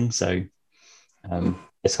forest setting. So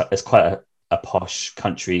it's quite a posh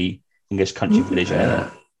English country village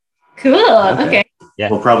area. Cool. Okay. Yeah,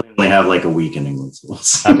 we'll probably only have like a week in England.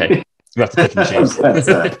 Okay, we have to pick and choose.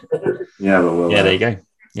 Yeah, but we'll. Yeah, there you go.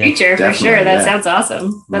 Yeah, future for sure. That sounds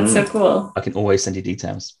awesome. That's so cool. I can always send you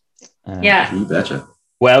details. You betcha.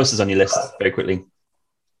 What else is on your list? Very quickly.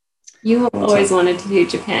 You always wanted to do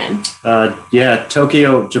Japan.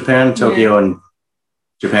 Tokyo, Japan, and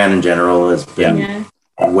Japan in general has been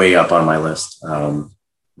way up on my list.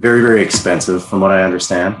 Very, very expensive from what I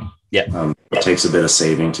understand. Yeah. It takes a bit of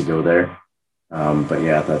saving to go there. But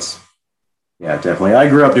definitely. I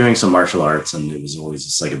grew up doing some martial arts, and it was always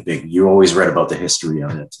just like you always read about the history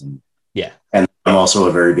of it. And I'm also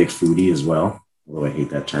a very big foodie as well, although I hate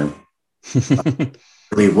that term.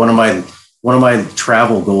 Really, one of my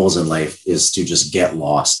travel goals in life is to just get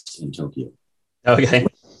lost in Tokyo. Okay.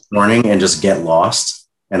 Morning and just get lost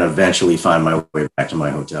and eventually find my way back to my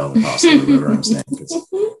hotel in Gosse, wherever I'm staying.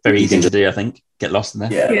 Very easy to do, I think. Get lost in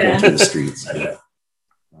there. Yeah. Through the streets.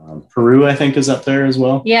 Peru, I think, is up there as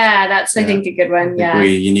well. Yeah, that's I think a good one.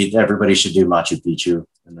 Everybody should do Machu Picchu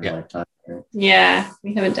in their lifetime. Right? Yeah,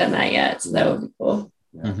 we haven't done that yet, so that would be cool.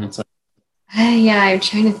 Yeah, I'm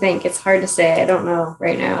trying to think. It's hard to say. I don't know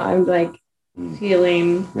right now. I'm like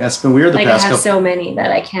feeling. Yeah, it's been weird. I have so many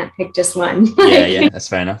that I can't pick just one. Yeah, that's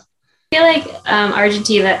fair enough. I feel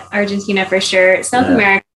like Argentina for sure. South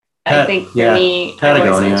America, I think for me,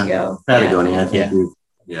 Patagonia. I to go. Patagonia, I think.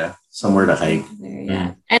 Somewhere to hike.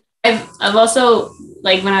 And I've also,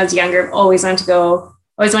 like when I was younger, I've always wanted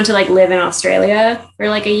to like live in Australia for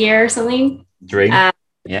like a year or something. Dream.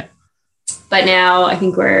 But now I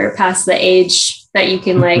think we're past the age that you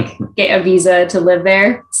can like get a visa to live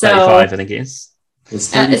there. So 35, I think it is. It's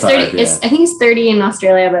 35. It's 30. Yeah. I think it's 30 in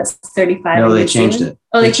Australia, but it's 35. No, they changed it.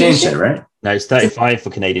 Oh, they changed it, right? No, it's 35 for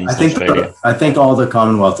Canadians in Australia. I think all the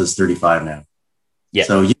Commonwealth is 35 now. Yeah.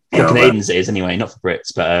 So for Canadians it is anyway, not for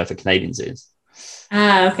Brits, but for Canadians it is.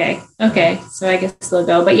 Okay. So I guess they'll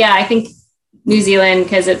go. But yeah, I think New Zealand,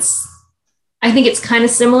 because I think it's kind of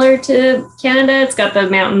similar to Canada. It's got the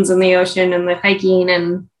mountains and the ocean and the hiking,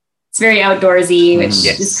 and it's very outdoorsy, which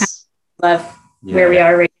is kind of love where we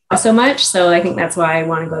are right now so much. So I think that's why I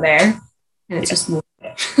want to go there. And it's just more.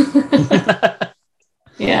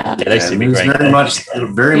 Yeah. They seem great.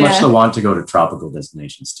 Very much the want to go to tropical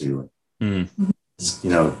destinations too. You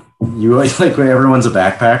know, you like when everyone's a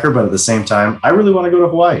backpacker, but at the same time, I really want to go to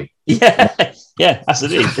Hawaii. Yeah,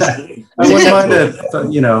 absolutely. I wouldn't mind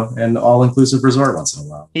an all-inclusive resort once in a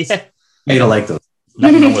while. Yeah. You gotta like those.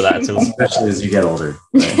 Nothing wrong with that at all. Especially as you get older.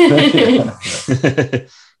 Right?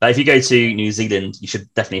 Like if you go to New Zealand, you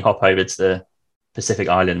should definitely hop over to the Pacific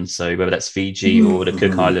Islands. So whether that's Fiji or the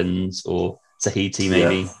Cook Islands or Tahiti,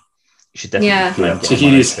 maybe you should definitely.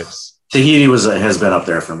 Tahiti has been up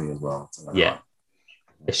there for me as well.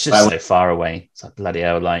 It's just so far away. It's like bloody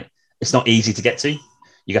hell. Like it's not easy to get to.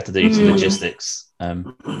 You have to do some logistics.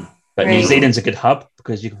 But New Zealand's a good hub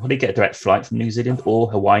because you can probably get a direct flight from New Zealand or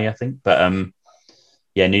Hawaii, I think. But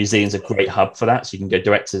New Zealand's a great hub for that. So you can go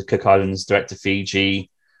direct to Cook Islands, direct to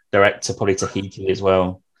Fiji, direct to probably Tahiti as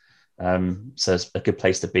well. So it's a good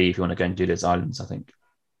place to be if you want to go and do those islands, I think.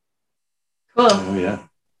 Cool. Oh, yeah.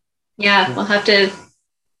 Yeah, we'll have to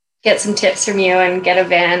get some tips from you and get a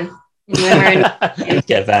van. Get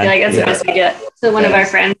a van. That's the best idea. So one of our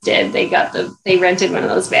friends did. They rented one of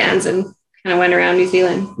those vans and kind of went around New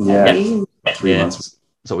Zealand. 3 months.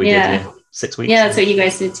 That's what we did. 6 weeks. Yeah, that's what you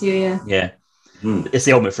guys did too. Yeah. It's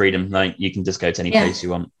the ultimate freedom. Like you can just go to any place you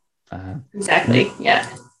want. Exactly. Yeah.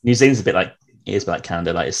 New Zealand's a bit like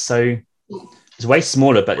Canada. Like it's way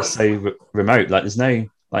smaller, but it's so remote. Like there's not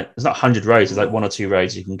 100 roads. There's like 1 or 2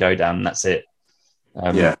 roads you can go down, and that's it.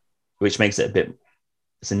 Which makes it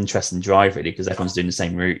it's an interesting drive really because everyone's doing the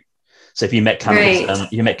same route. So if you met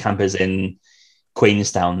campers, in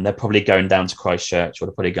Queenstown, they're probably going down to Christchurch or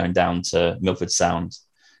they're probably going down to Milford Sound.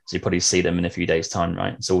 So you probably see them in a few days' time,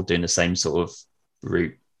 right? It's all doing the same sort of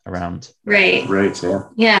route around. Right.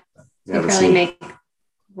 Yeah. You probably make a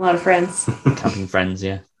lot of friends. Camping friends,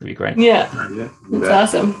 yeah. That'd be great. Yeah.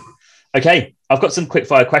 That's awesome. Okay, I've got some quick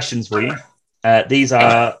fire questions for you. These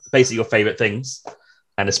are basically your favorite things,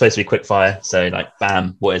 and they're supposed to be quick fire. So, like,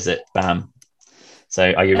 bam, what is it? Bam.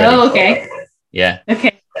 So, are you ready? Oh, okay. Yeah.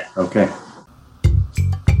 Okay.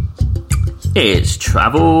 It's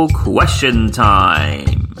travel question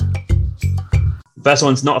time. First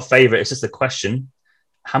one's not a favorite, it's just a question.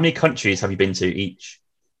 How many countries have you been to each?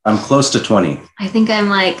 I'm close to 20. I think I'm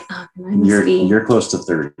like, you're close to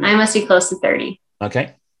 30. I must be close to 30.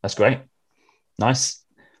 Okay, that's great. Nice.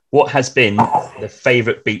 What has been the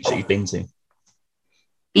favorite beach that you've been to?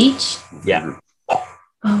 Beach? Yeah.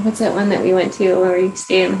 Oh, what's that one that we went to where we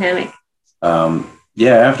stayed in the hammock?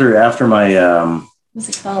 After my what's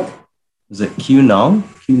it called? Was it Qinong?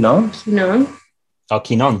 Oh,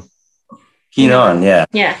 Qinong, yeah.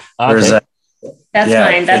 Yeah. Okay. That's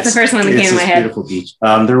mine. That's the first one that came to my head. Beautiful beach.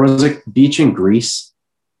 There was a beach in Greece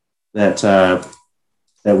that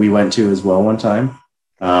we went to as well one time.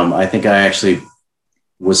 I think I actually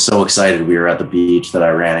was so excited we were at the beach that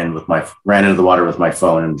I ran into the water with my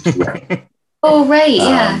phone. And oh, right.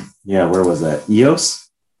 Yeah. Yeah. Where was that? Eos?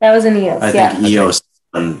 That was in Eos. I think Eos,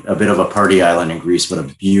 and a bit of a party island in Greece, but a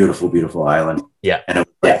beautiful, beautiful island. Yeah. And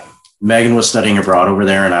Meagan was studying abroad over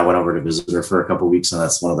there, and I went over to visit her for a couple of weeks, and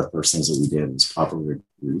that's one of the first things that we did was pop over to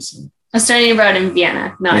Greece. I was studying abroad in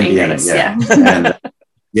Vienna, not in Vienna, Greece. Yeah. And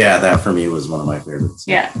that for me was one of my favorites.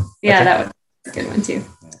 Yeah. Yeah, that was a good one too.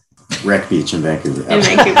 Wreck Beach in Vancouver.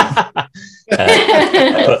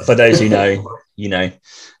 For those who know, you know.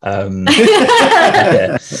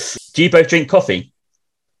 Yeah. Do you both drink coffee?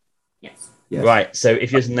 Yes. Right. So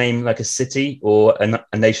if you had to name like a city or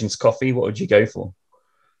a nation's coffee, what would you go for?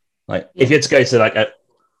 Like if you had to go to like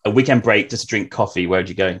a weekend break just to drink coffee, where would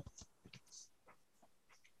you go?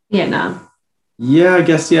 Vietnam. Yeah, I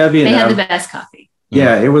guess, Vietnam. They had the best coffee.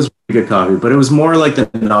 Yeah, it was really good coffee, but it was more like the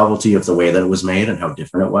novelty of the way that it was made and how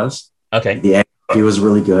different it was. Okay. The coffee was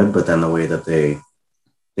really good, but then the way that they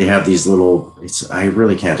have these little, I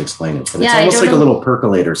really can't explain it, but it's almost like a little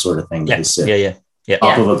percolator sort of thing that they sit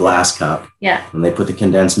off of a glass cup. Yeah. And they put the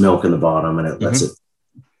condensed milk in the bottom and it lets it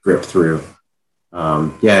drip through.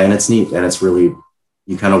 And it's neat, and it's really,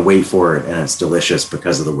 you kind of wait for it, and it's delicious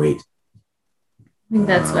because of the wait. I think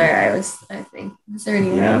that's where I think. Is there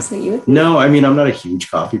anywhere else that you would? No, I mean, I'm not a huge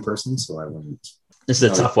coffee person, so I wouldn't. This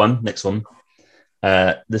is a tough one. Next one.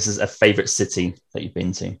 This is a favorite city that you've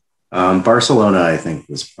been to. Barcelona, I think,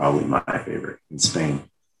 was probably my favorite in Spain.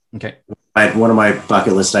 Okay. One of my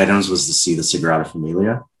bucket list items was to see the Sagrada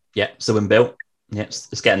Familia. Yeah, so when built. Yeah,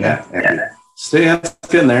 it's getting there. It's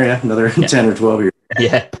getting there, yeah. Another 10 or 12 years.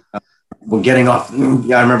 Yeah. When getting off, I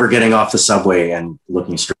remember getting off the subway and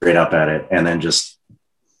looking straight up at it. And then just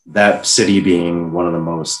that city being one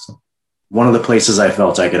of the places I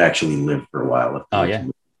felt I could actually live for a while. Oh, yeah.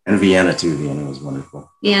 And Vienna, too. Vienna was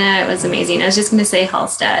wonderful. Yeah, it was amazing. I was just going to say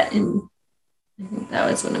Hallstatt, and I think that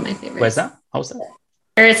was one of my favorites. Where's that? Hallstatt?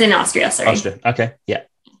 Or it's in Austria, sorry. Austria. Okay. Yeah.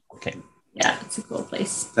 Okay. Yeah, it's a cool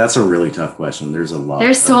place. That's a really tough question. There's a lot.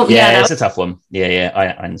 It's a tough one. Yeah, I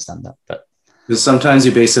understand that. But because sometimes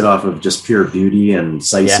you base it off of just pure beauty and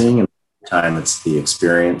sightseeing, and time it's the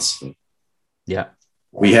experience. Yeah.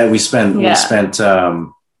 We spent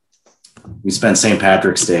St.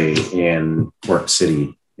 Patrick's Day in Cork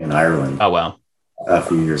City in Ireland. Oh wow! A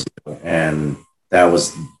few years ago, and that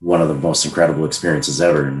was one of the most incredible experiences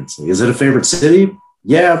ever. And it's like, is it a favorite city?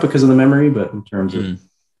 Yeah, because of the memory, but in terms of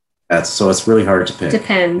it's really hard to pick.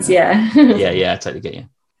 Depends, yeah. yeah, I totally get you.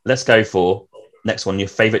 Let's go for next one. Your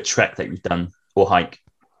favorite trek that you've done or hike?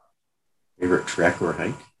 Favorite trek or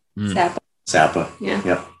hike? Sapa.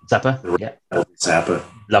 Yeah. Sapa. Yeah. Sapa.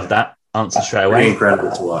 Love that answer straight away. Pretty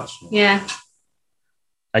incredible to watch. Yeah.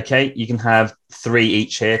 Okay, you can have 3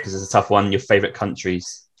 each here because it's a tough one. Your favorite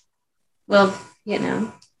countries? Well,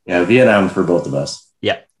 Vietnam. Yeah, Vietnam for both of us.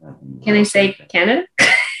 Yeah. Can I say Canada?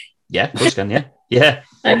 Yeah, of course you can. Yeah.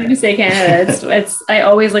 I'm going to say Canada. It's. I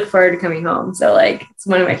always look forward to coming home. So it's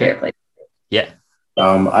one of my favorite places. Yeah.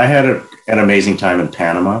 I had an amazing time in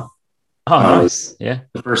Panama. Oh, nice. Yeah.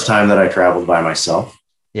 The first time that I traveled by myself.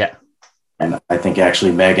 Yeah. And I think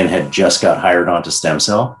actually Meagan had just got hired onto Stem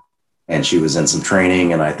Cell, and she was in some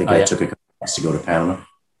training, and I think I took a couple months to go to Panama.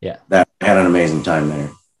 Yeah. I had an amazing time there.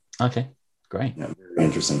 Okay, great. Yeah, very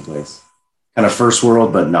interesting place. Kind of first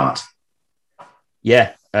world, but not.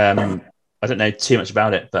 Yeah. I don't know too much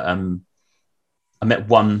about it, but I met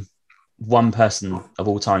one person of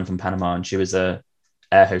all time from Panama, and she was a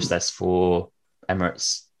air hostess for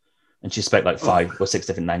Emirates, and she spoke like 5 or 6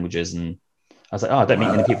 different languages. And I was like, I don't meet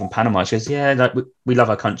any people from Panama. She goes, yeah, we love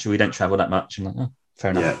our country. We don't travel that much. I'm like, oh,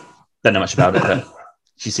 fair enough. Yeah. Don't know much about it, but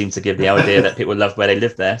she seems to give the idea that people love where they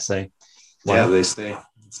live there. So they stay.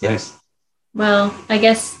 It's nice. Well, I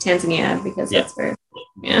guess Tanzania, because that's where,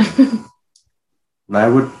 And I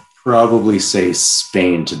would probably say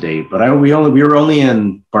Spain to date, but we were only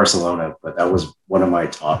in Barcelona, but that was one of my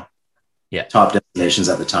top destinations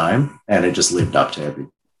at the time, and it just lived up to every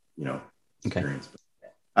experience. But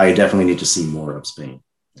I definitely need to see more of Spain.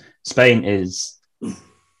 Spain is,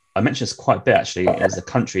 I mentioned this quite a bit actually, is a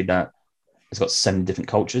country that has got so many different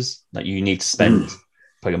cultures that you need to spend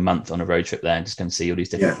probably a month on a road trip there and just go and see all these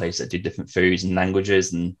different places that do different foods and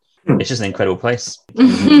languages, and it's just an incredible place.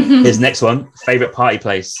 Here's the next one. Favorite party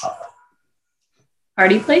place?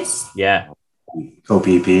 Party place? Yeah.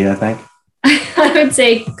 Kopipi, I think. I would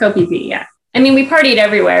say Kopipi, yeah. I mean, we partied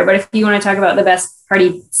everywhere, but if you want to talk about the best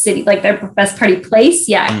party city, like the best party place,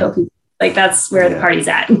 Kopipi. Like that's where the party's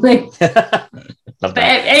at. Like, but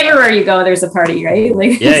everywhere you go, there's a party, right?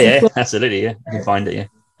 Like, absolutely, yeah. You can find it, yeah.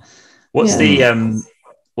 What's the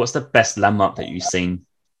best landmark that you've seen?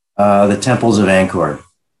 The temples of Angkor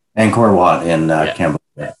Wat in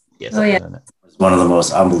Cambodia. Yes, it's one of the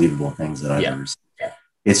most unbelievable things that I've ever seen.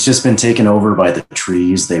 It's just been taken over by the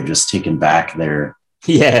trees. They've just taken back their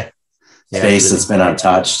space that's been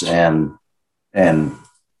untouched, and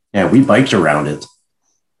we biked around it.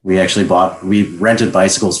 We rented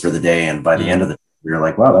bicycles for the day, and by the end of the day, we were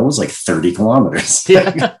like, wow, that was like 30 kilometers.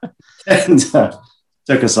 And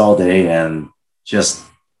took us all day, and just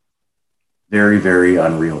very, very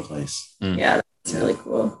unreal place. Yeah, that's really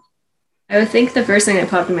cool. I would think the first thing that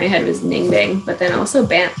popped in my head was Ning Bing, but then also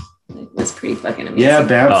Banff. It was pretty fucking amazing. Yeah,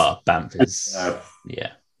 Banff. Oh, Banff is, it's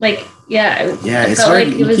hard.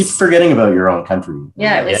 You keep forgetting about your own country.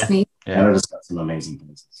 Yeah, it was me. Canada's got some amazing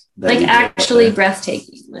places. Actually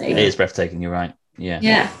breathtaking. It is breathtaking, you're right. Yeah.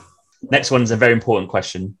 Yeah. Next one's a very important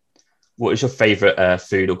question. What is your favorite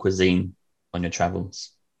food or cuisine on your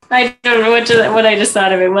travels? I don't know what I just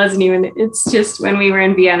thought of. It wasn't even. It's just when we were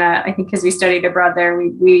in Vienna, I think because we studied abroad there,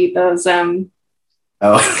 we eat those Kaiser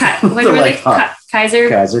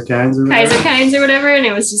kinds or whatever, and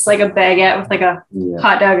it was just like a baguette with like a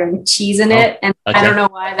hot dog and cheese in it, and I don't know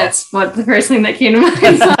why that's what the first thing that came to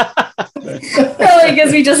mind. Probably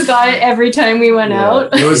because we just got it every time we went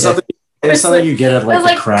out. It was something. It was something you get at like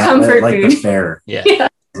the comfort food. The fair. Yeah.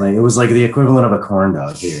 Like it was like the equivalent of a corn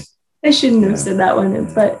dog here. I shouldn't have said that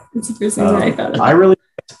one, but it's the first thing that I thought of.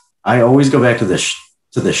 I always go back to the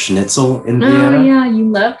schnitzel in Vienna. Oh yeah,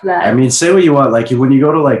 you loved that. I mean, say what you want. Like when you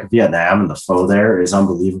go to like Vietnam and the pho there is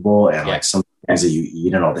unbelievable, and like some things that you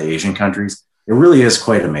eat in all the Asian countries, it really is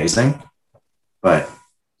quite amazing. But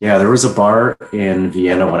yeah, there was a bar in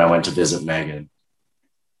Vienna when I went to visit Meagan.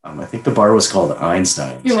 I think the bar was called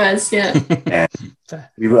Einstein's. It was, yeah. And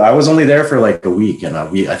I was only there for like a week, and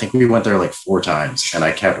I think we went there like 4 times, and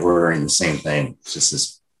I kept ordering the same thing. It's just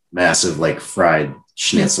this massive like fried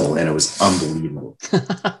schnitzel, and it was unbelievable.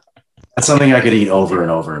 That's something I could eat over and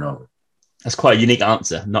over and over. That's quite a unique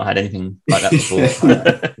answer. Not had anything like that before.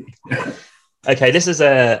 Okay, this is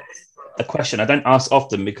a question I don't ask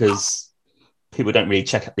often because people don't really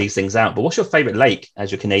check these things out. But what's your favorite lake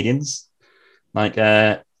as you're Canadians? Like,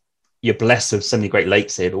 you're blessed with so many great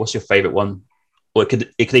lakes here, but what's your favorite one? Or it could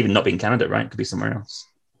even not be in Canada, right? It could be somewhere else.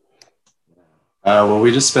 Well,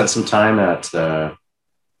 we just spent some time at,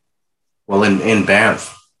 in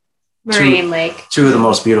Banff. Moraine Lake. 2 of the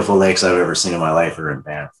most beautiful lakes I've ever seen in my life are in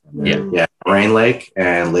Banff. Yeah, Moraine Lake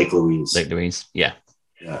and Lake Louise. Lake Louise, yeah.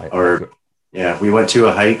 We went to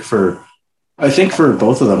a hike I think for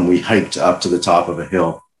both of them, we hiked up to the top of a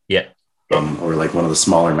hill. Yeah. Or like one of the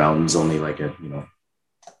smaller mountains, only like a,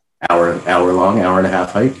 hour and a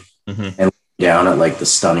half hike. Mm-hmm. And down at like the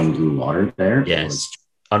stunning blue water there. Yes.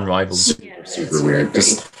 Unrivaled. Super weird.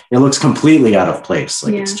 It looks completely out of place.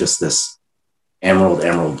 Like it's just this emerald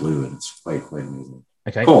blue, and it's quite amazing.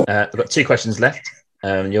 Okay, cool. I've got 2 questions left.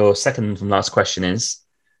 Your second from last question is,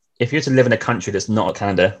 if you were to live in a country that's not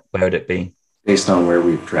Canada, where would it be? Based on where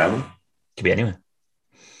we've traveled? Could be anywhere.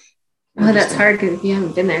 Oh, that's hard because you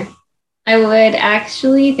haven't been there. I would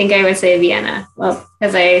actually think I would say Vienna. Well,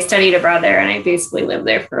 because I studied abroad there and I basically lived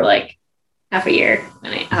there for like half a year,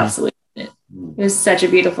 and I absolutely loved it. It was such a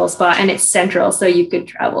beautiful spot, and it's central, so you could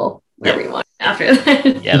travel wherever you want after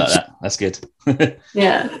that. Yeah, like that. That's good.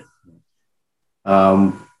 Yeah.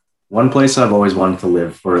 One place I've always wanted to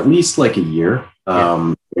live for at least like a year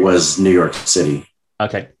was New York City.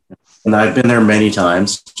 Okay. And I've been there many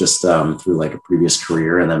times, just through like a previous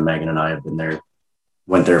career, and then Meagan and I have been there.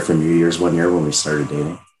 Went there for New Year's one year when we started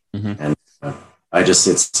dating, and you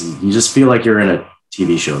just feel like you're in a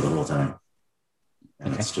TV show the whole time.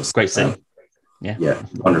 And it's just great city.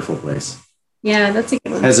 Wonderful place. Yeah, that's a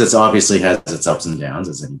good one. It obviously has its ups and downs,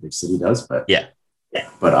 as any big city does, but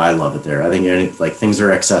but I love it there. I think things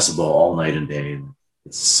are accessible all night and day.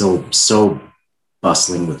 It's so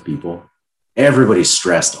bustling with people. Everybody's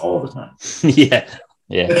stressed all the time.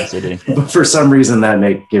 Yeah, that's what it is. But for some reason,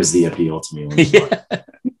 that gives the appeal to me.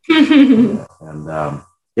 And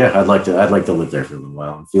I'd like to live there for a little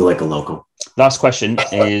while and feel like a local. Last question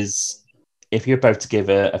is, if you're both to give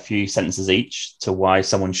a few sentences each to why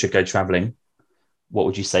someone should go traveling, what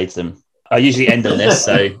would you say to them? I usually end on this,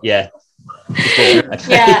 so yeah.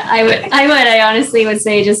 I would. I honestly would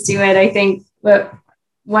say just do it. I think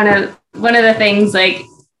one of the things, like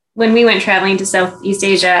when we went traveling to Southeast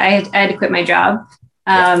Asia, I had to quit my job.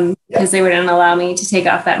 Because they wouldn't allow me to take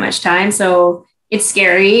off that much time. So it's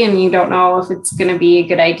scary, and you don't know if it's going to be a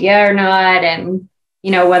good idea or not. And,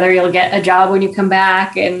 whether you'll get a job when you come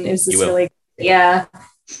back. And it was just really, but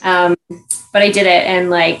I did it. And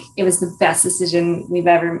like, it was the best decision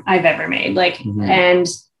I've ever made. Like, and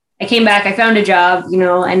I came back, I found a job,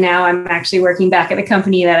 and now I'm actually working back at the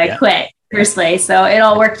company that I quit first place. So it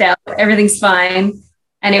all worked out. Everything's fine.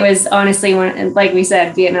 And it was honestly like we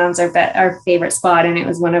said, Vietnam's our favorite spot, and it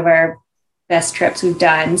was one of our best trips we've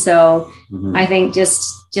done. So I think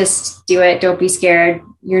just do it. Don't be scared.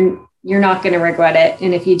 You're not going to regret it,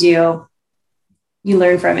 and if you do, you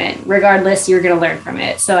learn from it. Regardless, you're going to learn from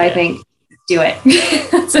it. So I think do it.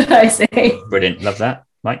 That's what I say. Brilliant, love that,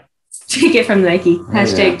 Mike. Take it from Nike.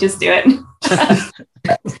 Hashtag just do it.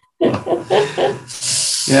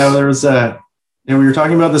 There was we were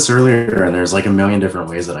talking about this earlier, and there's like a million different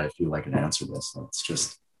ways that I feel I can answer this. It's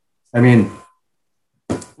just,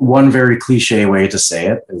 one very cliche way to say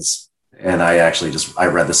it is, and I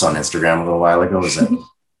read this on Instagram a little while ago, is that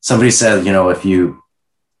somebody said, if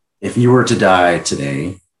you were to die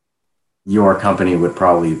today, your company would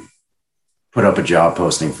probably put up a job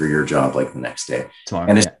posting for your job like the next day. Tomorrow,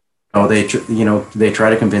 and they try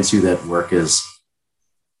to convince you that work is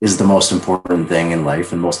the most important thing in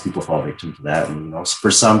life, and most people fall victim to that. And for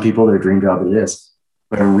some people, their dream job it is,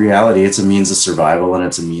 but in reality, it's a means of survival, and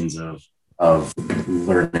it's a means of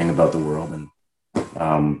learning about the world. And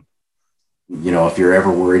if you're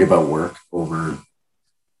ever worried about work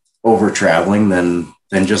over traveling, then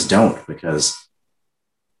just don't, because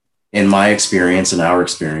in my experience, in our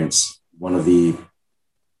experience,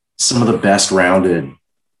 some of the best rounded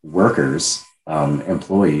workers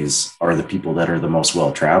employees are the people that are the most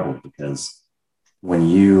well-traveled, because when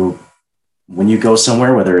you go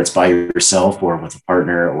somewhere, whether it's by yourself or with a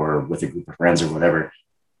partner or with a group of friends or whatever,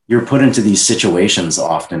 you're put into these situations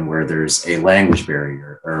often where there's a language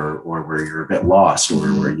barrier, or where you're a bit lost, or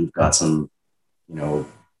where you've got some,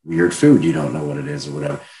 weird food, you don't know what it is or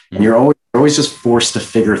whatever. And you're always just forced to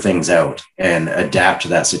figure things out and adapt to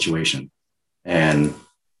that situation. And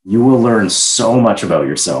you will learn so much about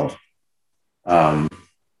yourself, during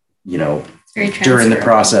the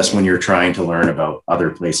process when you're trying to learn about other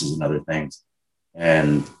places and other things.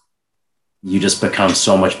 And you just become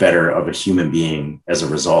so much better of a human being as a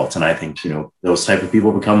result. And I think, those type of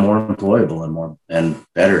people become more employable and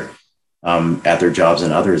better at their jobs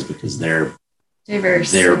than others, because they're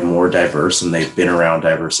diverse. They're more diverse, and they've been around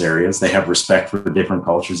diverse areas. They have respect for different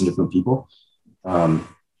cultures and different people. And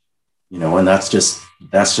that's just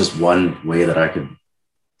one way that I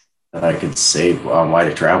could say why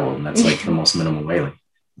to travel. And that's like the most minimal way. Like,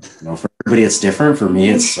 for everybody it's different. For me,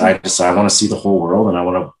 it's, I want to see the whole world, and I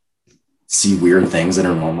want to see weird things that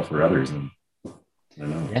are normal for others. And I don't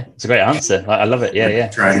know. Yeah, it's a great answer. I love it. Yeah.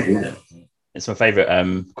 Try to do it. It's my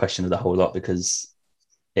favorite question of the whole lot, because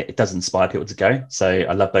it does inspire people to go. So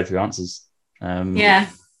I love both your answers.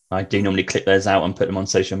 I do normally clip those out and put them on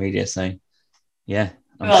social media. So yeah,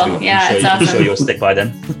 I'm sure you'll stick by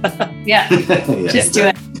them. Just do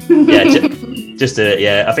it. Just do it.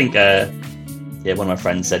 Yeah, I think one of my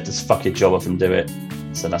friends said, just fuck your job off and do it.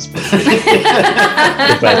 So that's pretty good.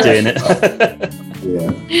 Good way of doing it.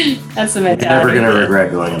 That's the mentality. You're never going to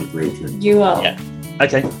regret going on a great trip. You will. Yeah.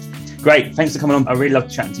 Okay. Great. Thanks for coming on. I really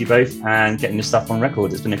loved chatting to you both and getting your stuff on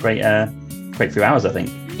record. It's been a great few hours, I think.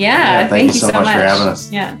 Yeah. Thank you so much for having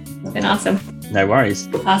us. Yeah. It's been awesome. No worries.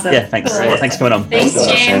 Awesome. Yeah. Thanks. Cool. Thanks for coming on. Thanks,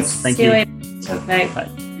 James. Thank you. Bye.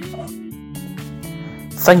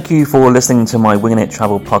 Thank you for listening to my Winging It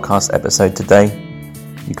Travel podcast episode today.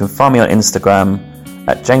 You can find me on Instagram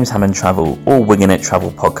at James Hammond Travel or Winging It Travel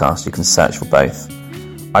Podcast. You can search for both.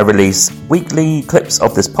 I release weekly clips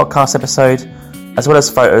of this podcast episode, as well as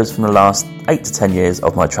photos from the last 8 to 10 years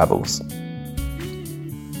of my travels.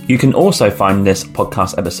 You can also find this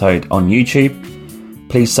podcast episode on YouTube.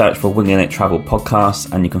 Please search for Winging It Travel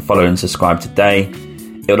Podcast, and you can follow and subscribe today.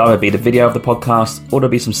 It'll either be the video of the podcast, or there'll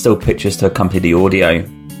be some still pictures to accompany the audio.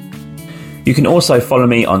 You can also follow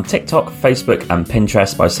me on TikTok, Facebook and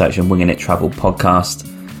Pinterest by searching Winging It Travel Podcast.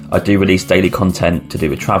 I do release daily content to do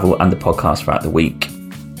with travel and the podcast throughout the week.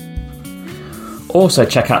 Also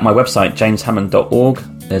check out my website, jameshammond.org.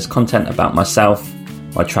 There's content about myself,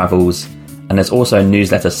 my travels, and there's also a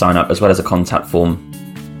newsletter sign up as well as a contact form.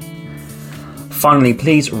 Finally,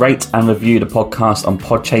 please rate and review the podcast on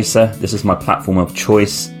Podchaser. This is my platform of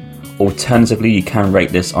choice. Alternatively, you can rate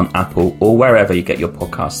this on Apple or wherever you get your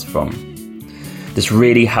podcasts from. This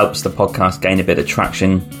really helps the podcast gain a bit of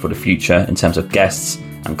traction for the future in terms of guests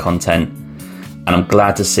and content. And I'm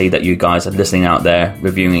glad to see that you guys are listening out there,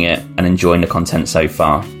 reviewing it and enjoying the content so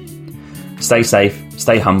far. Stay safe,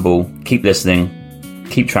 stay humble, keep listening,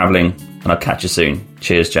 keep traveling, and I'll catch you soon.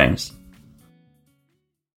 Cheers, James.